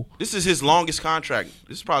staple. This is his longest contract.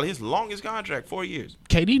 This is probably his longest contract, 4 years.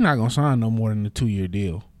 KD not gonna sign no more than a 2 year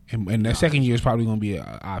deal, and that second year is probably gonna be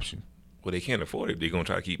an option. Well, they can't afford it. They're going to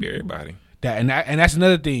try to keep everybody. And that's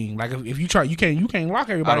another thing. Like if you try, you can't lock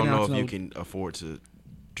I everybody don't down. know to if you can afford to.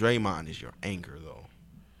 Draymond is your anchor, though.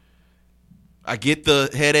 I get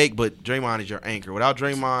the headache, but Draymond is your anchor. Without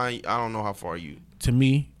Draymond, I don't know how far you. To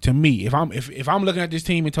me, if I'm looking at this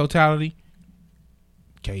team in totality,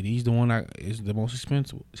 KD's the one that is the most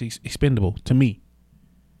expendable to me.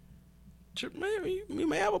 Man, you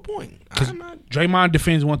may have a point. Because I'm not Draymond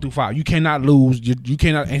defends 1 through 5. You cannot lose. You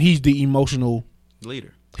cannot, and he's the emotional.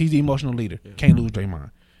 leader. He's the emotional leader. Can't lose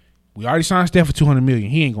Draymond. We already signed Steph for $200 million.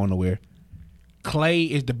 He ain't going nowhere. Clay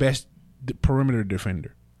is the best perimeter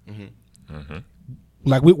defender.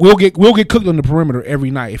 Like we'll get cooked on the perimeter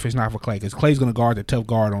every night if it's not for Clay, because Clay's going to guard the tough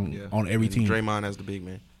guard on every And team. Draymond as the big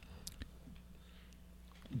man.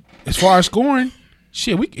 As far as scoring,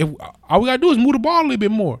 shit, all we gotta do is move the ball a little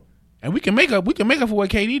bit more, and we can make up for what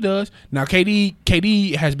KD does. Now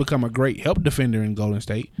KD has become a great help defender in Golden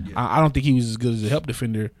State. I don't think he was as good as a help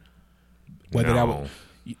defender.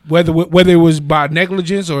 Whether it was by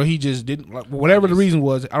negligence or he just didn't, like, whatever the reason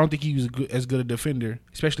was, I don't think he was as good a defender,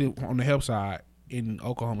 especially on the help side in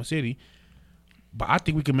Oklahoma City. But I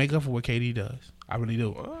think we can make up for what KD does. I really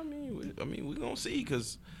do. Well, I mean, we're gonna see,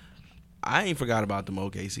 because I ain't forgot about them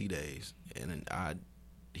OKC days, and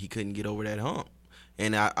he couldn't get over that hump.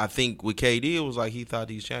 And I think with KD, it was like he thought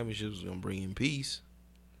these championships was gonna bring him peace.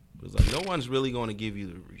 It was like no one's really gonna give you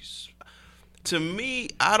the respect. To me,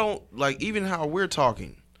 I don't like, even how we're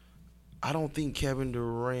talking, I don't think Kevin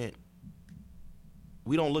Durant,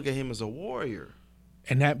 we don't look at him as a warrior.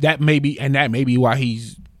 And that may be why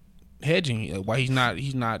he's hedging, why he's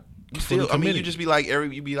not fully Still, I mean, you committed. just be like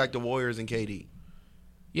you be like the Warriors and KD.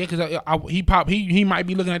 Yeah, because he might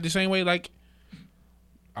be looking at it the same way. Like,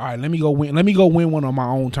 all right, let me go win one on my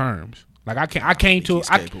own terms. Like I came to He's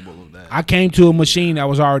capable of that. I came to a machine that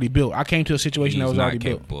was already built. I came to a situation that He's was not already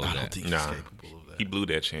built. capable of I don't that. think he's Nah. capable of that. He blew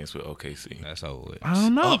that chance with OKC. That's over with. I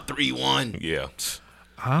don't know. Up 3-1. Yeah.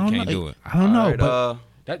 I don't Can't know. do it. I don't know. All right,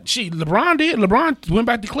 but LeBron did. LeBron went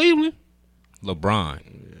back to Cleveland. LeBron.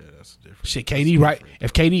 yeah, that's different. Shit, KD right.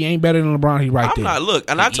 If KD ain't better than LeBron, he right I'm there. not. Look,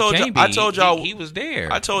 and I He told can't y'all. I be. told y'all. He was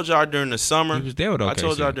there. I told y'all during the summer. He was there with I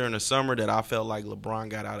told OKC. y'all during the summer that I felt like LeBron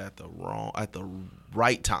got out at the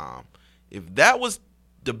right time. If that was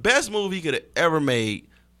the best move he could have ever made,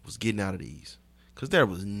 was getting out of the East, because there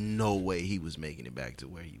was no way he was making it back to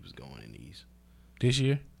where he was going in the East. This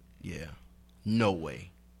year, Yeah, no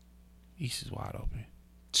way. East is wide open.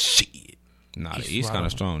 Shit, Nah, He's the East wide kind open.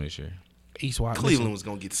 of strong this year. East wide. Cleveland was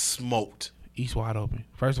gonna get smoked. East wide open.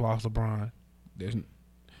 First of all, it's LeBron.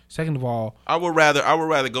 Second of all, I would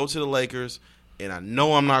rather go to the Lakers, and I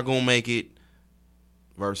know I'm not gonna make it,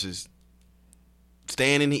 versus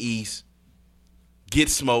staying in the East, get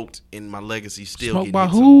smoked, and my legacy still smoked get by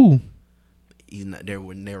hit. who? He's not. They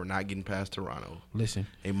were not getting past Toronto. Listen,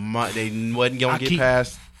 They wasn't gonna I get keep-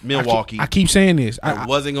 past Milwaukee. I keep saying this. They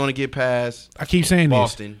wasn't gonna get past I keep saying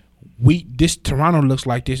Boston. this. Toronto looks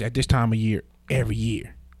like this at this time of year every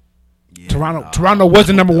year. Yeah, Toronto was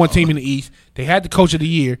the number one team in the East. They had the coach of the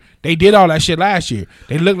year. They did all that shit last year.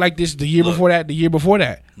 They looked like this the year Look. before that. The year before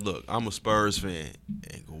that. Look, I'm a Spurs fan,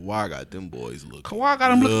 and Kawhi got them boys looking Kawhi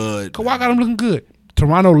got him. good. Kawhi got him looking good.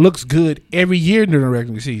 Toronto looks good every year during the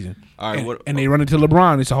regular season. All right, and, what- and they run into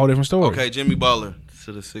LeBron. It's a whole different story. Okay, Jimmy Butler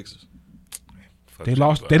to the Sixers. Fuck They you,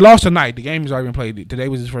 lost. bro. They lost tonight. The game has already been played. Today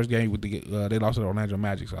was his first game with the. They lost to the Orlando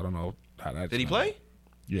Magic. So I don't know how that. Did he play?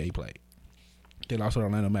 Yeah, he played. They lost to the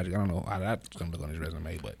Orlando Magic. I don't know how that's gonna look on his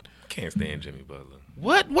resume, but Can't stand Jimmy Butler.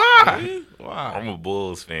 what? Why? Wow. I'm a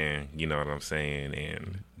Bulls fan, you know what I'm saying?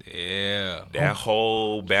 And Yeah. that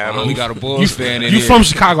whole battle. We got a Bulls fan in You here. from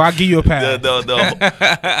Chicago? I give you a the, pass.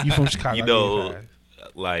 the, You from Chicago? you I give you a know,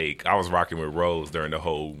 pass. like I was rocking with Rose during the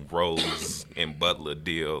whole Rose and Butler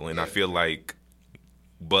deal, and I feel like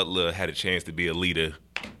Butler had a chance to be a leader,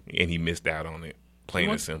 and he missed out on it. Plain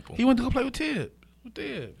and simple. He went to go play with Tibbs.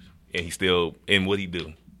 And he still, and what he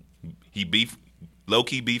do? He low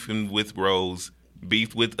key beefing with Rose,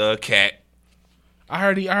 beefed with Cat. I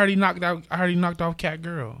heard he knocked out. I heard he knocked off Cat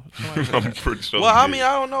Girl. I'm pretty sure. Well, he I did. mean,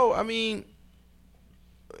 I don't know. I mean,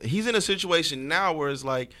 he's in a situation now where it's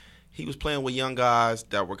like he was playing with young guys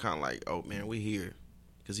that were kind of like, "Oh man, we here,"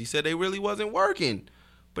 because he said they really wasn't working.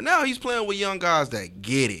 But now he's playing with young guys that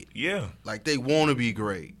get it, yeah. like they want to be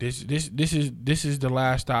great. This is the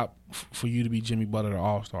last stop for you to be Jimmy Butler, the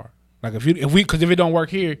All Star. Like if it don't work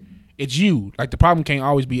here, it's you. Like the problem can't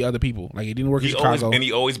always be other people. Like it didn't work in Chicago.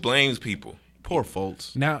 He always blames people. Poor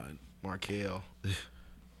Fultz, Now Markelle.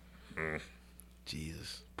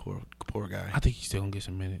 Jesus, poor guy. I think he's still gonna get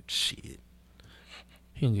some minutes. Shit.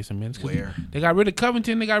 He gonna get some minutes. 'Cause Where? they got rid of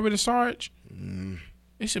Covington. They got rid of Sarge.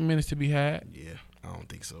 It's some minutes to be had. Yeah, I don't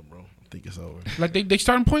think so, bro. I think it's over. Like they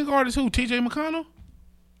starting point guard is who? T.J. McConnell.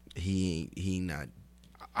 He not.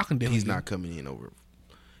 I can definitely. He's not coming in over.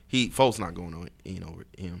 Fultz not going in over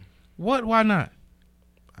him. What? Why not?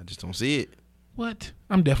 I just don't see it. What?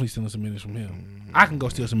 I'm definitely stealing some minutes from him. I can go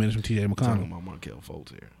steal some minutes from T.J. I'm talking McConnell. about Markelle Fultz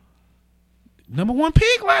here. Number one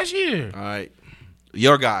pick last year. All right,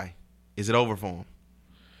 your guy. Is it over for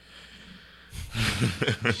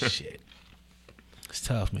him? Shit. It's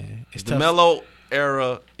tough, man. It's Is the tough. Melo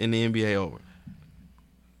era in the NBA over?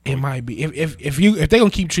 It might be. If they gonna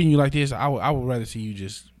keep treating you like this, I would rather see you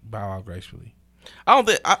just bow out gracefully. I don't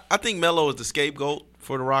think. I think Melo is the scapegoat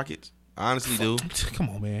for the Rockets. I honestly do. Come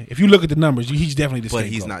on, man. If you look at the numbers, he's definitely the But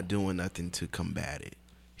scapegoat. he's not doing nothing to combat it.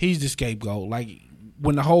 He's the scapegoat. Like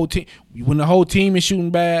when the whole team is shooting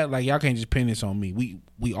bad, like y'all can't just pin this on me.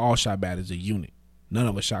 We all shot bad as a unit. None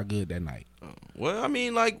of us shot good that night. Well, I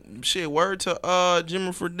mean, like shit. Word to Jimmy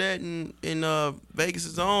Fredette in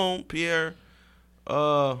Vegas' own Pierre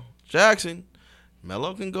Jackson.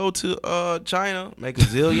 Melo can go to China, make $1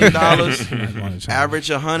 zillion, I'm not going to China. average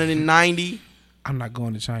 190. I'm not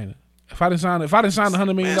going to China. If I didn't sign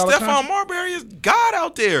 $100 million Man, contract, Stephon Marbury is God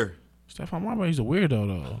out there. Stephon Marbury's a weirdo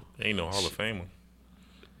though. Ain't no Hall of Famer.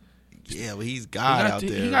 Yeah, but he's God out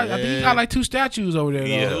there. I think he got like 2 statues over there though.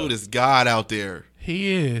 Yeah. Dude is God out there.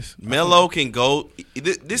 He is. Melo can go.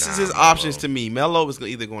 This is his Melo. options to me. Melo is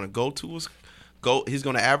either going to he's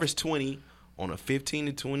going to average 20 on a 15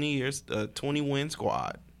 to 20 years, 20 win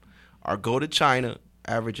squad, or go to China,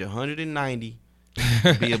 average 190,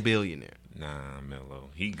 be a billionaire. Nah, Melo,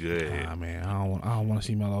 he good. Nah, man, I don't want to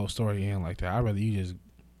see Melo's story end like that. I'd rather you just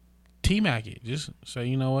T-Mac it. Just say,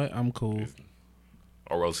 you know what, I'm cool.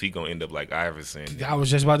 Or else he gonna end up like Iverson. I was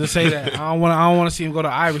just about to say that. I don't want to see him go the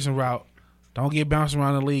Iverson route. Don't get bounced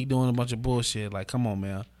around the league doing a bunch of bullshit. Like, come on,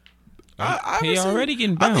 man. He already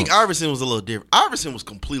getting bounced. I think Iverson was a little different. Iverson was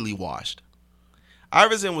completely washed. I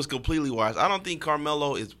don't think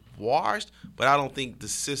Carmelo is washed, but I don't think the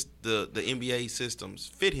NBA systems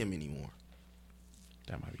fit him anymore.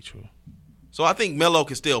 That might be true. So I think Melo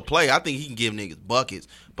can still play. I think he can give niggas buckets,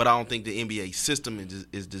 but I don't think the NBA system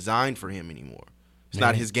is designed for him anymore. It's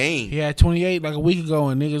not his game. He had 28 like a week ago,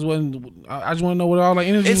 and niggas wasn't. I just want to know what all the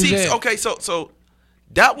energy And was see, at. okay, so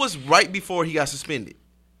that was right before he got suspended,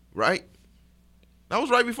 right? That was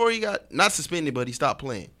right before he got not suspended, but he stopped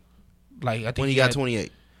playing Like, I think when he got 28.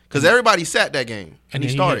 Because everybody sat that game and he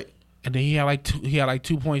then started. And then he had like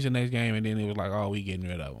 2 points in the next game, and then it was like, oh, we getting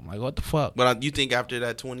rid of him. Like, what the fuck? But you think after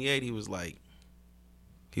that 28, he was like,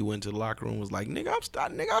 he went to the locker room and was like, nigga,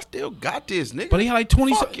 I still got this, nigga. But he had like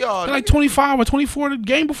 20, Fuck y'all, he had like nigga. 25 or 24 the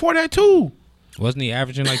game before that too. Wasn't he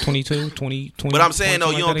averaging like 22, 20? But I'm saying, though,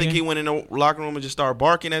 points you like don't that think he again? went in the locker room and just started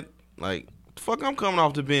barking at, like, the fuck I'm coming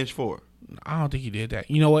off the bench for? I don't think he did that.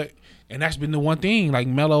 You know what? And that's been the one thing. Like,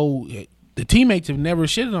 Melo, the teammates have never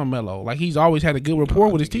shitted on Melo. Like, he's always had a good rapport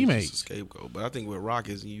with his He's just a teammates. scapegoat. But I think with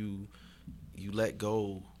Rockets, you let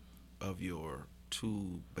go of your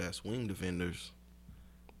two best wing defenders.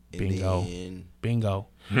 And Bingo. then Bingo.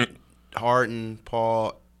 Harden,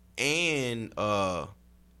 Paul, and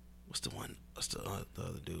what's the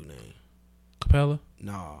other dude name? Capella,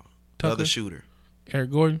 Nah, the Tucker? other shooter.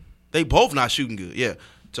 Eric Gordon. They both not shooting good. Yeah.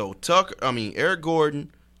 So Eric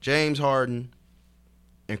Gordon, James Harden,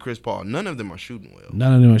 and Chris Paul. None of them are shooting well.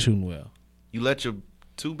 None of them are shooting well. You let your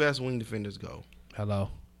two best wing defenders go. Hello.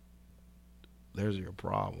 There's your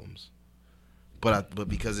problems. But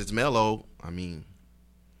because it's Melo, I mean,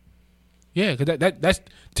 Yeah, because that's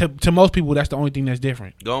to most people that's the only thing that's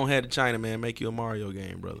different. go ahead to China, man. Make you a Mario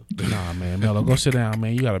game, brother. Nah, man, Melo, go sit down,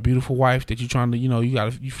 man. You got a beautiful wife that you trying to,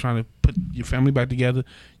 you trying to put your family back together.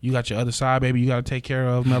 You got your other side, baby. You got to take care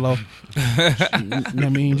of, Melo. I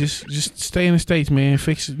mean, just stay in the States, man.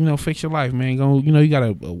 Fix your life, man. Go, you got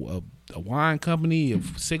a wine company, a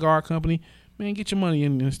cigar company, man. Get your money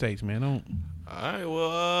in the States, man. Don't. All right,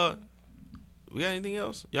 well, we got anything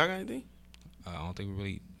else? Y'all got anything? I don't think we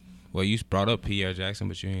really. Well, you brought up Pierre Jackson,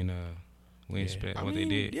 but you ain't we ain't spent what they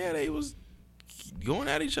did. Yeah, they was going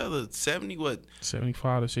at each other. 75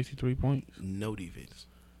 to 63 points. No defense.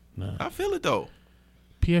 Nah. I feel it though.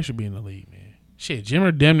 Pierre should be in the league, man. Shit,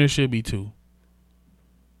 Jimmer Demner should be too.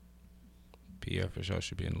 Pierre for sure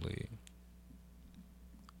should be in the league.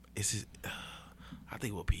 It's his, I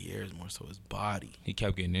think what Pierre is more so his body. He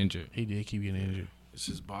kept getting injured. He did keep getting injured. It's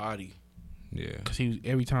his body. Yeah. Because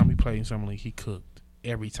every time he played in Summer League, he cooked.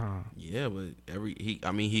 Every time. Yeah, but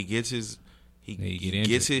he gets his He get gets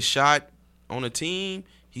injured. his shot on a team.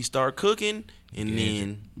 He start cooking, and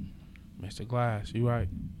then. Mr. Glass, you right.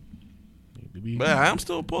 But I'm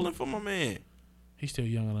still pulling for my man. He's still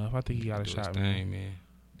young enough. I think he got a Do his shot, man. thing, man.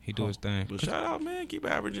 He do his thing. But shout out, man. Keep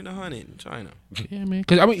averaging 100 in China. Yeah, man.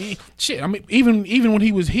 Because even when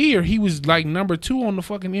he was here, he was like number 2 on the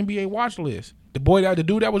fucking NBA watch list. The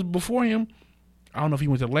dude that was before him, I don't know if he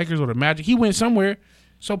went to the Lakers or the Magic. He went somewhere.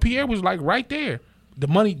 So Pierre was like right there. The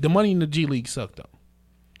money in the G League sucked though.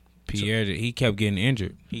 Pierre, he kept getting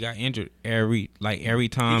injured. He got injured every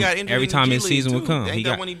time. He got injured Every in the time G his League, season too. would come, Ain't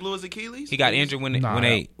that when he blew his Achilles? he got injured when Nah,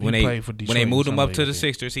 they he played for Detroit moved in him up some to the league.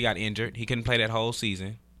 Sixers. He got injured. He couldn't play that whole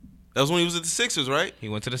season. That was when he was at the Sixers, right? He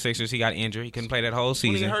went to the Sixers. He got injured. He couldn't play that whole When he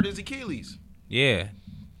season. hurt his Achilles. Yeah,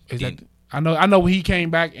 I know when he came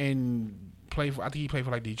back and played for. I think he played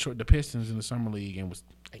for like Detroit, the Pistons in the summer league, and was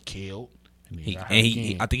killed. And then got hurt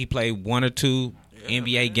again. I think he played 1 or 2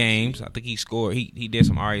 NBA games. I think he scored. He did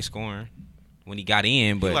some RA scoring when he got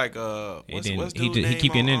in, but He like it didn't- what's he dude's did- he name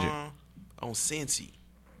keep getting on, injured. On Cincy.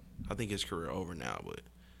 I think his career over now, but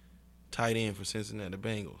tight end for Cincinnati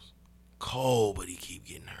Bengals. Cold, but he keep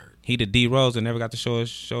getting hurt. he the D Rose that never got to show his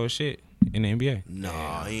shit in the NBA. Nah,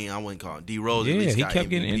 I wouldn't call him D Rose. Yeah, At least he got kept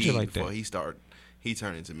getting MVP injured like before that. He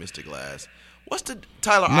turned into Mr. Glass. What's the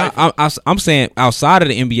Tyler No, Eifert? I'm saying outside of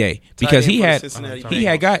the NBA because end he for the had Cincinnati he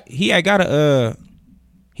had Bengals.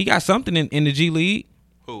 he got something in the G League.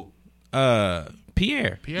 Who?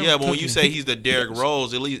 Pierre. Pierre Yeah, was but when you cooking. say he's the Derrick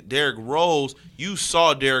Rose, at least Derrick Rose, you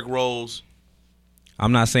saw Derrick Rose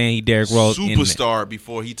I'm not saying he Derrick Rose superstar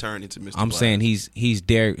before he turned into Mr. I'm Glass. saying he's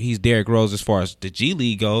Derrick Rose as far as the G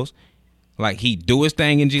League goes. Like he do his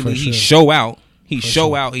thing in G For League. He sure. show out. He For show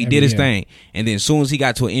sure. out. He Every did his year. thing, and then as soon as he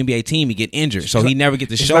got to an NBA team, he get injured, so he never get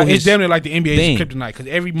to show It's his. definitely like the NBA's thing. kryptonite because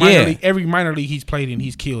every minor league he's played in,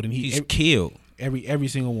 he's killed, and He's killed. every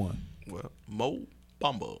single one. Well, Mo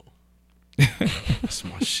Bamba. That's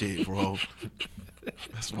my shit, bro.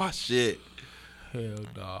 That's my shit. Hell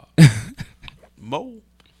dog. Mo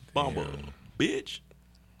Bamba, bitch.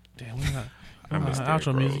 Damn, we not. I miss outro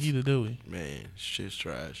Derrick music Rose. either, do we? Man, shit's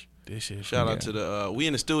trash. This shit. Shout out to the we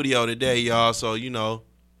in the studio today, y'all. So you know,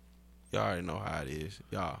 y'all already know how it is,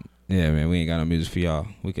 y'all. Yeah, man, we ain't got no music for y'all.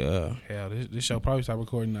 We could. Hell, this show probably started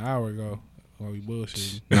recording an hour ago while we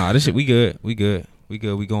bullshitting. Nah, this shit. We good. We good. We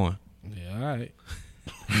good. We going. Yeah, all right.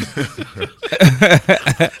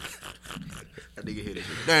 That nigga hit it.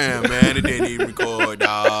 Damn, man, it didn't even record,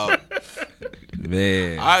 dog.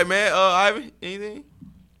 Man. All right, man. Ivan, anything?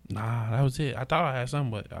 Nah, that was it. I thought I had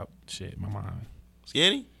something, but shit, my mind.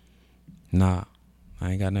 Skinny? Nah,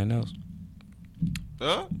 I ain't got nothing else.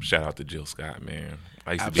 Shout out to Jill Scott, man.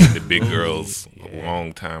 I used to be in the big girls a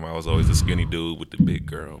long time. I was always a skinny dude with the big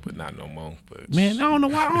girl, but not no more. But Man, I don't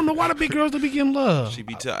know why the big girls don't be getting love. She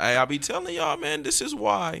be hey, I be telling y'all, man, this is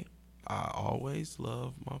why I always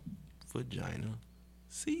love my vagina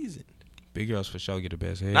seasoned. Big girls for sure get the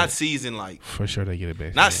best head. Not seasoned like, For sure they get it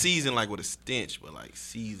back. not seasoned like with a stench, but like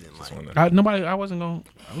seasoned like. I was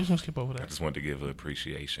gonna skip over I that. just wanted to give her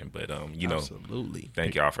appreciation, but you know, Absolutely.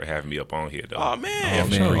 thank y'all for having me up on here, though. Oh man,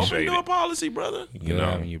 man. open Appreciate door it. policy, brother. You Good know,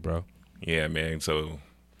 having you, bro. yeah, man. So,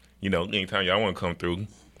 you know, anytime y'all want to come through,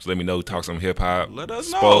 just let me know. Talk some hip hop, Let us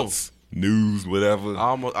know. sports, news, whatever.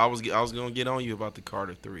 I was gonna get on you about the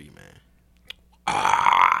Carter 3, man.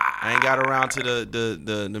 I ain't got around to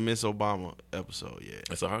the Miss Obama episode yet.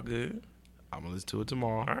 It's all good. I'm gonna listen to it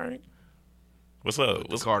tomorrow. All right. What's up?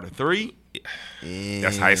 The Carter 3.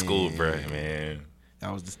 That's high school, bro, man.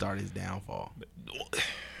 That was the start of his downfall.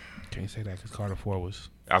 Can't say that because Carter 4 was.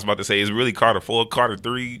 I was about to say, it's really Carter 4, Carter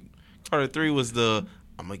 3. Carter 3 was the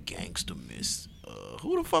I'm a gangster miss.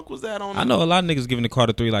 Who the fuck was that on? I know a lot of niggas giving the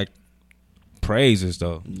Carter 3 like praises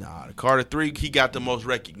though. Nah, the Carter 3, he got the most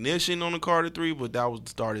recognition on the Carter 3, but that was the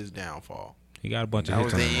start of his downfall. He got a bunch of That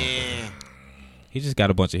hits was on the there. end. He just got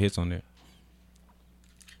a bunch of hits on there.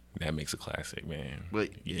 That makes a classic, man. But,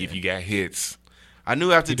 yeah. If you got hits, I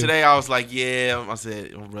knew after today, I was like, yeah. I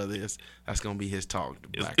said, oh, brother, that's going to be his talk,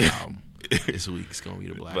 the Black Album. This week, it's going to be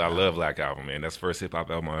the Black but I Album. love Black Album, man. That's the first hip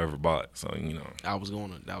hop album I ever bought. So, you know, That was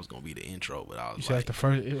going to be the intro, but I You was said like, that's the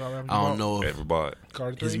first. I don't know if ever bought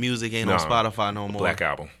Carter 3. his music ain't Nah. on Spotify no more. Black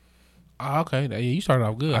Album. Oh, okay. Yeah, you started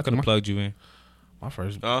off good. I could have plugged you in. my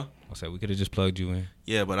first. Huh? I said we could have just plugged you in.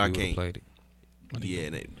 Yeah, but I We would've can't. played it. Yeah,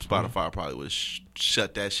 Spotify probably would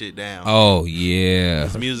shut that shit down. Oh yeah.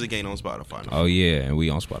 His music ain't on Spotify no more. Oh yeah, and we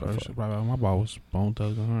on Spotify. First, probably my ball was Bone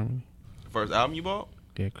Thugs and Harmony. First album you bought?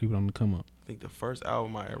 Yeah, creeping on the come up. I think the first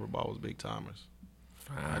album I ever bought was Big Timers.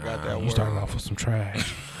 I got that You work. started off with some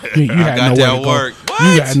trash. You had got nowhere that to go. work. You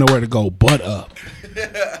What? had nowhere to go but up.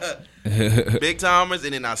 Big Timers,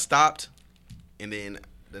 and then I stopped, and then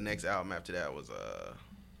the next album after that was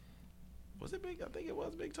it Big? I think it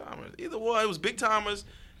was Big Timers. Either one, it was Big Timers,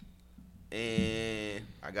 and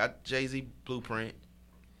I got Jay-Z Blueprint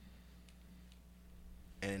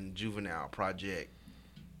and Juvenile Project.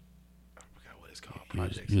 I forgot what it's called.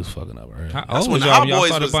 Project. You was fucking up early. How That's old when was the y'all? Hot Y'all Boys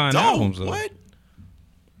started was buying dope. albums. Though. What?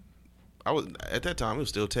 I was at that time. It was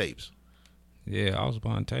still tapes. Yeah, I was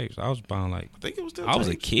buying tapes. I was buying like I think it was still. I was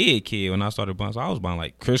a tapes. kid when I started buying. So I was buying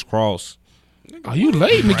like Criss Cross. Oh, you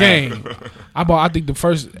late in the game. I think the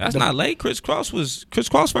first. That's not late. Criss Cross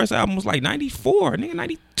first album was like 94, nigga,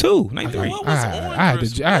 92, 93. What was I had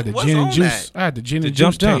Chris? the What's gin and on juice. that? I had the gin The and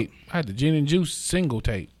Jump juice Jump. tape. I had the gin and juice single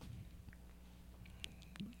tape,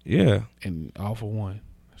 Yeah. and all for one.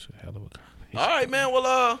 That's a hell of a combination. All right, man.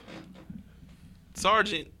 Well,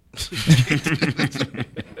 Sergeant.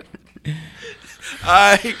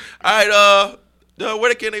 All right.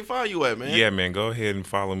 Where can they find you at, man? Yeah, man. Go ahead and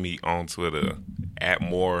follow me on Twitter at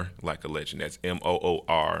More Like a Legend. That's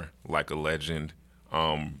MOOR Like a Legend.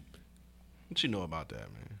 What you know about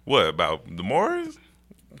that, man? What about the Moors?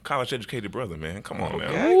 College educated brother, man. Come on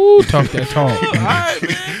now. Ooh, talk that talk. All right,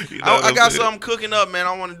 man. You know what I I'm got saying? something cooking up, man.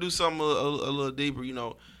 I want to do something a little deeper. You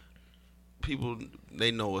know, people,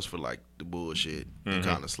 they know us for like the bullshit and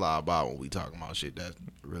kind of slide by when we talking about shit that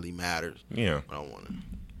really matters. Yeah. But I want to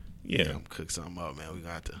Yeah. cook something up, man. We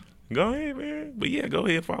got to. Go ahead, man. But yeah, go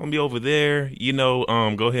ahead, follow me over there. You know,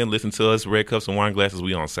 go ahead and listen to us, Red Cups and Wine Glasses.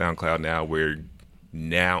 We on SoundCloud now. We're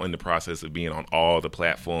now in the process of being on all the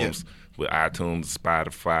platforms with iTunes,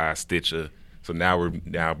 Spotify, Stitcher. So now we're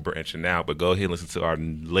branching out. But go ahead and listen to our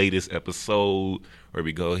latest episode where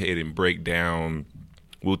we go ahead and break down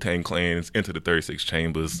Wu-Tang Clan's Into the 36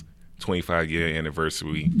 Chambers 25-year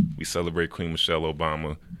anniversary. We celebrate Queen Michelle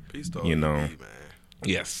Obama. Peace to You ODB, know. man.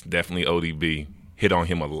 Yes, definitely ODB. Hit on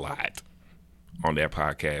him a lot on that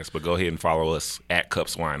podcast. But go ahead and follow us at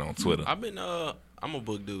Cups Wine on Twitter. I've been I'm a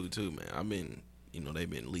book dude too, man. I've been, they've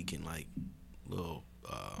been leaking like little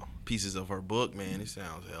pieces of her book, man. It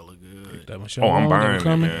sounds hella good. That Michelle Oh, I'm Obama buying it,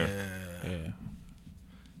 coming. man.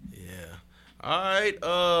 Yeah. All right,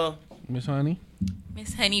 Miss Honey,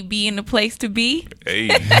 Miss Honey Bee in the place to be. Hey,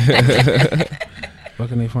 where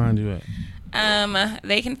can they find you at?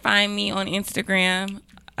 They can find me on Instagram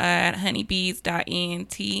at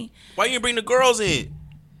honeybees.ent. why you didn't bring the girls in?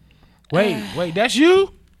 Wait, that's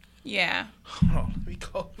you? Yeah. Hold on, let me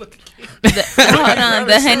go look again. Hold on.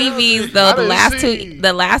 The honeybees though, I the didn't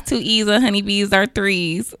last see. two E's of honeybees are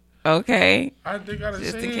 3s. Okay. I think I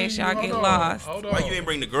Just in case y'all get lost. Hold on. Why you didn't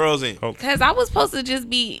bring the girls in? Cause I was supposed to just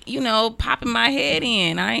be, popping my head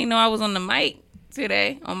in. I didn't know I was on the mic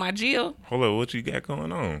today on my Jill. hold up, what you got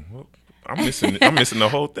going on? I'm missing the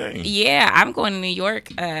whole thing. Yeah, I'm going to New York.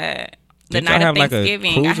 The Didn't y'all night of have, like, a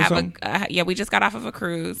Thanksgiving, I cruise or have something? we just got off of a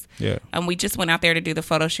cruise. Yeah. We just went out there to do the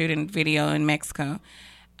photo shoot and video in Mexico.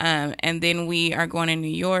 And then we are going to New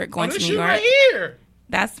York. Oh, Going to this New you York. right here.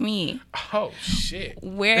 That's me. Oh shit.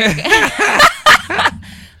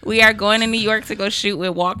 We are going to New York to go shoot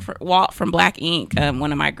with Walt from Black Ink,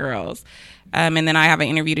 one of my girls. And then I have an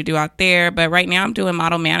interview to do out there. But right now I'm doing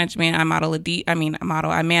model management. I manage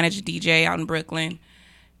a DJ out in Brooklyn.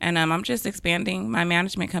 And I'm just expanding my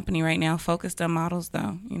management company right now, focused on models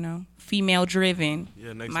though, female driven.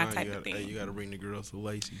 Yeah, next my time type of thing. you gotta bring the girls to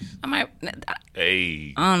Lacey's. I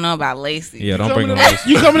Hey. don't know about Lacey. Yeah, don't bring them.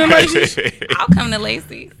 You coming to Macy's? I'll come to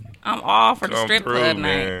Lacey's. I'm all for the Come strip through, club night.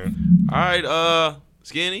 man. All right,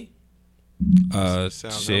 Skinny. Sounds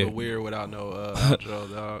a Shit. little weird without no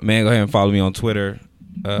outro, dog. Man, go ahead and follow me on Twitter.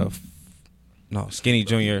 Skinny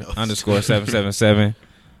Junior _777.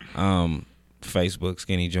 Facebook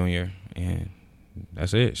Skinny Junior, and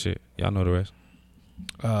that's it. Shit, y'all know the rest.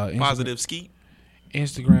 Positive Skeet.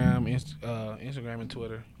 Instagram and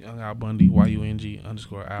Twitter. Young Al Bundy.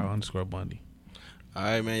 YUNG_Al_Bundy. All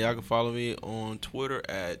right, man. Y'all can follow me on Twitter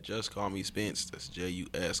at Just Call Me Spence. That's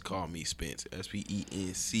JUS Call Me Spence.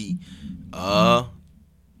 SPENC. Damn,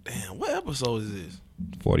 what episode is this?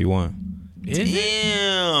 41. Is it?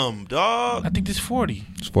 Damn, dog. I think this 40.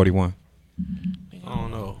 It's 41. I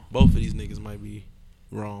don't know. Both of these niggas might be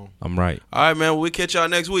wrong. I'm right. All right, man. We'll catch y'all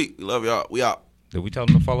next week. We love y'all. We out. Did we tell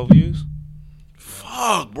them to follow Views?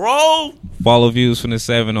 Fuck, bro. Follow Views from the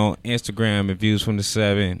 7 on Instagram at Views from the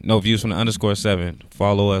 7. No, Views from the _7.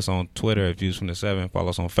 Follow us on Twitter at Views from the 7. Follow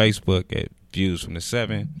us on Facebook at Views from the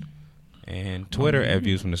 7. And Twitter at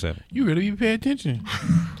Views from the 7. You really be paying attention.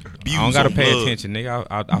 Views I don't gotta on pay blood. attention, nigga.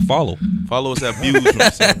 I follow. Follow us at Views from the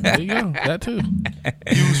 7. There you go. That too.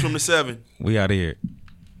 Views from the 7. We out of here.